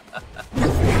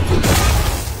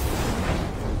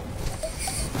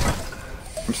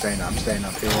 I'm staying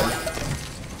up here.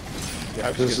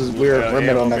 Yeah, This is weird. We're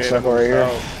middle next circle right here.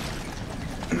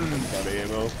 Got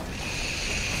ammo.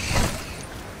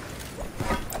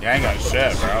 Yeah, I ain't got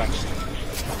shit, bro.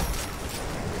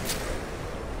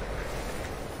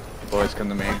 Boys, come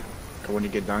to me. When you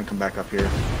get done, come back up here.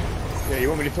 Yeah, you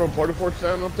want me to throw porta forts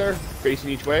down up there, facing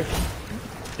each way?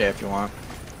 Yeah, if you want.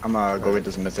 I'm gonna go get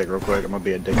this mythic real quick. I'm gonna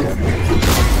be a dickhead.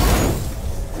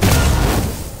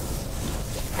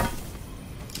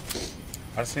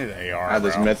 I just need the AR. I have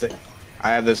this bro. mythic. I I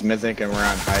have this mythic and we're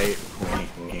on tight.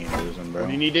 We ain't losing, bro. What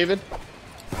do you need, David?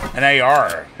 An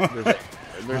AR.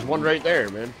 There's one right there,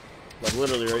 man. Like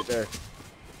literally right there.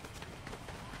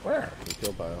 Where? In the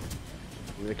kill pile.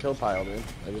 In the kill pile, man.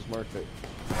 I just marked it.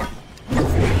 That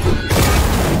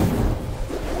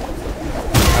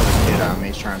was a kid on me.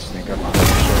 He's trying to sneak up on me.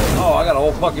 Oh, I got a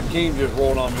whole fucking team just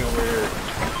rolling on me over here.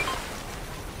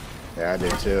 Yeah, I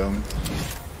did too.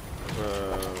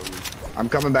 I'm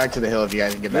coming back to the hill if you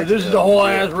guys can get back. This is the whole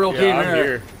ass real team I'm here.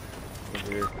 here. I'm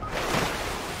here.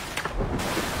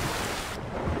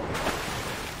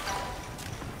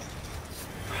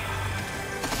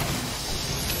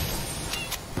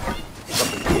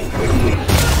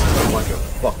 Bunch of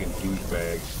fucking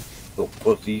douchebags, little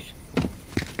pussies.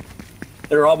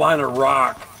 They're all behind a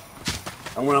rock.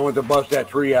 And when I went to bust that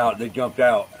tree out, they jumped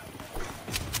out.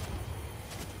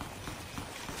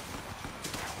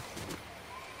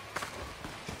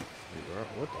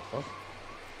 What the fuck?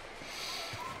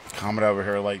 Comet over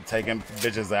here, like, taking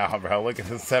bitches out, bro. Look at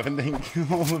his 17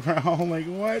 kills, bro. Like,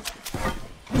 what?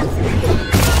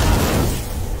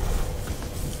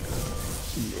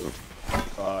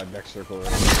 Next circle.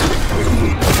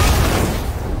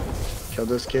 Kill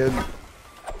this kid.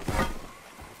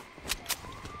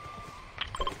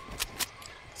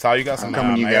 So you got some I'm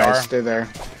coming, you AR? guys. Stay there.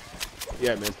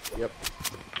 Yeah, man. Yep.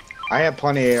 I have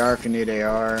plenty of AR if you need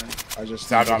AR. I just.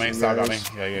 Stop on me. Stop on me.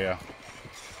 Yeah.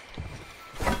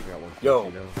 I got one.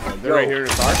 Yo. They're right here in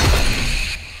the car.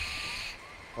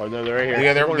 Oh no, they're right here.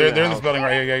 Yeah, they're in this building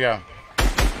right here. Yeah.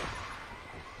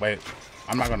 Wait,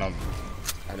 I'm not gonna.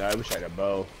 I know. I wish I had a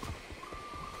bow.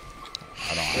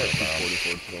 I don't have a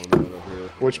bow.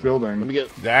 Which building? Let me get.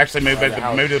 They actually moved to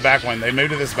the back one. They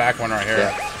moved to this back one right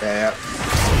here. Yeah.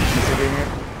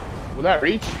 Will that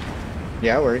reach?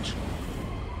 Yeah, it reach.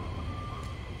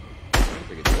 I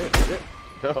think it did it?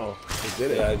 No, it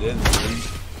did it. Yeah, I did.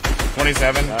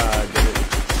 27. Did it.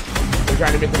 They're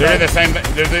trying to make the They're back. the same.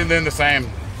 They're in the same.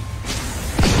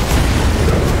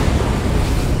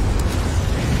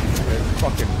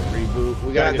 Fucking reboot.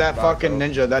 We Got got that fucking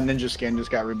ninja. That ninja skin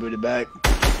just got rebooted back.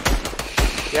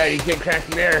 Yeah, you can't crack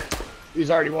him there. He's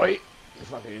already white. You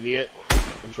fucking idiot.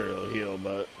 I'm sure it'll heal,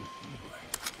 but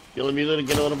you let me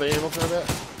get a little bit of ammo for that.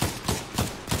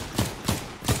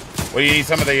 Well, you need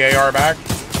some of the AR back.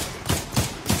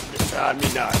 I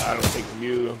mean, no, I don't think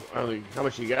you. I don't think. How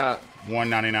much you got?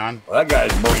 $199. Well, that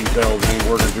guy's brain cells ain't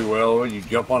working too well. You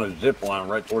jump on a zip line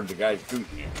right towards the guy shooting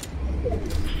you.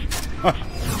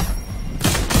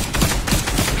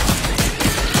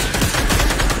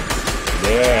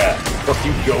 Yeah. Fuck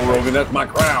you, Joe Rogan. That's my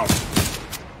crown.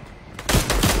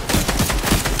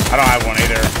 I don't have one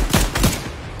either.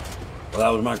 Well, that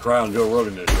was my crown. Joe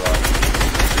Rogan did it right.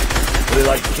 They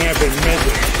like camping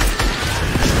mythic.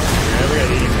 Yeah, we got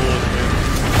 80 bullets, man.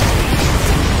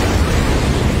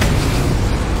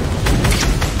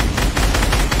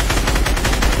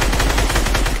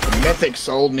 The mythic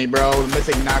sold me, bro. The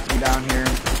mythic knocked me down here.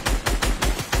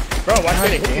 Bro, why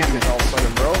can't it hit me all of a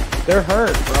sudden, bro? They're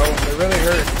hurt, bro. They're really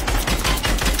hurt.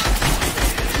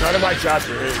 None of my shots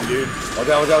are hitting, dude. Watch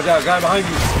out, watch out, watch out. Guy behind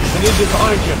you. The ninja's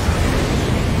behind you.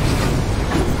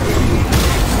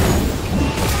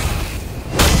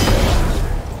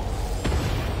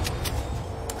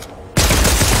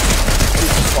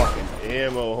 Fucking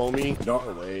ammo, homie.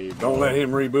 Don't let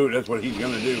him reboot. That's what he's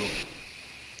gonna do.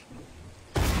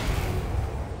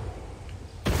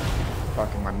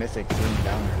 Fucking my mythic threw me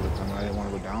down there. Looks like I didn't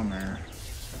want to go down there.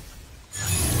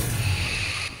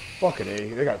 Fucking A.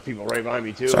 They got people right behind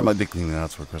me, too. So I'm addicting the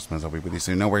nuts for Christmas. I'll be with you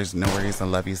soon. No worries. No worries. I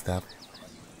love you, stuff.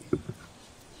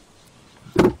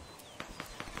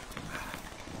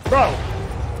 Bro,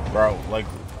 like,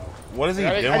 what is he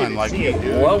doing? Like,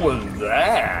 what was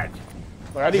that?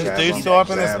 This dude still up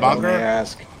in this bunker?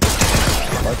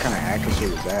 What kind of accuracy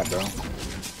was that, bro?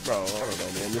 Bro, I don't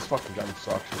know, man. This fucking gun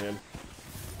sucks, man.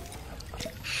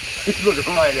 He's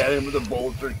looking right at him with the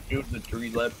bolts are shooting the tree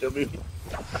left of him.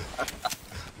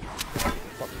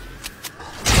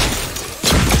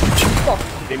 Fuck,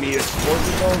 give me a sports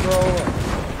ball, bro.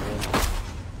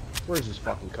 Where's this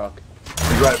fucking cuck?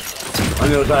 He's right on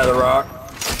the other side of the rock.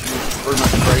 Pretty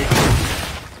much straight.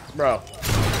 Bro.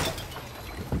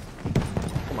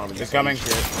 Come on, He's coming.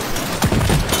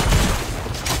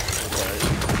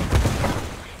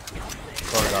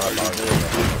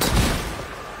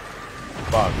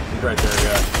 Fuck, he's right there,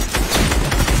 yeah.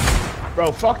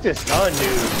 Bro, fuck this gun, dude.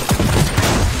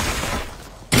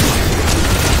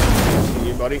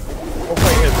 You, buddy. Go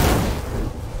fight him.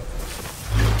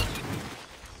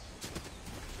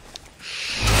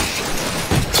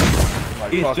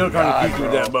 He's still trying to shoot you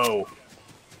with that bow.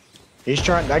 He's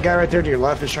trying. That guy right there to your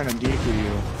left is trying to decoy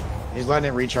you. He's letting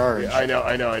it recharge. Yeah, I know.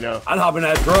 I'd hop in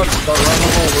that truck and start running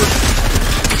him over.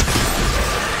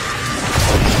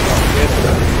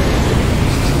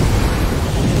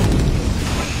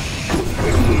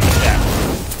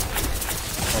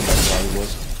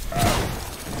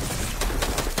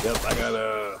 Yep, I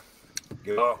gotta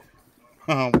get off.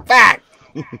 Back!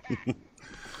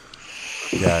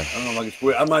 Yeah. I don't know if I can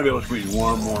squeeze. I might be able to squeeze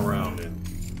one more round in.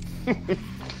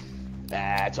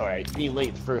 Nah, it's alright. Being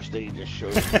late the first day just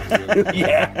shows.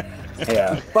 Yeah.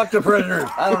 Yeah. Fuck the prisoners.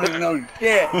 I don't even know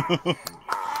shit.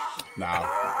 No.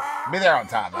 Be there on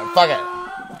time, man. Fuck it.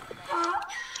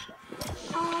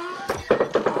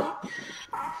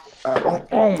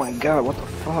 Oh my god, what the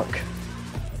fuck?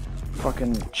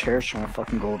 Fucking chair's trying to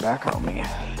fucking go back on me.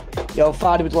 Yo,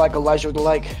 Fadi with the like, Elijah with the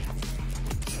like.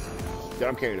 Dude,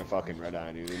 I'm carrying a fucking red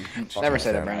eye, dude. Never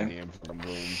say that, Brandon.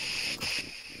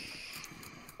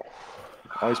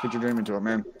 Always put your dream into it,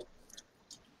 man.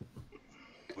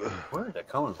 Where is that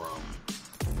coming from?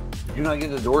 Did you not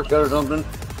get the door shut or something?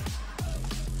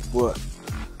 What?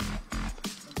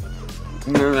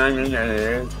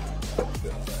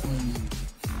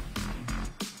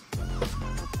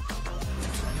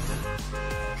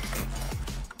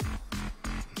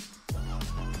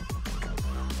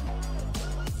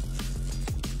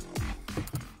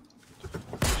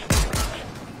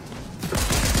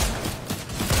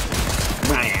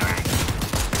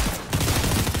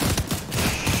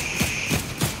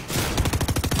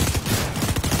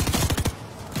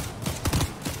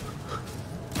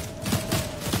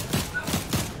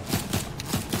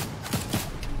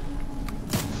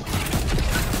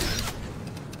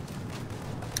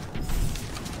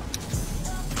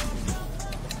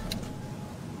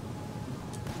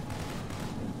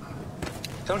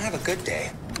 Don't have a good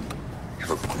day.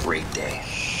 Have a great day.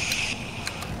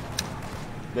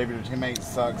 David, your teammate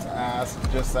sucks ass.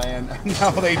 Just saying.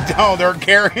 No, they don't. They're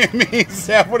carrying me.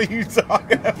 Seth, what are you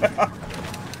talking about?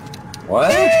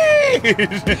 What?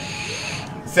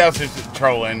 Steph's just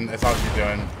trolling. That's all she's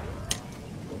doing.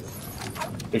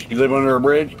 Does she live under a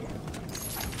bridge?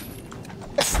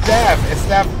 It's Steph.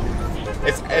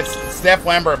 It's Steph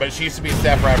Lambert, but she used to be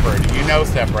Steph Redford. You know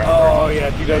Steph Redford. Oh,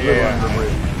 yeah, she does live under a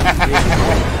bridge.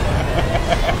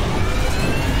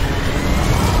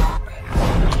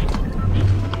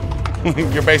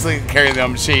 You're basically carrying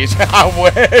them cheese. I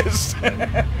wish.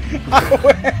 I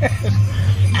wish.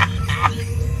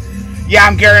 Yeah,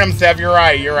 I'm carrying them, Steph. You're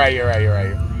right. Where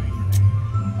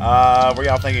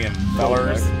y'all thinking,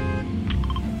 fellers?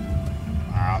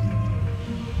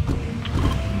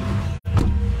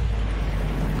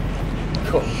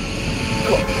 Cool.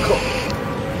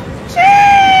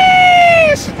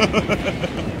 Cheese!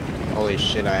 Holy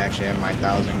shit, I actually have my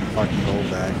 1,000 fucking gold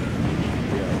back.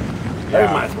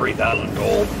 There's my 3,000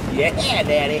 gold. Yeah,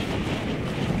 Daddy.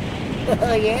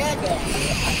 Oh, yeah, Daddy.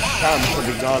 I'm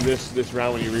putting on this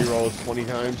round when you re-roll 20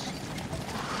 times.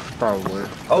 Probably.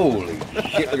 Holy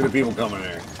shit, look at the people coming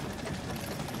there.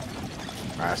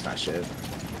 That's not shit.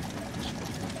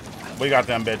 We got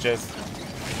them bitches.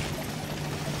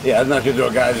 Yeah, it's not just a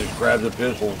guy that grabs a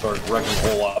pistol and starts wrecking the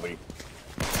whole lobby.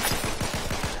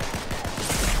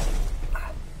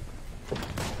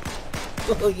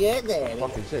 Oh, yeah, Daddy.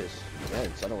 What the fuck is this?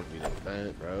 Yes, I don't want to be that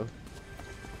bad, bro.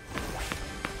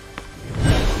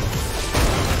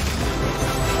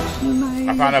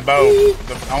 I found a bow.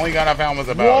 The only gun I found was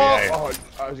a bow. Yeah. Oh,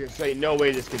 I was gonna say, no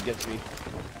way this kid gets me.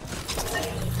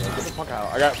 Get the fuck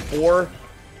out. I got 4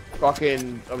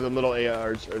 fucking of the little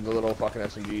ARs, or the little fucking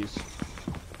SMGs.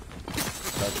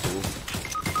 That's cool.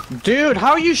 Dude,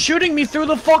 how are you shooting me through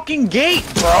the fucking gate,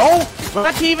 bro?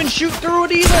 I can't even shoot through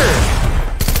it either.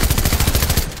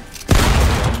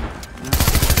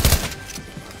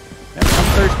 I'm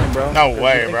thirsty, bro. No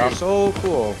way, bro. You're so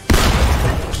cool.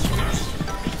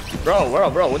 Bro,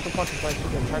 what the fuck is my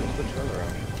I'm trying to switch it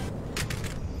around.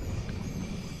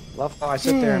 Love how I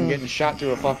sit there and getting shot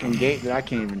through a fucking gate that I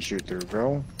can't even shoot through,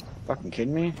 bro. Fucking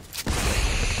kidding me?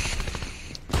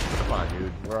 Come on,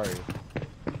 dude. Where are you?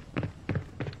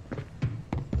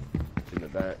 It's in the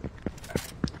back.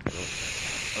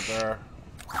 Up there.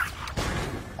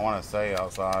 I want to say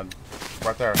outside.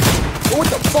 Right there. Oh, what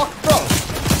the fuck, bro? What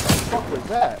the fuck was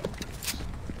that?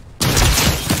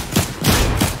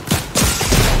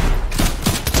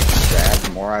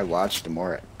 The more I watch, the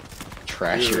more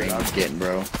trash your aim is getting,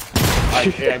 bro.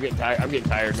 I'm getting tired. I'm getting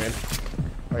tired, man.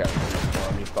 I got more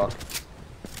on me. Fuck.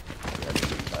 Yeah, I'm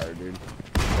getting tired, dude.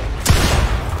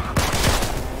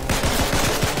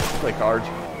 Play cards.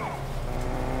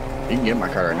 You can get my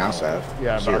card right now, Sav.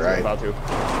 Yeah, I'm about to.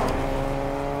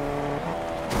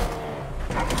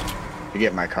 You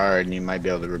get my card, and you might be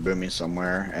able to reboot me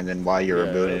somewhere. And then while you're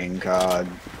rebooting,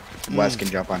 Wes can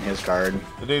jump on his card.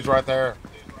 The dude's right there.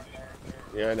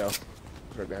 Yeah, I know.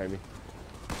 He's right behind me.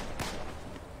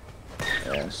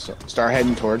 Yeah, so start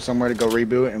heading towards somewhere to go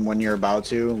reboot, and when you're about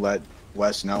to, let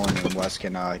Wes know, and then Wes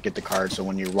can get the card. So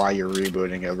while you're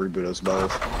rebooting, it'll reboot us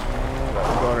both.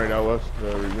 I'm going right now, Wes.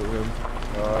 Reboot him.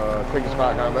 Take a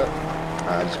spot, combat.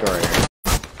 Just go right here.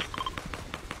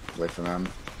 Wait for them.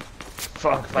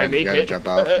 Fuck, if I make you gotta it. jump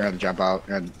out. You gotta jump out.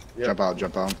 You gotta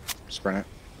jump out. Sprint it.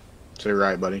 To your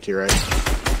right, buddy. To your right.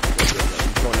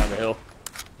 I'm going down the hill.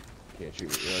 Can't shoot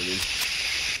me, you know what I mean?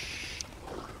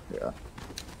 Yeah.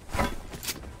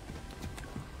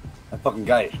 That fucking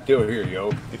guy is still here,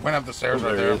 yo. He went up the stairs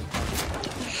right there.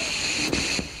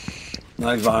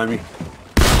 Nice behind me.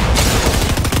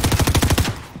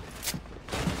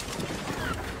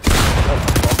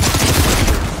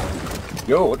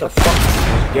 Yo, what the fuck is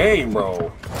this game,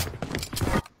 bro?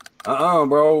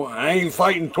 Bro. I ain't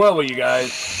fighting 12 of you guys.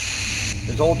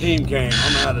 This whole team came.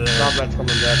 I'm out of there. Combat's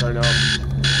coming back right now.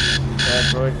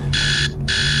 Bad boy.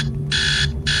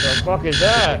 What the fuck is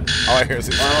that? All I hear is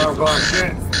shit.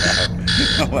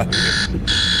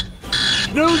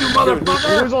 Snooze, you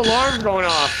motherfucker! There's alarms going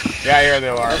off. Yeah, I hear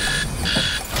the alarm.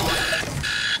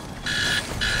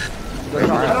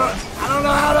 I don't know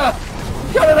how to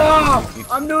shut it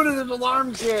off! I'm new to this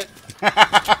alarm shit.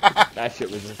 That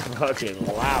shit was just fucking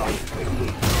loud.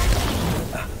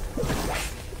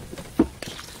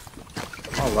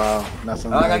 Oh wow,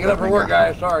 nothing. I gotta get up for work,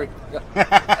 guys. Sorry.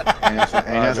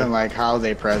 Ain't nothing like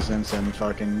holiday presents and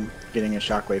fucking getting a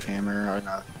shockwave hammer and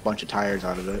a bunch of tires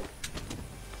out of it.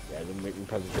 Yeah, didn't make me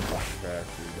presents for fucking fast.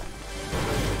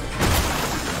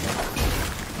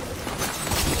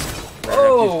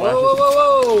 Whoa, whoa, whoa,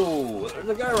 whoa! There's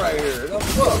a guy right here. No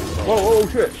fuck. Whoa,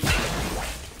 shit.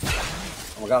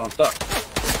 Oh my god, I'm stuck.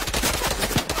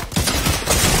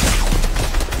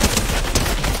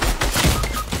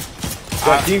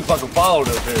 That team fucking followed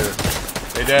us here.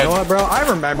 They did. You know what, bro? I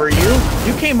remember you.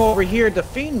 You came over here to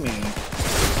fiend me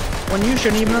when you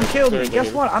shouldn't even have killed me.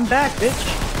 Guess what? I'm back, bitch.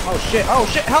 Oh shit! Oh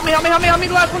shit! Help me! Help me! Help me! Help me!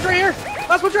 The last one's right here.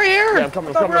 Last one's right here. Yeah, I'm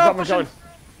coming.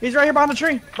 He's right here behind the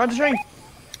tree. Behind the tree.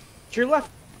 To your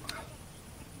left.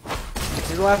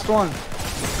 He's the last one.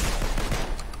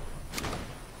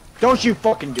 Don't you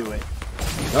fucking do it.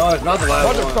 No, it's not the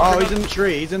last one. Oh, he's in the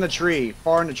tree. He's in the tree.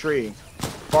 Far in the tree.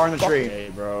 Far in the tree. Hey,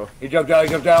 bro. He jumped out. He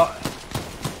jumped out.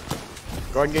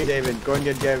 Go ahead and get David. Go ahead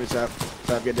and get David. Stop.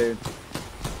 Get David.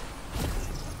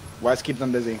 Wes, keep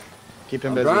them busy. Keep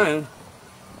him busy. Trying.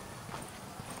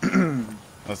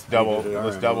 Let's double.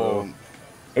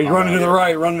 He's running to the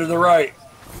right. Running to the right.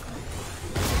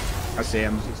 I see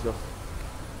him.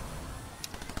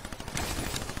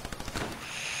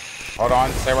 Hold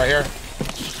on, stay right here.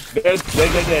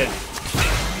 Dead.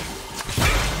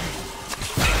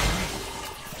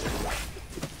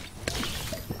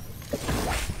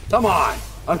 Come on!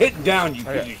 I'm hitting down, you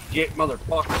piece of shit,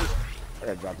 motherfucker. I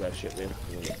gotta drop that shit, man.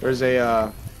 There's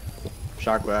a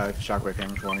shockwave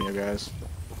hammer for one of you guys.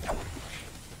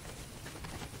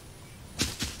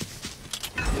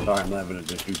 Sorry, I'm laughing at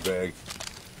this douchebag.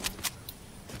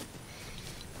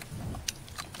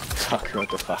 Tucker, what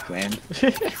the fuck, man?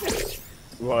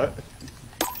 What?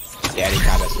 Daddy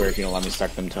God, I swear if you don't let me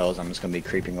suck them toes, I'm just gonna be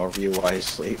creeping over you while you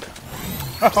sleep.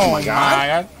 Oh my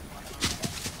god.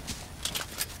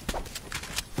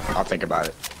 I'll think about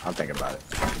it.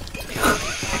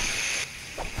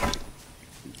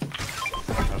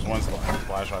 There's one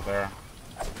splash right there.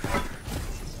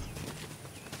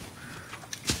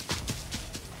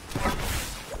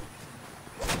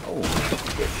 Oh,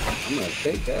 I'm gonna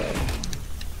take that.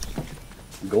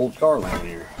 Gold star land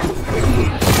here.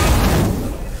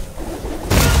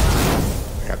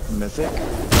 Got the mythic.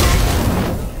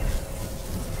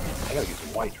 I gotta get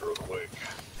some whites real quick.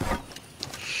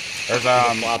 There's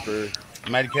flopper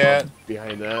medkit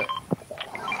behind that.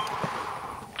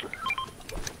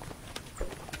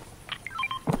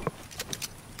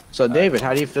 So David,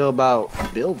 how do you feel about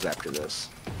builds after this?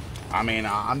 I mean,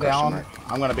 I'm down.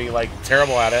 I'm gonna be like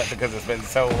terrible at it because it's been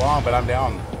so long, but I'm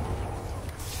down.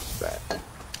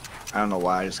 I don't know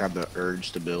why, I just have the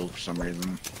urge to build for some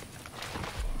reason.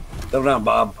 Settle down,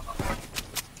 Bob.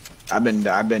 I've been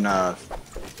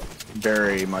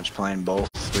very much playing both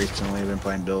recently. I've been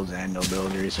playing builds and no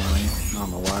builds recently. I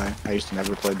don't know why. I used to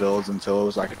never play builds until it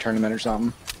was like a tournament or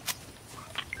something.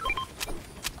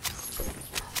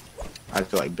 I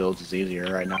feel like builds is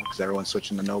easier right now because everyone's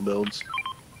switching to no builds.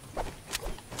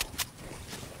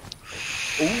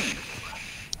 Ooh,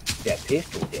 that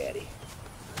pistol, daddy.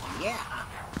 Yeah.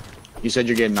 You said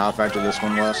you're getting off after this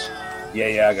one, Wes?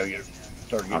 Yeah, I gotta get it.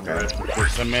 start getting Okay. ready.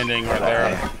 There's some ending right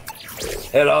there.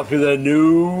 Head off to the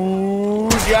new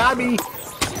jobby.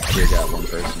 We got one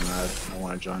person that I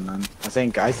want to join them. I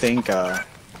think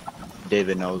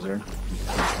David knows her.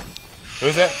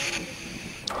 Who's that?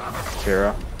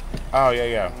 Kira. Oh, yeah,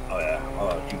 yeah. Oh yeah.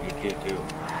 Oh, she's a good kid too.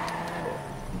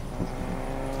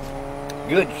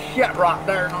 Good shit right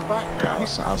there in the back. Yeah,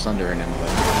 I'll send her an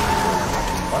invite.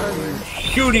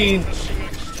 Shooting.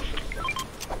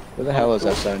 Who the hell is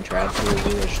that 7 Traps? He was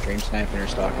either stream sniping or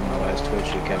stalking my last Twitch.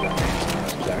 He kept on dancing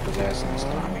on Jack his ass and his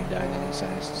Tommy died and he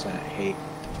sent hate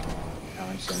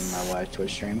comments in my live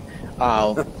Twitch stream.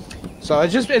 Oh, so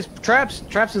it's Traps.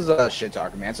 Traps is a shit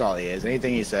talker, man. That's all he is.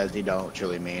 Anything he says, he don't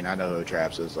truly mean. I know who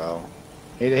Traps is though.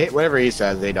 Whatever he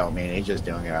says, they don't mean. He's just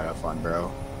doing it out of fun,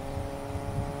 bro.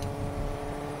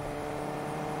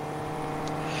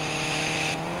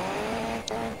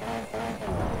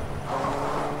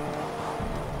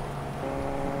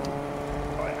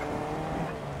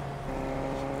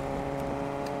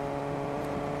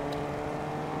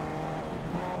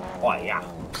 Oh yeah.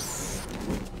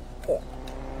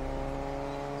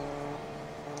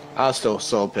 I was still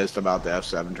so pissed about the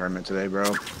F7 tournament today, bro.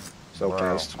 So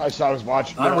pissed. I was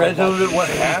watching. I read what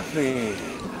happened.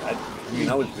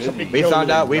 I was busy. We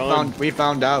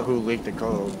found out who leaked the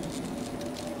code.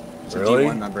 It's Really? a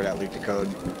D1 number that leaked the code.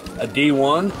 A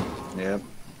D1? Yep.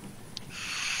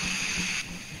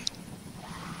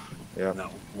 Yep. No.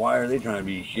 Why are they trying to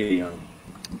be shitty on him?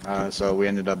 So we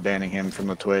ended up banning him from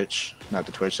the Twitch, not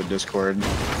the Twitch, the Discord.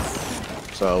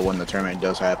 So when the tournament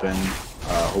does happen,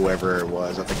 whoever it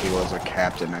was, I think he was a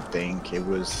captain, I think. It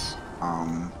was,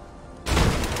 we're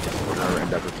gonna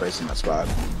end up replacing that spot.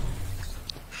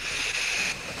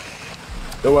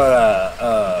 So,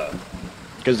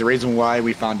 Because the reason why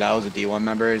we found out was a D1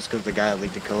 member is because the guy that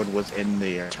leaked the code was in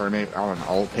the tournament on an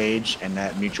alt page, and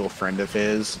that mutual friend of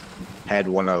his had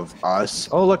one of us.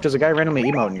 Oh, look, there's a guy randomly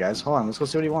emoting, guys. Hold on, let's go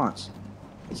see what he wants.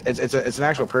 It's an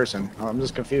actual person. Oh, I'm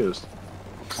just confused.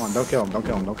 Hold on, don't kill him, don't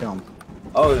kill him, don't kill him.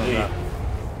 oh, is he?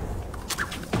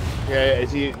 Yeah,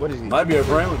 is he? What is he? Might be a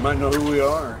friend. We might know who we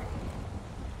are.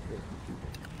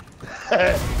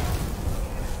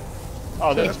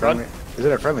 Oh, that's front. Is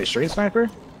it a friendly street sniper?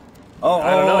 Oh,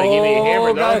 I don't know. He gave me a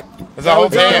hammer though. It's a whole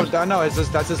team. No,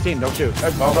 that's his team. Don't shoot.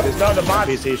 It's not the bot.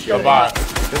 PC shit. The bot.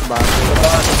 This bot.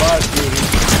 The bot shooting.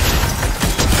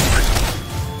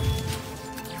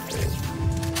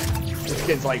 This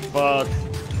kid's like, fuck.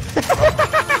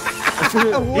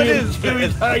 What is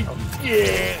doing like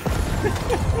shit?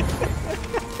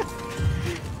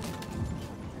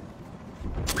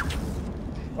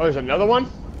 Oh, there's another one?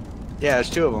 Yeah, there's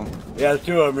 2 of them. Yeah, there's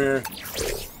 2 of them here.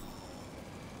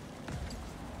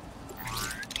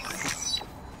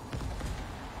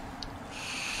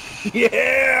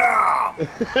 Yeah!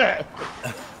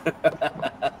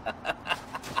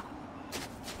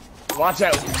 Watch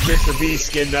out, Mr. B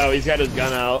skin though. He's got his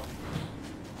gun out.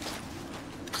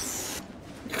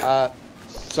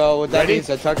 So with that Ready? being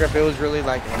said, Tucker, if it was really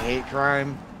like a hate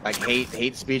crime, like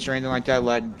hate speech or anything like that,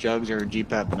 let Jugs or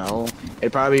GPEP know.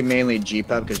 It'd probably be mainly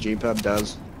GPEP because GPEP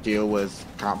does deal with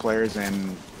comp players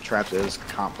and Traps is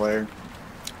comp player.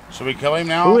 Should we kill him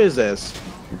now? Who is this?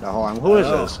 No, hold on. Who is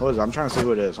this? Who is it? I'm trying to see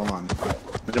who it is. Hold on.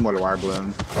 It's in water wire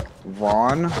balloon.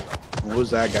 Vaughn? Who's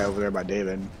that guy over there by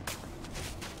David?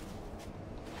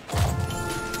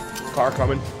 Car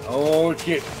coming. Oh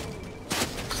shit!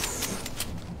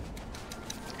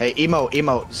 Hey,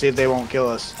 emote. See if they won't kill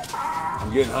us.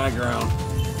 I'm getting high ground.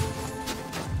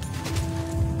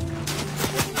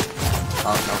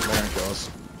 Oh, no, they're gonna kill us.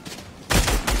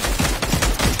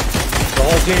 The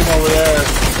whole team over there.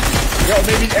 Yo,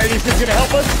 maybe Eddie's just gonna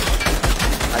help us?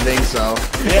 I think so.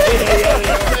 Yeah.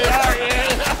 They are, yeah.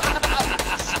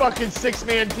 This fucking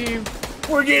 6-man team.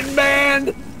 We're getting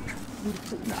banned.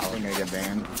 No, we're gonna get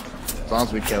banned. As long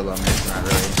as we kill them, it's not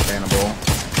really bannable.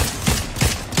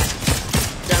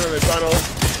 Down in the tunnel.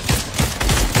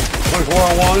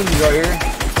 24-on-1 right here.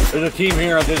 There's a team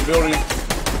here on this building.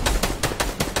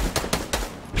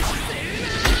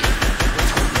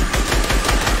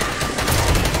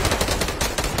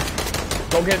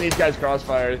 Don't get these guys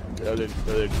crossfire. The other 2.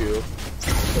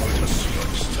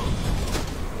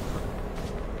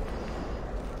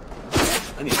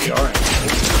 I need to be alright.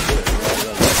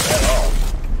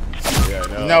 Yeah, I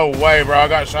know. No way, bro. I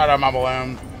got shot out of my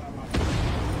balloon.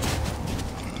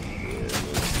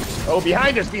 Oh,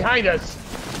 behind us.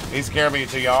 He's scaring me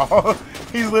to y'all.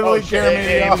 He's literally Oh, shit. scaring me to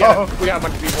Hey, y'all. we got a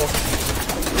bunch of people.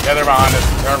 Yeah, they're behind us.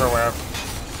 They're everywhere.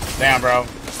 Damn, bro.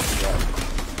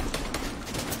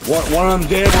 One of them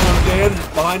dead, one of them dead.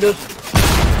 Behind us.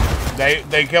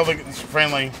 They killed the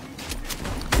friendly.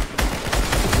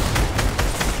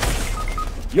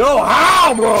 Yo,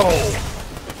 how, bro?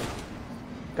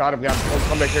 Got him. Oh,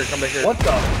 come back here. Come back here. What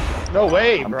the? No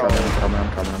way, I'm bro. coming.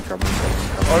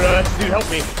 Oh no, that's dude. Help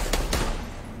me.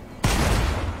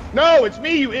 No, it's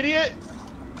me, you idiot.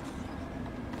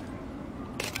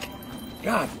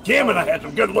 God damn it! I had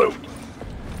some good loot.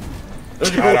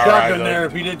 There's a cool Right, shotgun right, there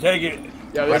if he did take it.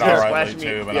 Yeah, Went this guy's alright flashing me.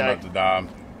 too, but Yeah. I'm about to die.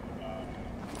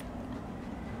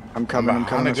 I'm coming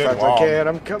behind a as good fast as I wall. can.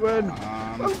 I'm coming. I'm coming,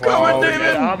 David. I'm just Well, going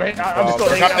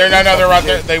they're right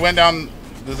there. They went down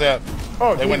the zip.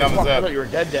 Oh, They went down the fuck, I zip. thought you were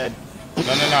dead.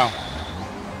 No.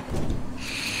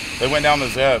 They went down the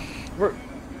zip.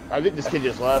 I think this kid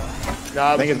just left.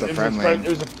 Nah, I think it's a friendly.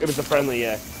 It was a friendly,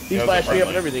 yeah. He Yeah, it was a flashed me up friendly.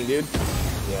 and everything, dude.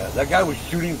 Yeah, that guy was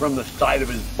shooting from the side of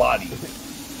his body.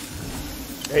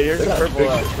 Hey, there's a That's purple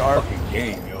big scar. fucking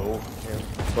game, yo.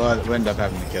 But we'll end up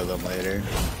having to kill them later.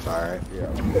 It's alright.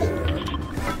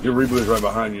 Your reboot is right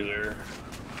behind you there.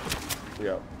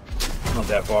 Yeah. Not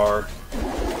that far.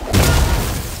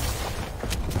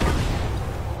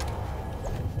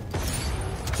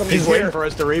 He's waiting for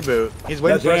us to reboot. He's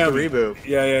waiting That's for us to him. reboot.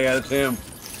 Yeah, that's him.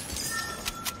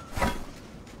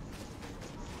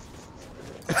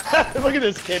 Look at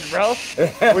this kid, bro.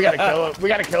 We gotta kill him. We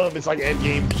gotta kill him. It's like end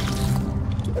game.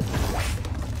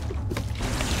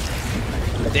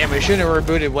 Damn, we shouldn't have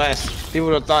rebooted Wes. People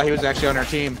would have thought he was actually on our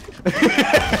team.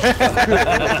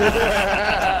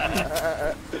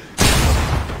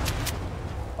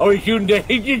 Oh, he's shooting David.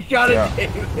 He just shot at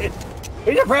David.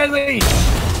 He's a friendly.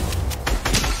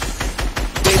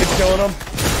 David's killing him.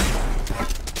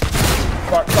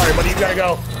 Sorry, buddy. You gotta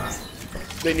go.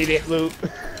 They need it loot.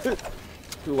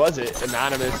 Who was it?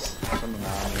 Anonymous. Some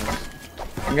anonymous.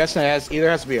 I'm guessing it either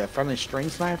has to be a friendly string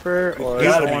sniper or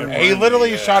Gotta be. someone. He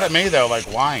literally shot at me though. Like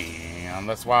why?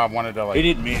 That's why I wanted to like. He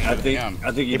didn't mean. I shoot think. him.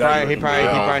 I think He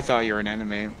probably thought you were an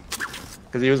enemy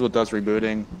because he was with us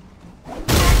rebooting.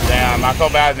 Damn, I feel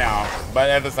bad now, but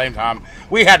at the same time,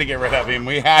 we had to get rid of him.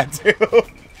 We had to.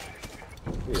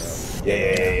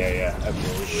 Yeah.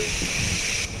 Absolutely.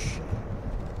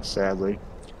 Sadly.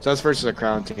 So that's versus a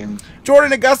crown team.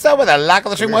 Jordan Augusta with a like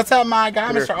on the stream. What's up, my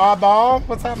guy, Mr. Oddball?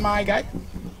 What's up, my guy?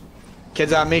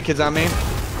 Kids on me.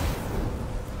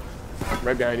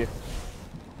 Right behind you.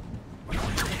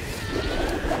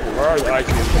 Where are the IQ?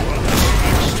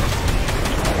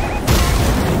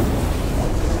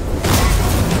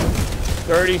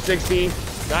 30, 60,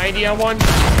 90 on one.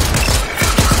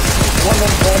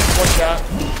 One shot.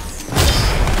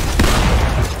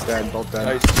 Dead, both dead.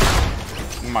 Nice.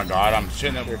 Oh my god, I'm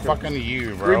shitting at fucking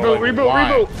you, bro.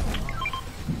 Reboot.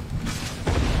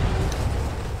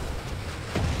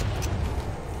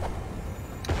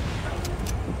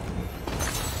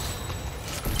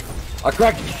 I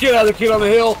cracked the shit out of the kid on the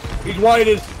hill. He's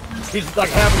whited. He's like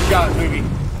half a shot, maybe.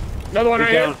 Another one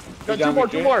right down. here. He's Got down,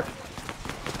 two more.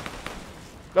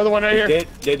 Another one right here. Dead.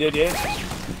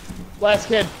 Last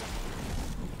kid.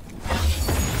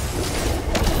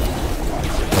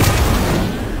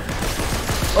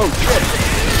 Oh shit.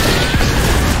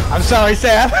 I'm sorry,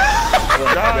 Sam. No,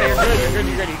 you're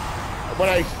good.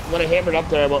 When I hammered up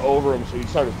there, I went over him, so he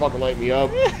started fucking lighting me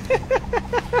up.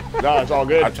 No, it's all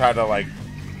good. I tried to like.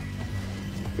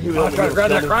 He was I tried to grab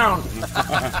that crown.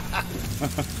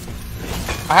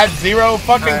 I had 0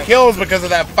 fucking kills because of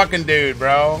that fucking dude,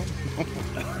 bro.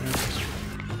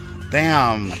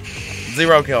 Damn,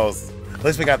 0 kills. At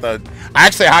least we got the.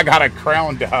 Actually, I got a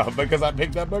crown dub because I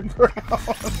picked up a crown.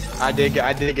 I did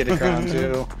get a crown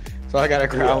too, so I got a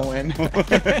crown win.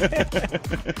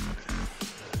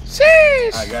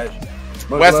 Sheesh. Alright, guys.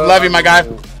 Wes, love you, my guy.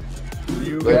 See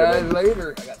you guys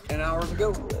later. I got 10 hours to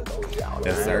go.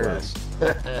 Yes, sir.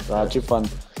 Too fun.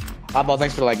 Oddball,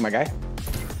 thanks for the like, my guy.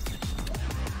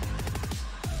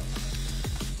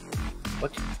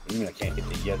 What? You mean I can't get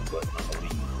the yes button on the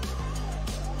lead?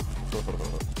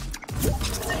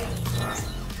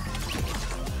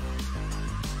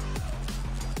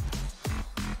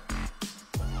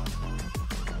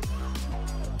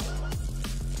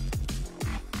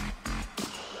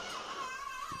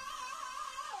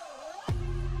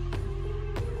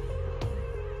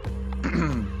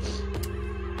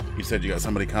 You said you got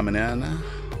somebody coming in. Yeah,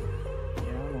 I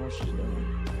don't know what she's doing.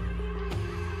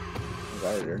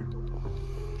 Invited her.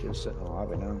 She was sitting in the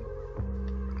lobby now.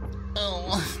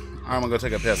 Oh. I'm gonna go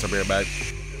take a piss. I'll be right back.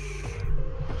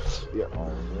 Yeah,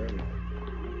 already.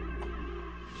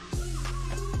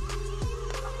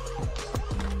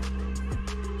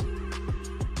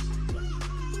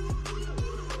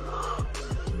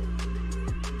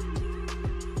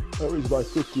 That was my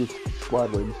 50th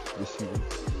squad win this season.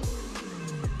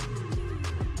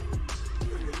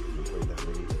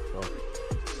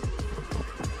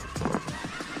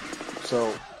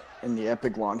 So the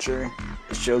Epic launcher.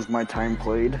 It shows my time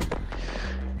played.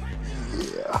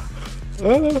 Yeah.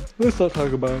 Let's not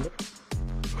talk about it.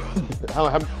 How,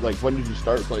 like, when did you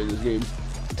start playing this game?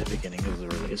 At the beginning of the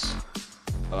release.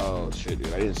 Oh shit,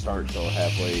 dude! I didn't start until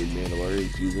halfway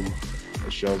Mandalorian season.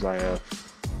 It shows I have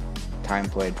time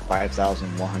played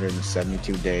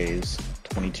 5,172 days,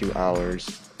 22 hours,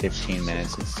 15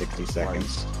 minutes, and 60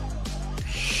 seconds.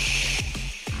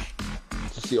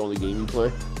 Is this the only game you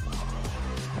play?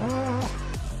 I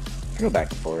go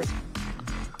back and forth.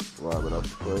 Well, what else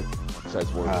you play besides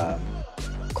Warzone?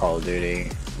 Call of Duty,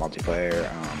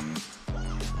 multiplayer.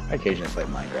 I occasionally play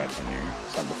Minecraft in here.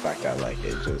 Some of the fact I like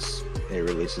it, just it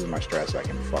releases my stress. I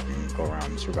can fucking go around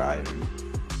and survive and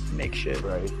make shit.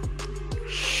 Right.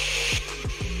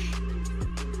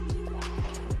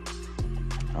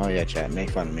 Oh yeah, chat. Make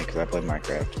fun of me because I play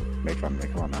Minecraft. Make fun of me.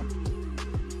 Come on now.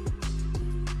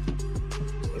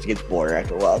 It gets bored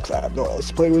after a while because I have no one else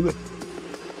to play with it.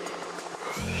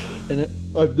 And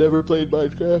I've never played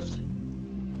Minecraft.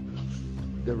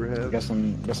 Never have. Guess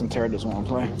Tara doesn't want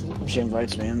to play. She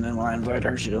invites me, and then when I invite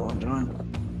her, she don't want to join.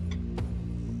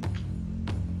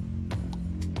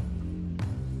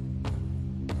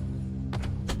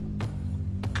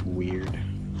 Weird.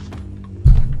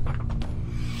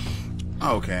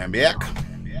 Okay, I'm back.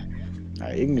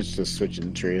 Alright, you can just switch in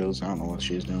the trios. I don't know what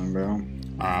she's doing, bro.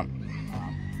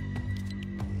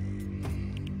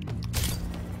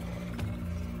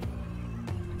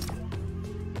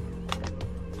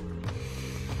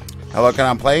 Hello, can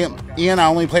I play? Ian, I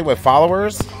only play with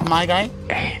followers, my guy.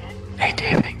 Hey,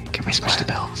 David, can we switch to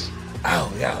builds?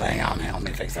 Oh, yeah, hang on, let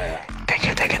me fix that. Take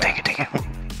it.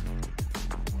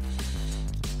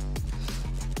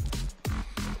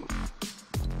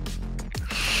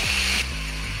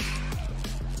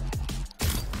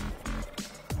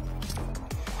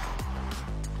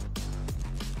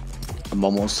 I'm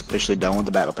almost officially done with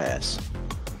the battle pass.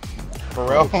 For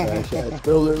real?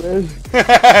 Builder, man.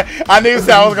 I knew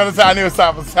Sal was gonna say. I knew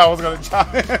Sal was gonna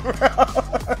chime in, bro.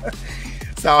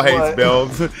 Sal hates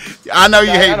builds. I know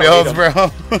you hate builds, bro.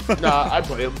 Nah, I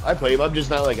play him. I'm just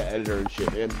not like an editor and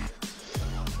shit, man.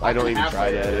 I don't even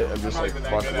try to edit. I'm just like,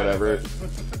 fuck whatever.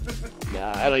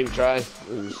 Nah, I don't even try.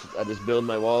 I just build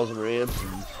my walls and ramps.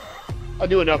 And I'll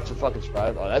do enough to fucking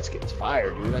survive. Oh, that's getting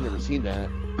fire, dude. I've never seen that.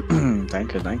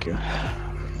 Thank you.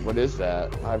 What is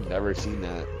that? I've never seen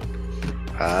that.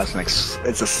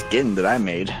 It's a skin that I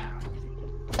made.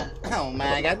 Oh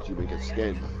my god. You make a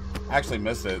skin. I actually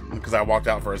missed it because I walked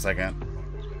out for a second.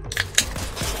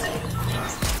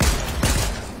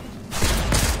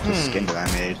 It's a skin that I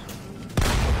made.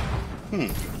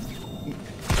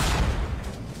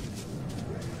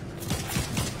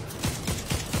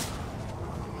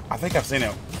 I think I've seen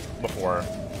it before,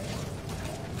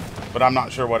 but I'm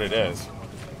not sure what it is.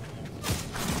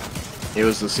 It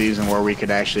was the season where we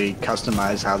could actually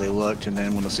customize how they looked, and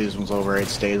then when the season was over, it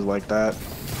stays like that.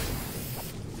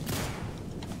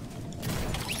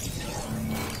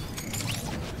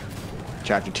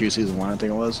 Chapter 2, Season 1, I think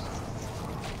it was.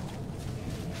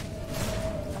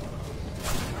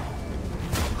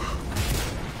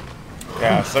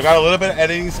 Yeah, so I got a little bit of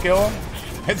editing skill.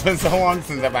 It's been so long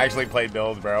since I've actually played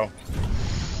builds, bro.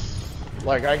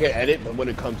 Like, I can edit, but when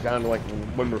it comes down to, like,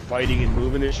 when we're fighting and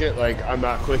moving and shit, like, I'm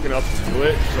not quick enough to do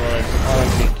it, so like,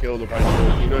 I'll get killed if I do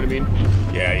it, you know what I mean?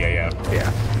 Yeah.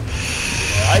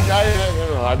 I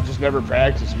don't know, I've just never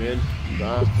practiced, man, to be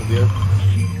honest with you.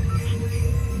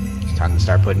 It's time to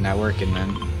start putting that work in,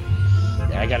 man.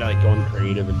 Yeah, I gotta, like, go in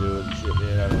creative and do it and shit,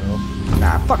 man, I don't know.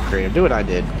 Nah, fuck creative. Do what I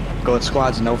did. Go in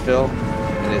squads, no fill,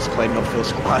 and just play no fill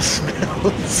squads.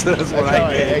 So that's what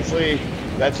I did. Actually,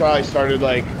 that's how I started,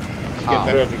 like, to get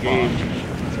better at the game.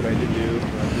 That's what I did do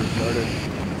when I first started.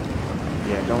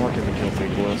 Yeah, don't look at the kill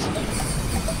feed list.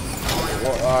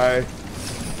 Why?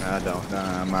 Don't. No,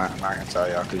 I'm not gonna tell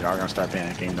y'all because y'all gonna start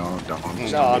panicking. Don't. No,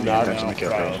 I'm not. Attention to kill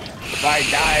feed. If I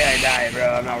die,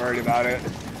 bro. I'm not worried about it.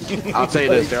 I'll tell you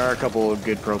this: there are a couple of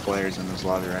good pro players in this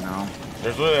lobby right now.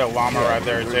 There's literally a llama right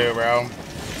there too, bro.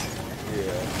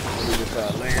 Yeah. We're just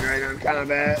laying right on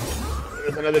combat.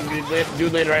 There's another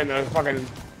dude laying right in the fucking.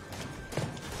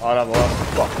 Oh, that was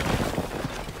fuck.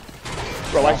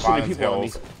 Bro, why so many people on me?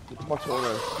 What the fuck's going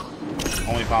on?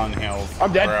 Only found in hills.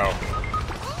 I'm dead.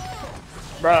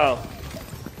 Bro.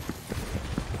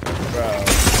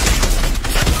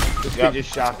 This kid just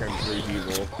shotgunned 3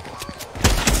 people.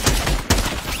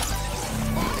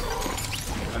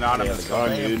 Anonymous gun,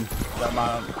 dude. Got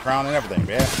my crown and everything,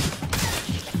 man.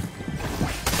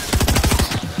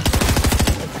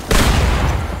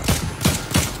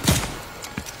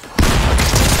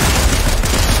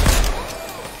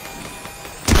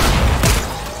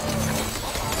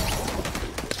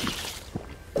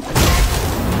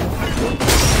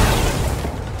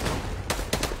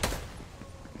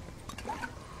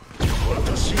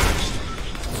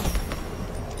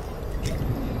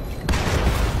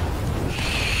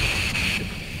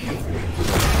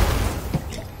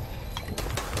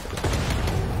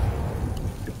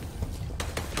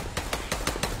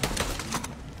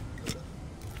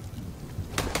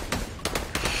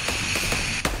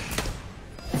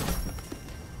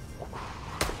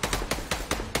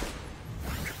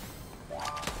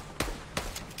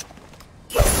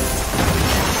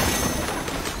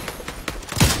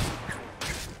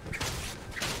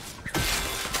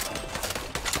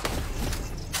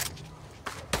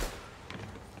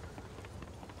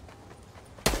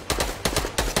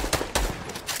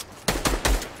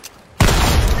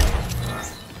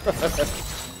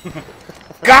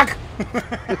 Gawk!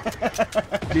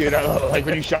 Dude, I love it. Like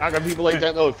when you shotgun people like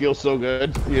that, though, it feels so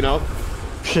good, you know?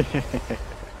 100%.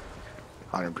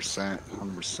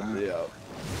 100%. Yeah.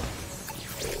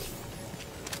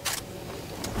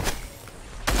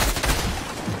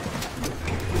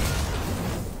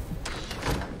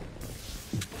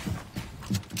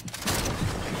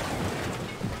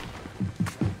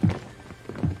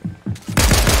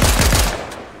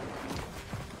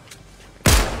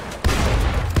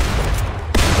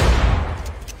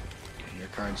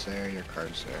 Your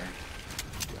card's there.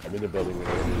 I'm in the building with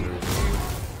you.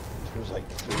 There's like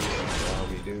 3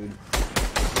 around me, dude.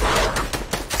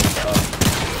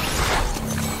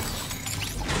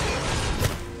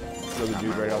 Another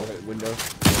dude right out the window.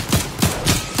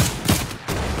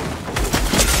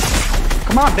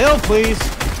 Come on, build, please.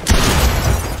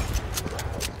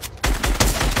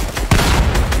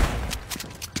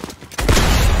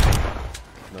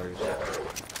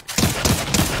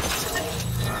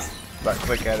 That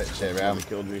quick edit shit, man. He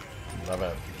killed me. Love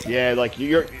it. Yeah, like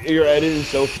your edit is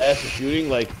so fast at shooting,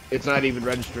 like it's not even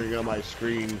registering on my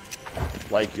screen.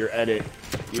 Like your edit,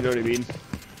 you know what I mean?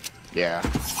 Yeah.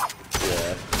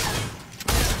 Yeah.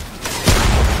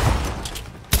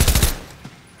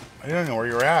 I don't know where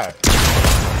you're at.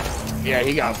 Yeah,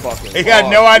 he got fucking. He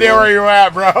had no idea where you were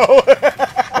at, bro.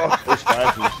 Fuck those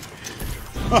flashes.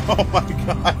 Oh my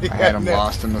god. I had him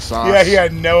lost in the sauce. Yeah, he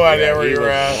had no idea where he you were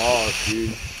was at. lost,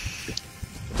 dude.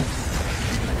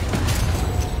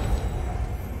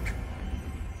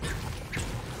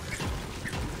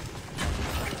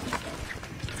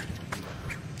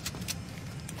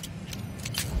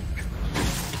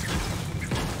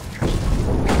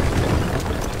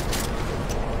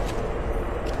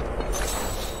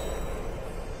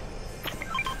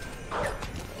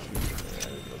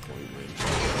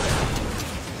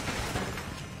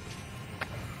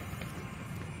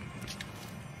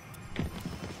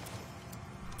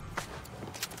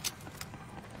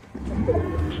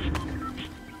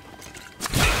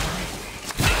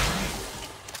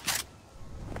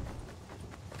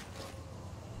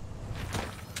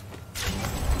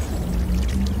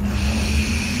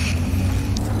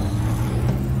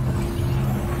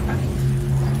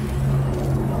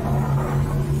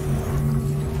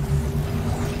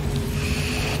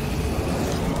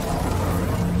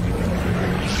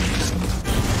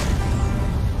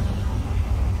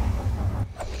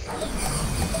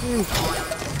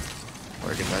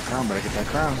 Better get that crown, better get that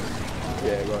crown.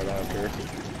 Yeah, right out here.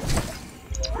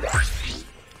 I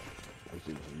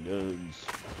see some guns.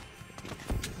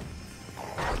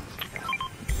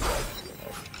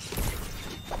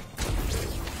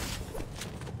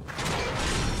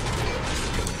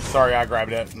 Sorry, I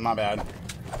grabbed it. My bad.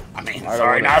 I mean, I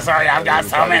sorry, wanna- not sorry. I've I got don't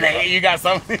so wanna try many. You got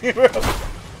so many. Don't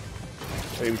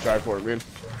even try for it, man.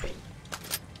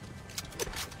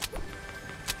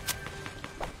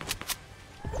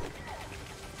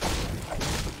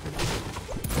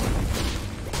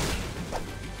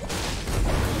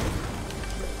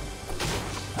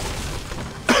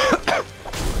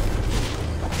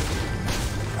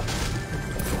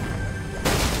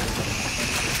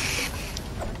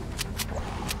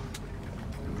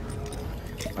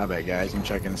 My bad, guys. I'm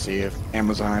checking to see if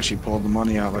Amazon actually pulled the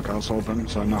money out like I was hoping,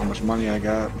 so I know how much money I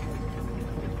got.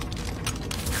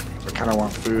 I kind of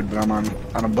want food, but I'm on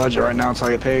a budget right now until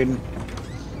I get paid.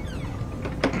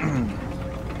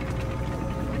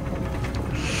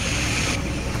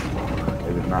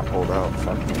 They did not pull it out.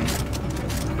 Fuck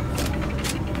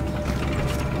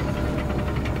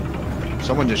me.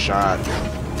 Someone just shot.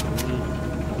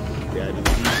 Yeah, I did.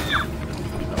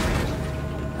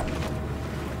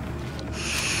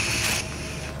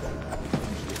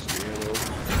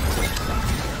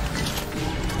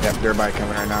 Yep, they're by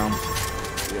coming right now.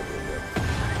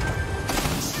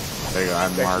 There you go,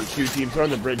 I'm marked. Actually, 2 teams are on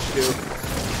the bridge too.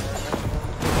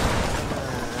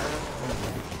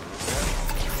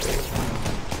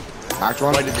 Knocked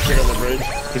one. Why did the kick on the bridge?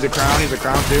 He's a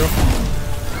crown too.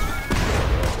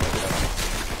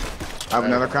 I have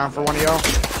another crown for one of y'all.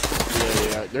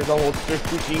 Yeah. There's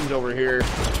 2 teams over here.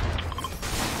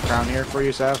 Crown here for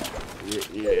you, Seth.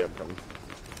 Yeah, I'm coming.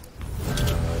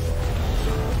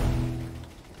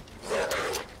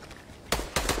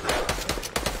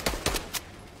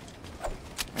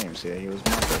 I didn't even see that he was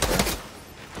marked right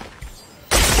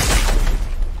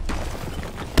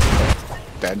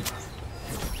there. Dead.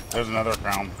 There's another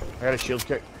crown. I got a shield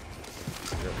kick.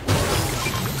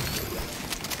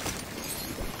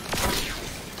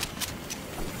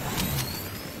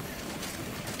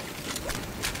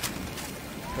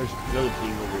 There's another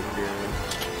team over here.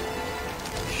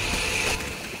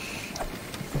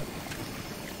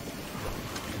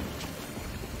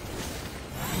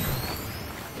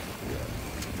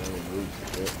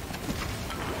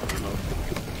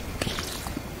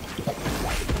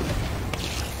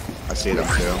 I see them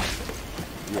too.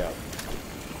 Yeah.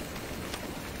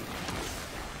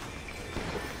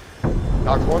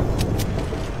 Knocked one.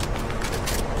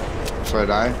 So did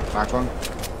I. Knocked one.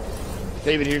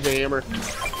 David, here's a hammer.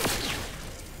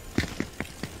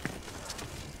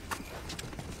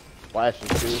 Flashes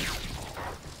too.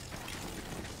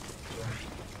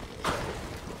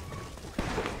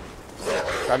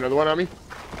 Got another one on me.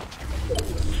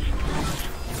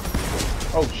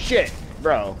 Oh shit,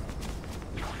 bro.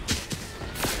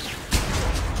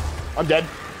 I'm dead.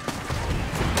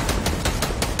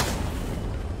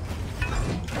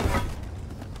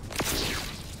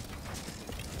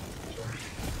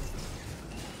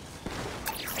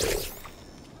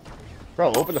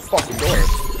 Bro, open the fucking door.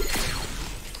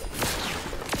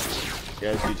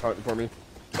 You guys be talking for me?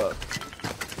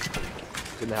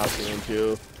 In the house again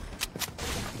too.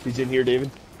 He's in here,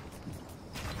 David.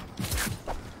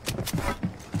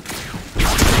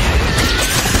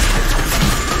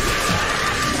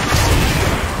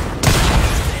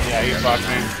 Yeah, he fucked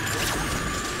me.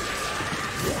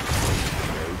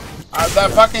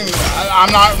 That fucking...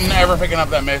 I'm not ever picking up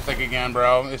that mythic again,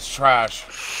 bro. It's trash.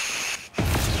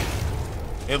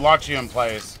 It locks you in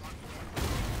place.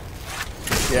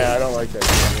 Yeah, I don't like that.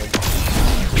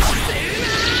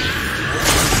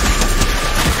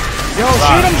 Yo,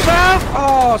 shoot himself!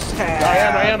 Oh, sad.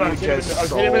 I am. I was hitting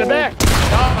him in the back.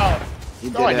 No. You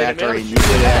did it after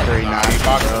he knocked me,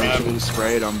 bro. You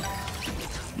sprayed him.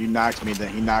 You knocked me, then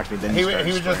he knocked me, then he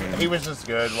was just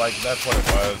good. Like, that's what it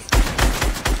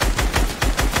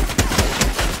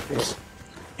was.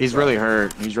 He's really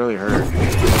hurt. He's really hurt.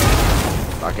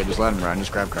 Okay, just let him run.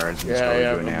 Just grab cards and just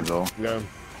go do an handle. Yeah.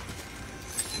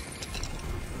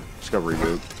 Just go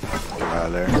reboot. Get out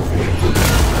of there.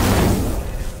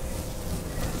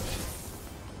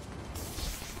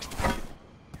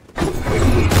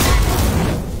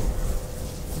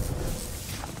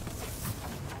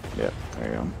 Yep, there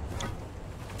you go.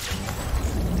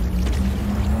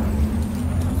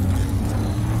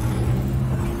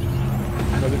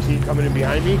 Another team coming in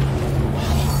behind me.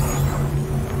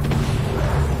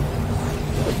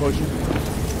 Pushing.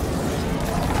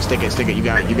 Stick it. You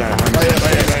got it. I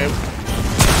am.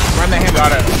 Run the hand.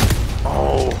 Got it.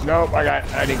 Oh, nope,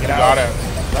 I didn't get out. Got it.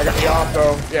 I got you off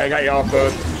though. Yeah, I got you off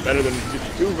though. Better than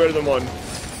two, better than one.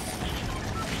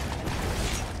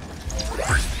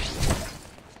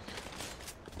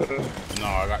 No,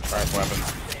 I got trash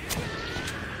weapons.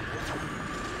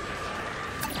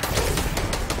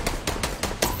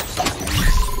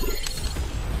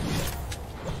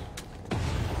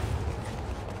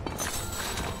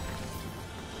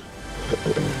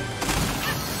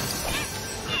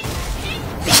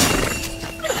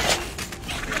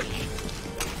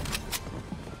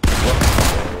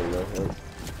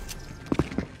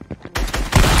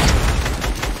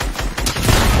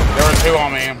 There were two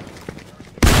on me.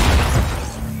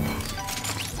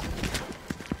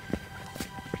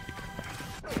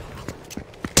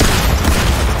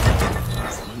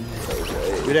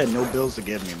 Dude had no bills to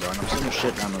give me, bro. And I'm sitting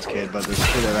shit on this kid, but this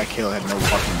kid that I killed had no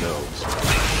fucking bills.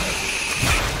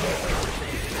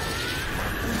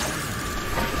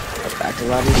 Back to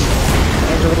lobby.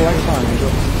 Thanks over the like fun,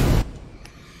 Angel.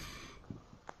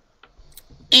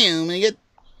 Ew, man, get.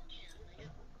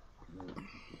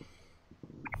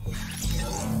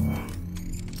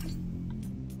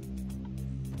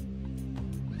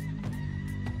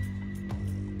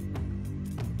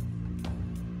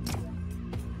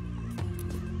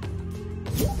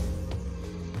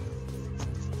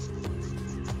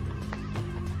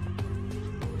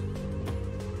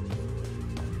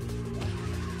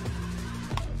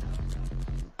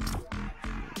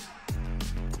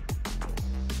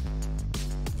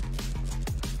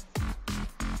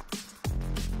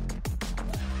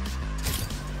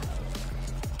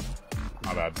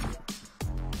 My bad.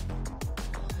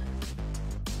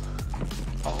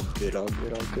 All good, all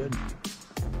good, all good.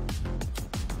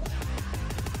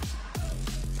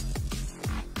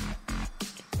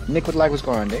 Nick would like what's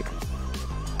going on, Nick.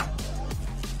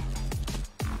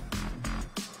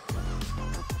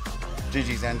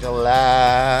 GG's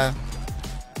Angela.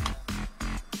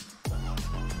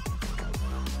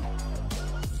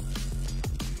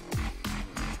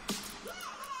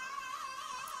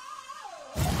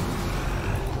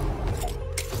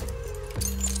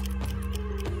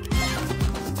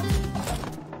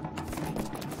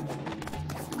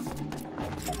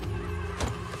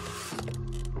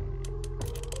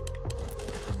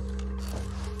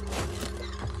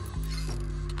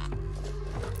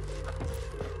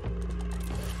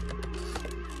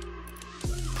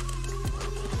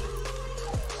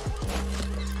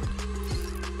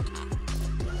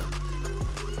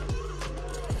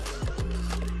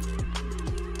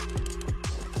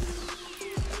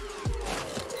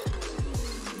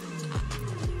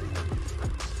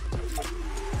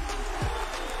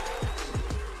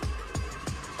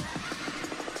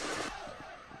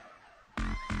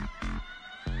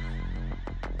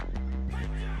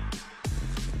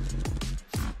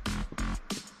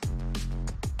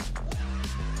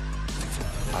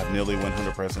 nearly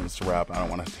 100% to rap. I don't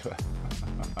want to do it.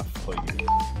 Please.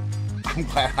 I'm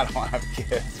glad I don't have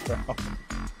kids, bro.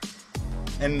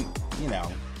 And, you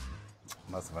know,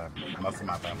 most of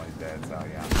my family's dead, so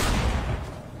yeah.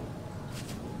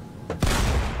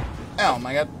 Oh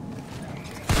my god.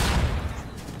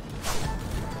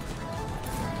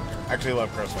 I actually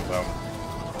love Christmas though.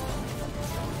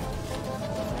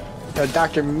 Yo,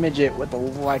 Dr. Midget, what the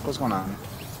like? What's going on?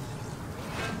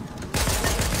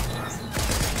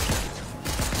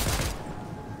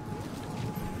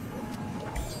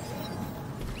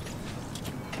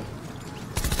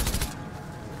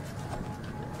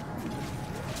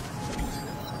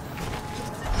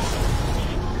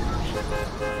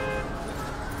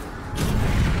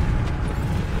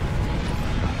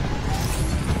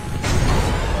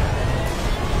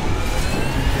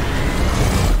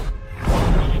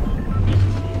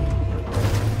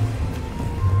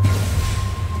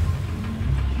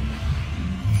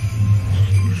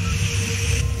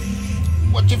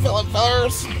 What you feeling,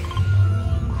 fellas?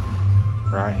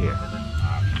 Right here.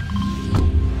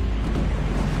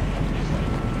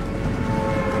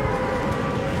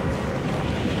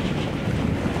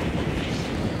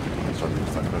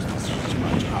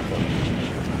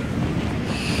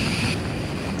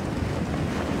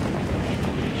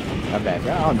 My bad.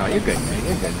 Oh no, you're good, man.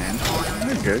 You're good, man.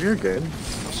 You're good. You're good.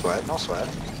 No sweat. No sweat.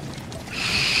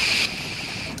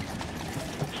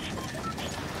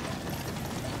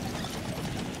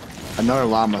 Another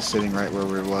llama sitting right where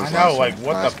we was. I know, like,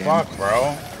 what the fuck,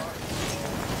 bro?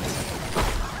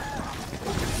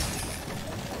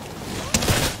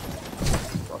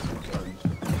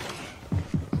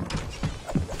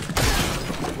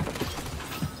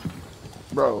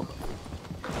 Bro.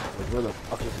 Like, where the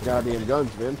fuck is the goddamn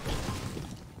guns, man?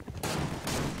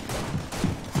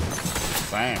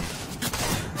 Same.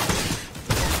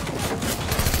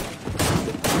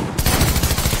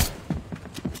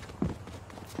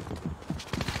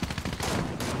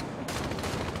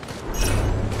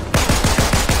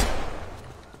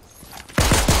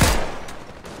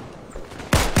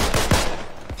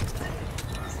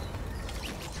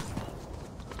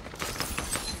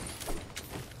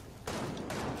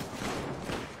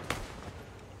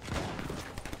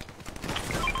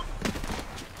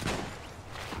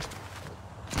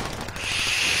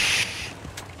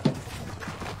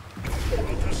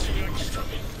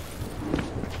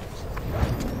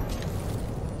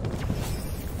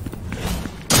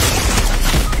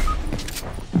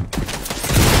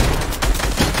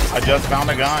 I just found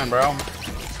a gun, bro.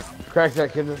 Crack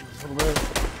that kid a little bit.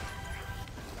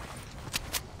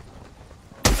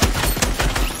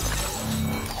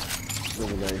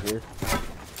 There's a guy here.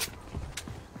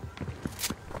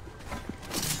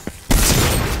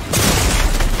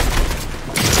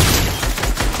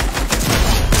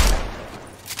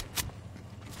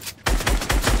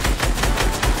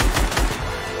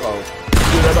 Oh.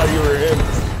 Dude, I thought you were him.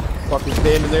 Fucking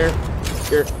standing there.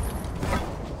 Here.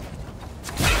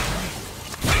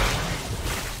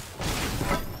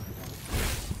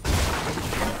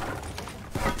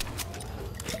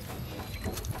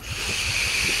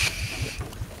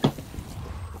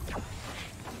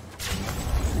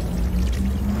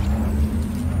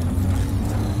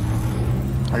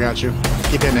 I got you.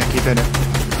 Keep hitting it. Keep hitting it.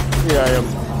 Yeah, I am.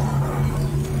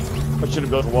 I should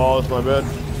have built a wall. That's my bad.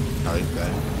 Oh, he's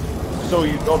dead. So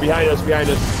you go behind us. Behind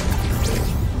us.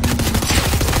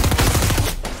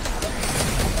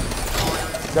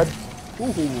 Dead.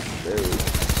 Ooh, there he is.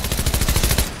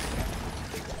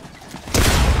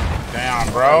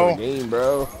 Damn, bro. Game,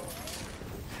 bro.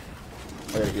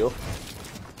 I gotta heal.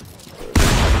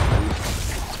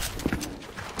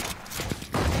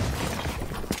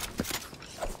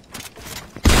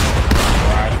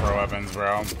 Alright, for weapons,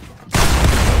 bro.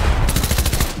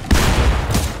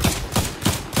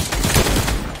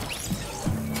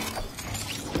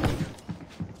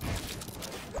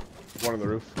 One on the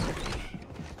roof.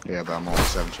 Yeah, but I'm only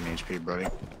 17 HP, buddy.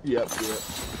 Yep.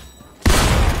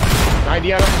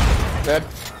 90 on him. Dead.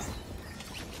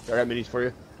 I got minis for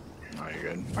you. Oh, you're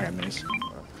good. I got minis.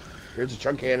 Here's a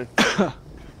chunk cannon. Hell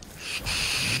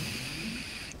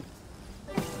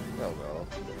no.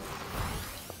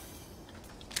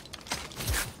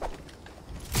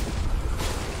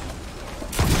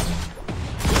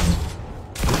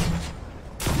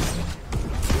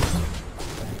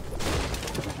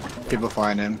 People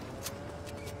flying in.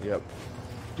 Yep.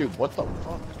 Dude, what the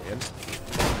fuck, man?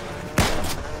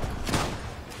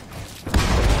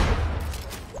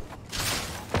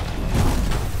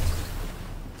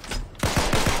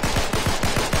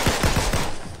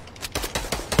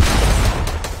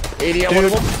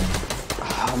 Dude.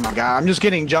 Oh my god, I'm just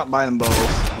getting jumped by them both.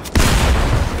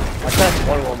 I catch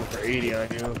one of them for 80 on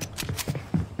you.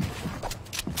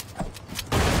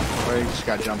 Well, you just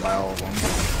got jumped by all of them. I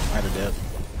had a dip.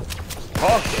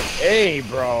 Fucking A,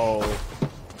 bro.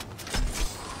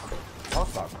 Talk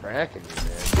about cracking me, man.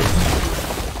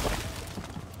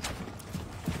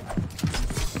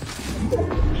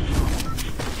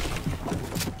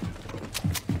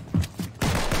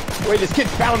 Wait, this kid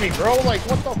found me, bro. Like,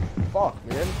 what the fuck,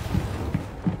 man?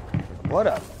 What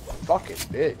a fucking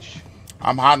bitch.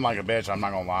 I'm hiding like a bitch, I'm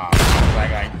not gonna lie.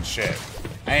 Like, I ain't shit.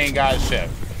 I ain't got shit.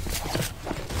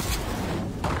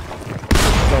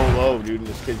 So low, dude, and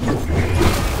this kid's just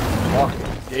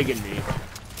fucking digging me.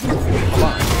 Come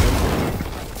on, man.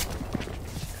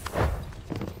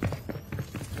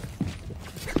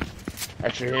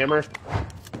 Extra hammer.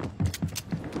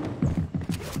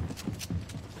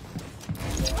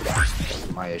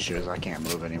 My issue is I can't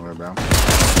move anywhere, bro.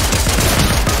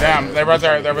 Damn, they're right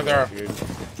there, they're right there.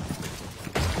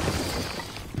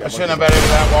 I shouldn't have bet into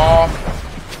that wall.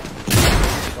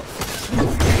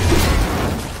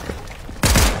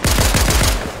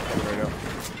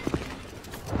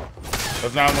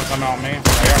 There's another one coming on me.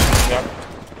 Right here. Yep.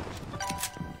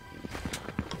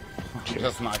 I'm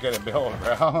just not good at build,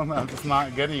 bro. I'm just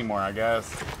not good anymore, I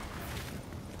guess.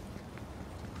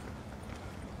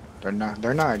 They're not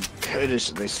good. They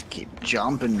just keep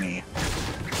jumping me.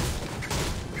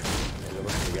 Yeah, they're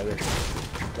working together.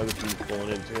 Other team's pulling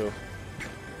in too.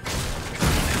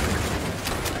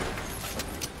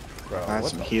 Bro, If I had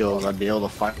some heals, I'd be able to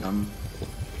fight them.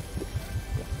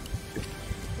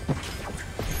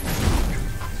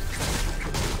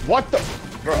 What the,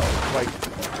 bro? Like,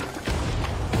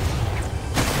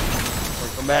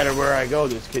 no matter where I go,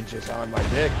 this kid's just on my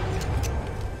dick.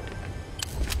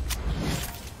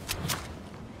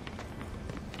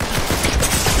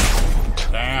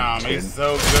 Damn, he's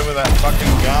so good with that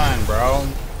fucking gun, bro.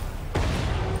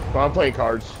 Well, I'm playing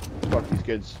cards. Fuck these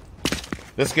kids.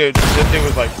 This dude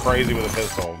was like crazy with a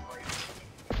pistol.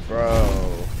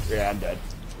 Bro. Yeah, I'm dead.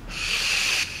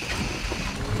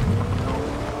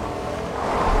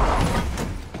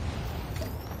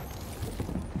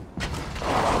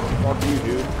 Fuck you,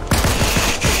 dude.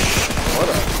 What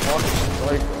a fucking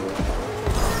psycho.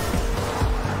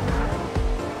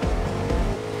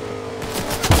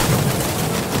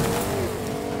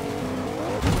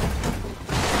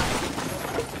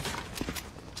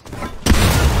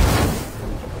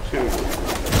 Dude.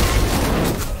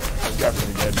 I'm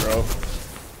definitely dead, bro.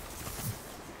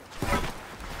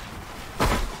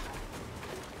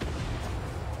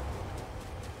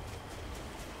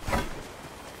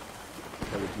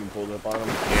 Other team pulled up on him.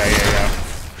 Yeah.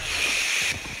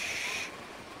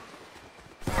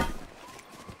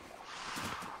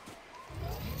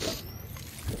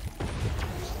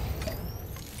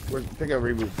 Take a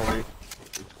reboot for me.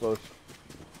 It's close.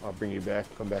 I'll bring you back.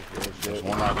 Come back to this shit. There's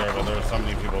one right there, but there's so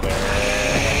many people there.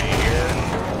 Here.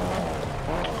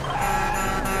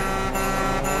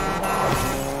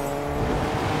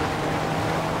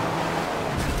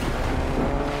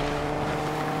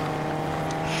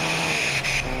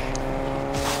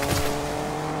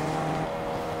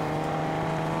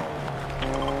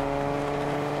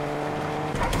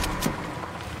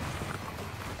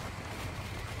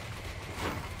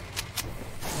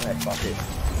 Alright, fuck it.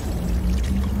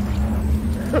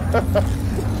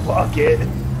 Fuck it.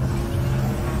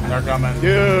 They're coming.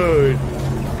 Dude.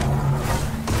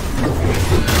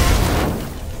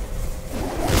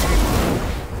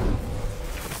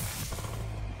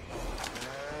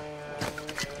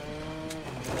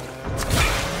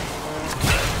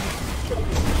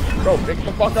 Bro, pick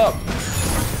the fuck up.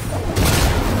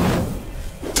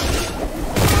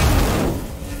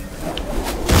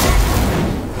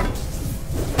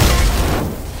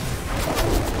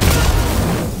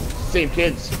 Same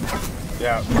kids.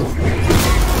 Yeah.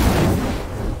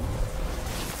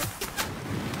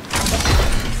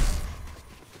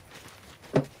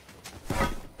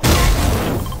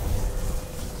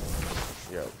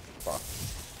 Yo, fuck.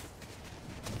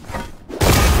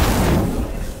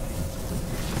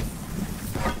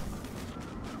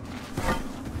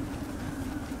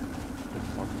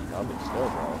 Fucking coming still,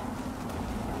 bro.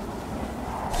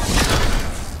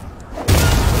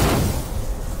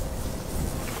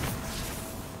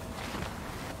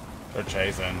 They're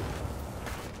chasing.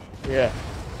 Yeah.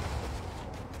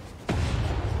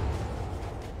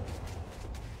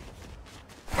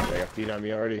 They got feet on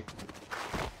me already.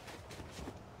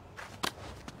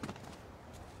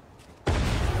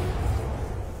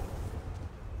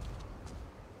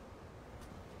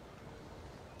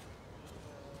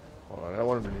 Hold on, I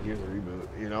want him to hear the reboot,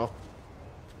 you know?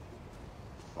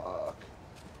 Fuck.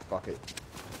 Fuck it.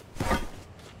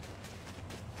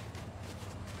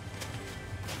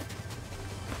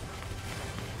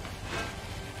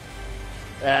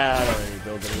 I don't need to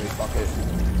build anyway, fuck it.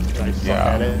 I suck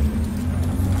at it.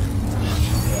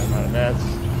 Yeah, I'm out of mats.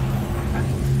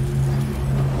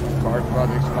 Card's about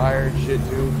to expire and shit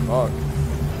too. Fuck.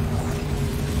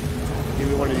 Give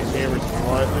me one of these hammers if you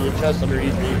want. There's a chest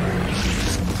underneath me.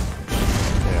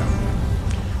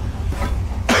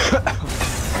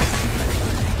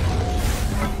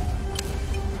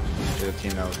 The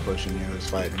team that was pushing you was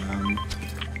fighting them.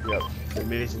 Yep. There's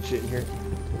amazing shit in here.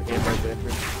 The hammer right there.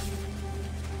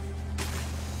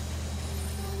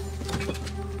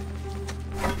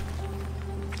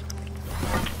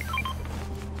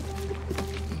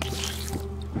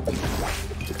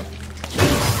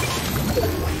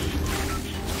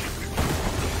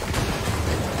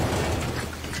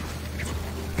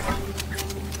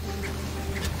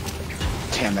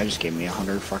 Damn, that just gave me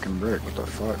 100 fucking brick. What the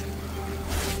fuck?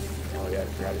 Oh yeah, I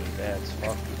forgot these bats.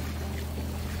 Fuck.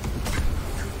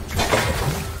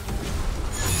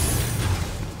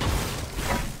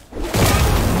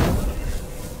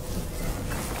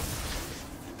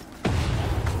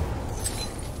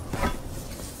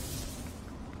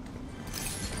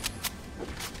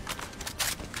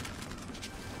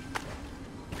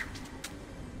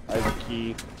 I have a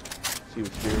key. See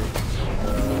what's here.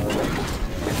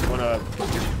 Wanna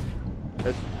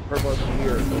that purple key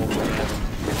or gold one?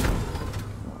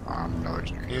 No,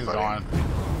 it's near you, He's buddy. on.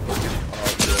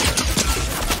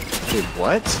 Dude,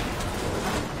 what?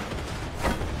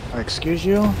 Excuse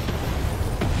you?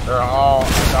 They're all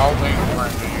things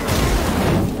right here.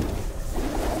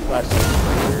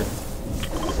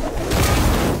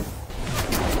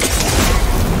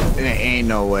 It ain't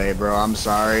no way, bro. I'm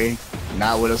sorry.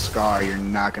 Not with a scar. You're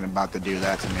not gonna about to do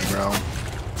that to me, bro.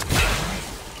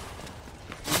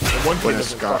 The one kid With a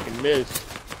doesn't scar. fucking miss.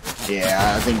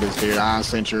 Yeah, I think this dude,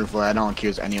 honestly and truthfully, I don't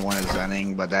accuse anyone of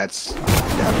zenning, but that's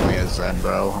definitely a zen,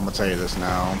 bro. I'm gonna tell you this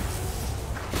now.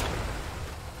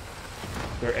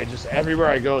 They're just everywhere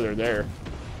I go, they're there.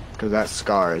 Because that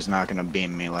scar is not gonna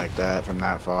beam me like that from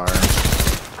that far.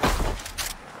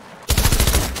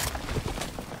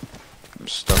 I'm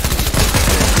stuck.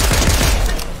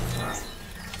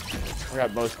 I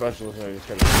got both specialists, so I just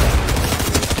gotta.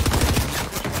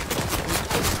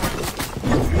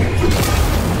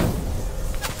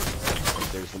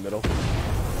 There's the middle.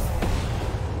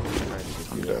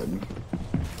 I'm dead.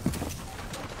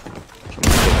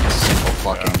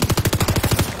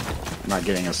 I'm not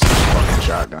getting a single fucking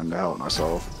shotgun to help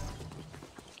myself.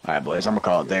 Alright, boys, I'm gonna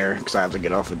call it there because I have to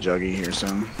get off with Juggy here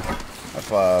soon. That's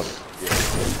boys.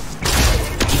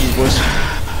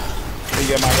 You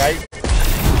get my right?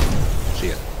 See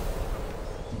ya.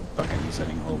 Fucking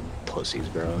setting old pussies,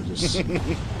 bro. Just.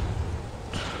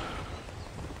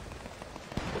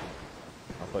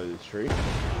 I'll play this tree.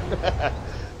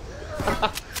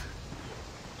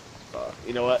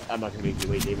 You know what? I'm not gonna make you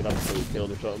wait, David. I'm gonna you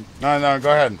killed or something. No,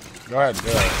 go ahead. Go ahead. Do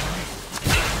it.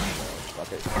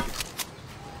 Fuck it.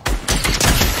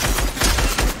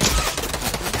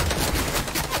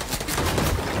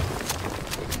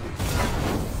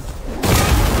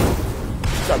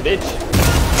 What's up, bitch?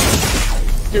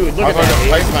 Dude, look at Like that. a See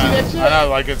that placement. shit? I know,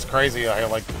 like it's crazy.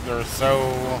 Like they're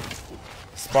so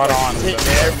spot on. Hitting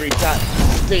every shot.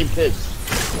 Same pitch.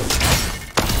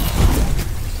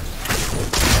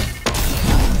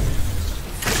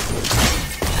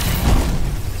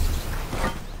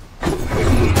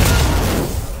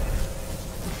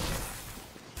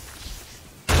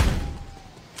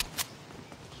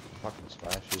 Fucking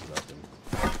splashes, nothing.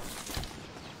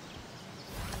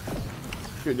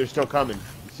 Dude, they're still coming.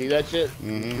 You see that shit?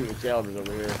 Mm-hmm. Shooting challengers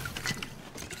over here.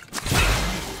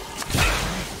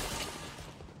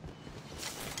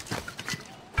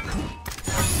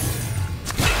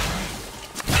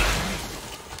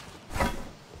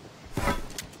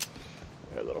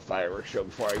 A little fireworks show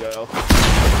before I go.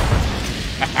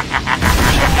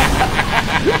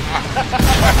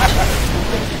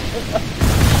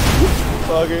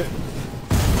 Fuck it.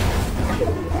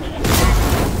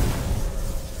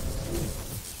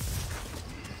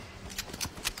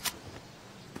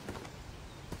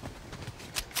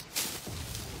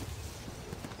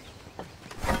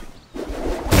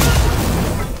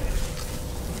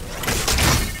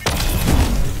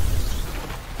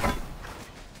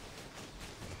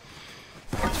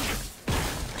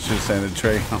 Should send a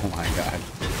tray. Oh my god.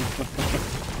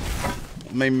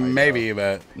 Maybe,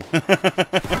 but.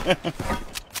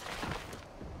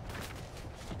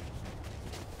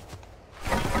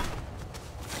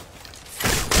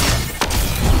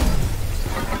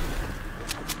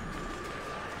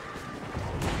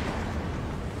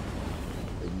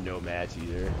 No mats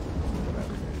either.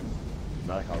 Whatever.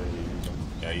 Not like how they use them.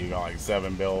 Yeah, you got like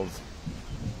 7 builds.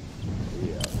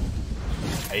 Yeah.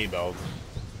 A build.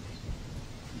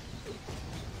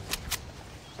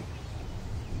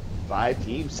 5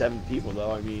 teams, 7 people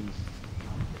though. I mean,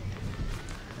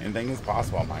 anything is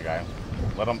possible, my guy.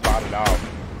 Let them fight it out.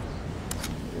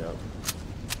 yeah.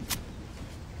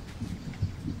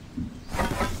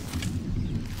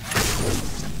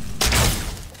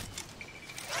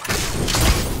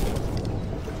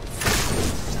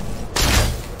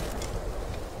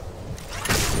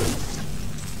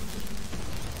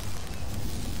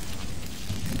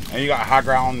 And you got high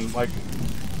ground, like,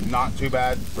 not too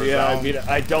bad. For Yeah, zone. I mean,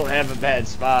 I don't have a bad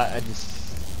spot. I just.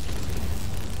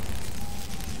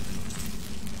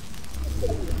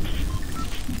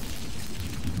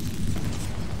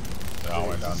 Oh,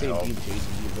 went It's the downhill. same team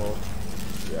chasing people.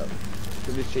 Yep.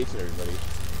 They're just chasing everybody.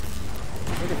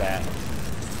 Look at that.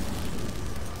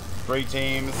 3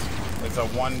 teams. It's a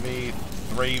 1v,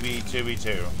 3v,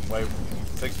 2v2. Play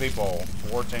 6 people,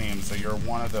 4 teams. So you're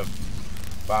one of the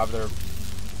 5 there.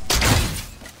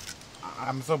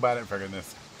 I'm so bad at figuring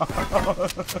this.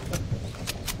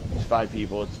 It's 5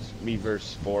 people. It's me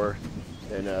versus 4,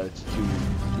 and it's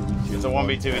 2v2. It's a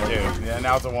 1v2v2. Yeah,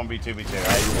 now it's a 1v2v2.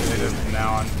 It is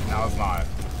now it's not.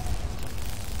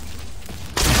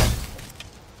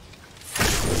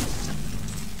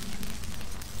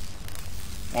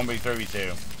 One v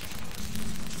 3v2.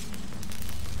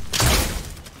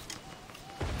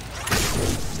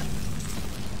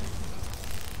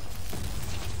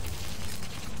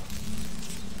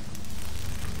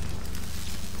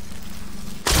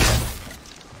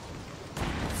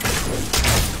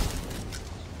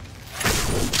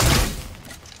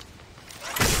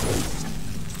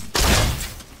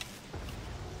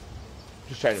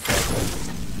 Just trying to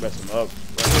mess them up.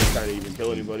 I'm not trying to even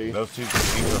kill anybody. Those 2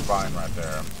 teams are fine right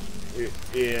there.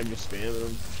 Yeah, I'm just spamming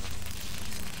them.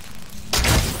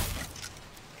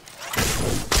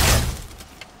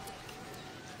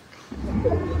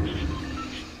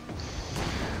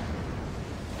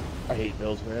 I hate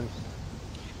builds, man.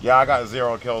 Yeah, I got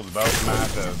 0 kills both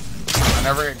matches. I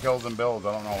never get kills in builds.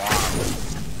 I don't know why.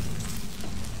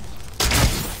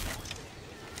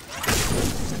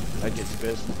 I get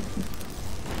pissed.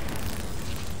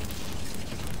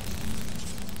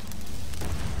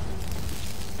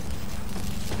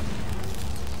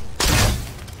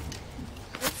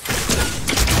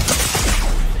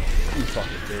 You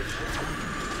fucking bitch.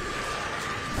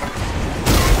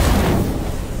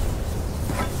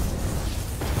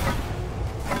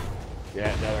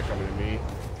 Yeah, now they're coming to me.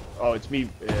 Oh, it's me.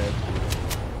 Yeah.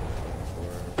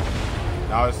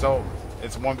 No,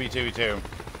 it's 1v2v2.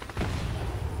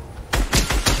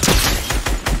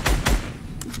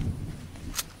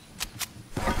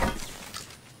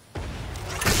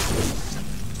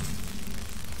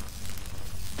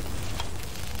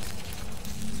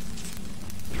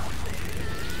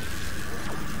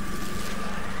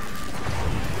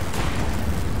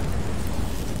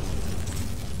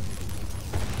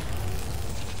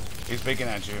 He's peeking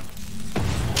at you.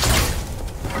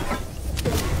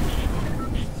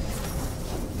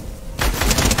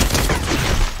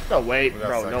 No way,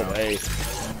 bro, no way.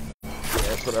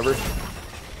 Yes, whatever.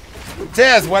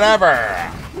 Tis, whatever.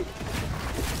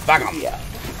 Fuck him. Yeah.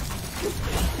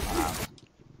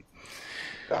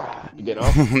 You get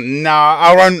off? Nah,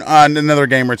 I'll run another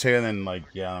game or 2 and then, like,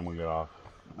 yeah, then we'll get off.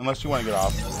 Unless you want to get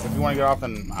off. If you want to get off,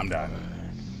 then I'm done.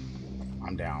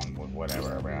 I'm down with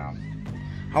whatever, bro.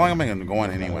 How long am I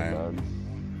going anyway?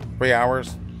 3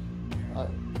 hours?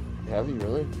 Have you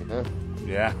really? Yeah.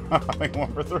 Yeah, I've been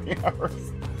going for 3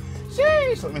 hours.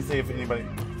 Sheesh! Let me see if anybody...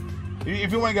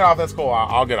 If you want to get off, that's cool.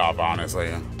 I'll get off, honestly.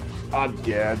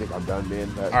 Yeah, I think I'm done,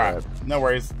 man. Alright, no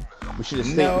worries. We should have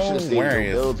stayed no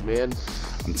builds, man.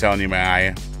 I'm telling you,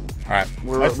 man. Alright.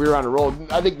 We were on a roll.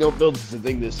 I think no builds is the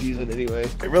thing this season anyway.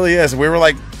 It really is. We were,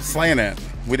 like, slaying it.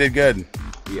 We did good.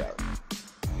 Yeah.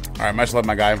 Alright, much love,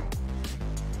 my guy.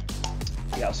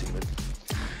 Yeah, I'll see you, man.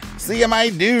 See ya, my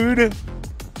dude.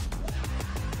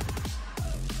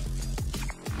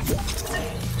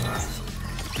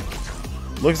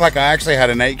 Looks like I actually had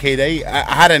an 8KD. I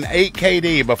had an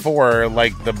 8KD before,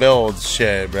 like, the builds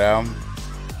shit, bro.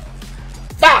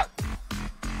 Fuck!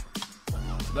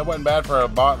 That wasn't bad for a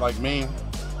bot like me.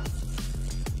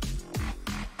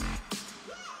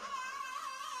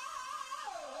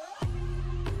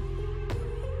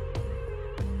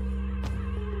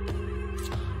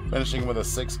 Finishing with a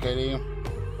 6KD.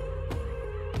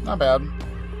 Not bad.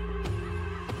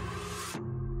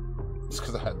 It's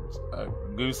because I had a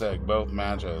goose egg both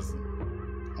matches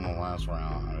on the last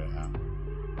round. Yeah.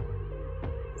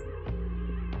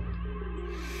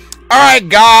 Alright,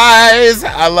 guys.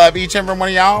 I love each and every one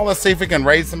of y'all. Let's see if we can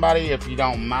raid somebody if you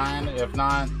don't mind. If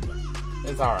not,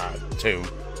 It's alright, too.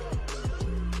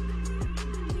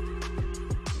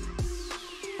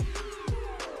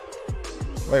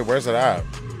 Wait, where's it at?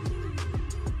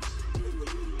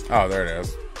 Oh, there it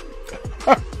is.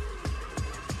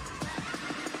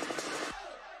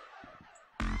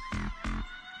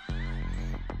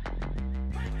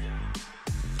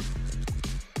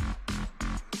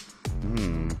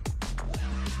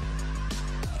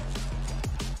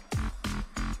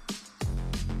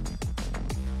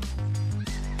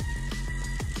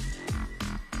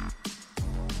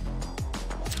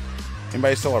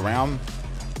 Anybody still around?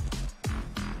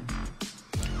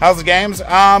 How's the games?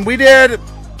 We did.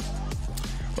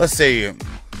 Let's see.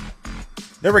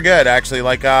 They were good, actually.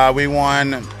 Like, we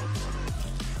won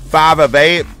 5 of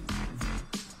 8.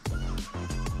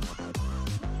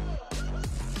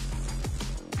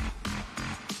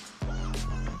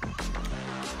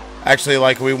 Actually,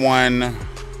 like, we won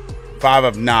 5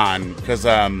 of 9 because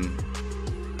I'll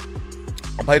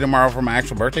play tomorrow for my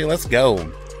actual birthday. Let's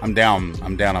go. I'm down.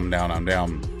 I'm down. I'm down. I'm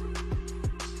down.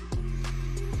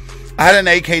 I had an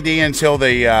AKD until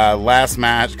the last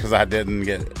match because I didn't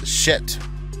get shit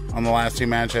on the last 2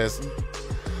 matches,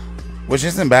 which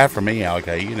isn't bad for me,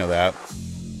 LK. You know that.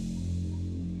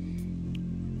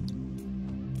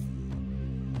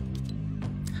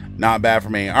 Not bad for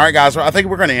me. All right, guys. I think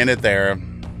we're going to end it there.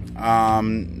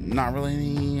 Not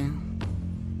really.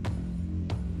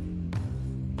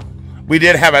 We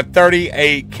did have a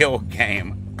 38 kill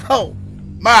game. Oh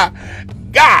my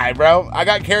God, bro. I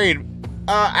got carried.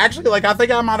 Actually, like, I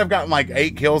think I might have gotten like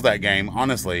 8 kills that game,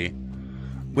 honestly.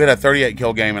 We had a 38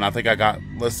 kill game, and I think I got,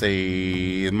 let's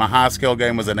see, my high skill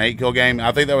game was an 8 kill game.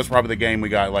 I think that was probably the game we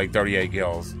got like 38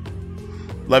 kills.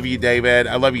 Love you, David.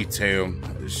 I love you too.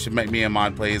 Should make me a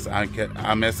mod, please. I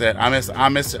miss it. I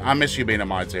miss you being a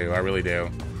mod too. I really do.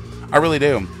 I really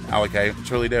do, Alec.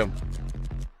 Truly do.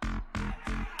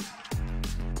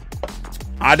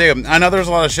 I do. I know there's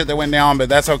a lot of shit that went down, but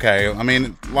that's okay. I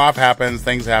mean, life happens,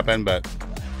 things happen, but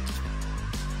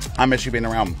I miss you being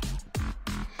around.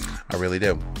 I really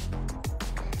do.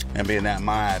 And being that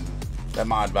mod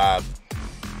vibe.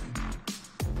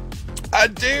 I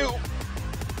do.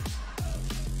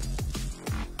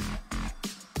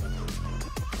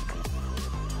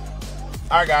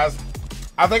 Alright, guys.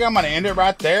 I think I'm going to end it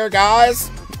right there, guys.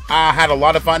 I had a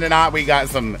lot of fun tonight. We got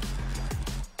some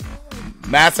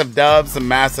massive dubs, some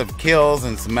massive kills,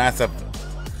 and some massive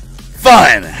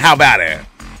fun. How about it?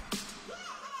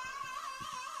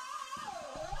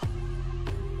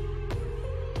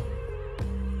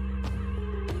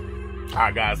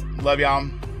 Alright, guys. Love y'all.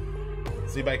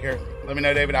 See you back here. Let me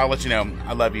know, David. I'll let you know.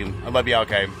 I love you. I love you,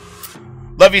 okay?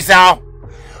 Love you, Sal.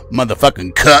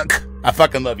 Motherfucking cuck. I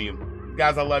fucking love you.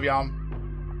 Guys, I love y'all.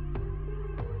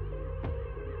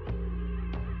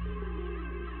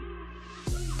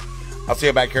 I'll see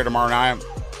you back here tomorrow night.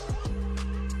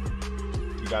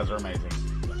 You guys are amazing.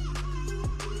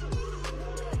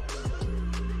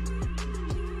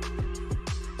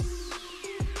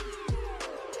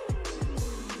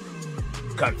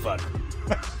 Cuck fuck.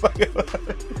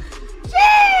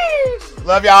 Jeez.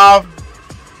 Love y'all.